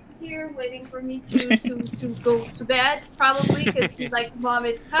is right here, waiting for me to go to bed, probably, because he's like, "Mom,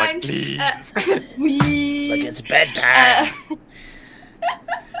 it's time." Like, please. Please. It's like it's bedtime.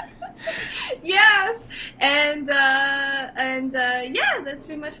 Yes, and yeah, that's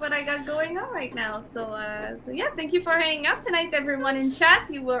pretty much what I got going on right now. So yeah, thank you for hanging out tonight, everyone in chat.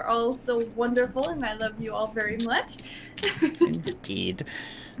 You were all so wonderful, and I love you all very much. Indeed.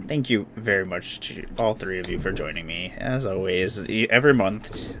 Thank you very much to all 3 of you for joining me, as always, every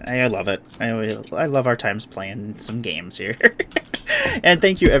month. I love it. I love our times playing some games here. And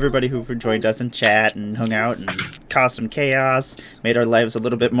thank you everybody who joined us in chat and hung out and caused some chaos, made our lives a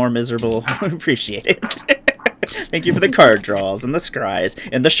little bit more miserable. We appreciate it. Thank you for the card draws and the scries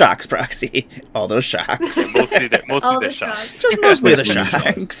and the shocks proxy. All those shocks. Yeah, mostly the shots. Just mostly the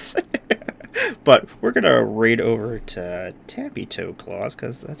shocks. But we're gonna raid over to Tappy Toe Claws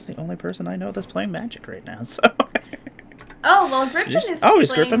because that's the only person I know that's playing Magic right now. So. Oh well, Griffin is is playing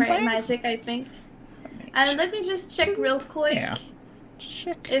Griffin right playing? Magic, I think. And let me just check real quick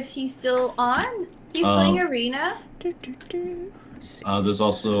if he's still on. He's playing Arena. There's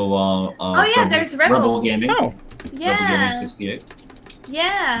also oh yeah, there's Rebel Gaming. Oh, yeah. Rebel Gaming 68.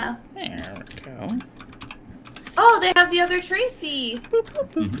 Yeah. there we go. Oh, they have the other Tracy. There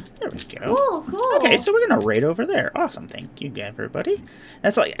we go. Cool, cool. Okay, so we're gonna raid over there. Awesome, thank you, everybody.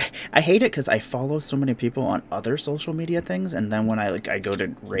 That's like I hate it because I follow so many people on other social media things, and then when I go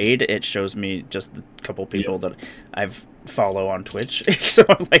to raid, it shows me just a couple people that I've follow on Twitch. So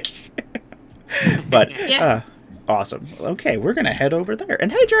I'm like, but Yeah. awesome. Okay, we're gonna head over there.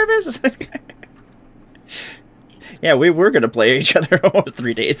 And hey, Jarvis. Yeah, we were gonna play each other almost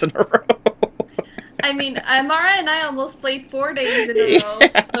 3 days in a row. I mean, Emmara and I almost played 4 days in a row.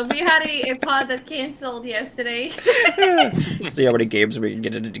 But we had a pod that canceled yesterday. See how many games we can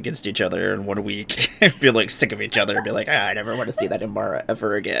get in against each other in 1 week. Feel like sick of each other and be like, I never want to see that Emmara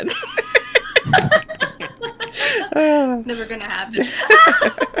ever again. Never gonna happen.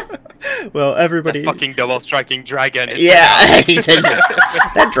 Well, everybody. That fucking double striking dragon. Yeah, I hate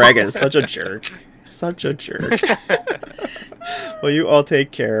that dragon is such a jerk. Such a jerk. Well, you all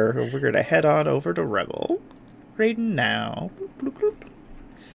take care. We're gonna head on over to Rebel. Raiden now. Bloop, bloop, bloop.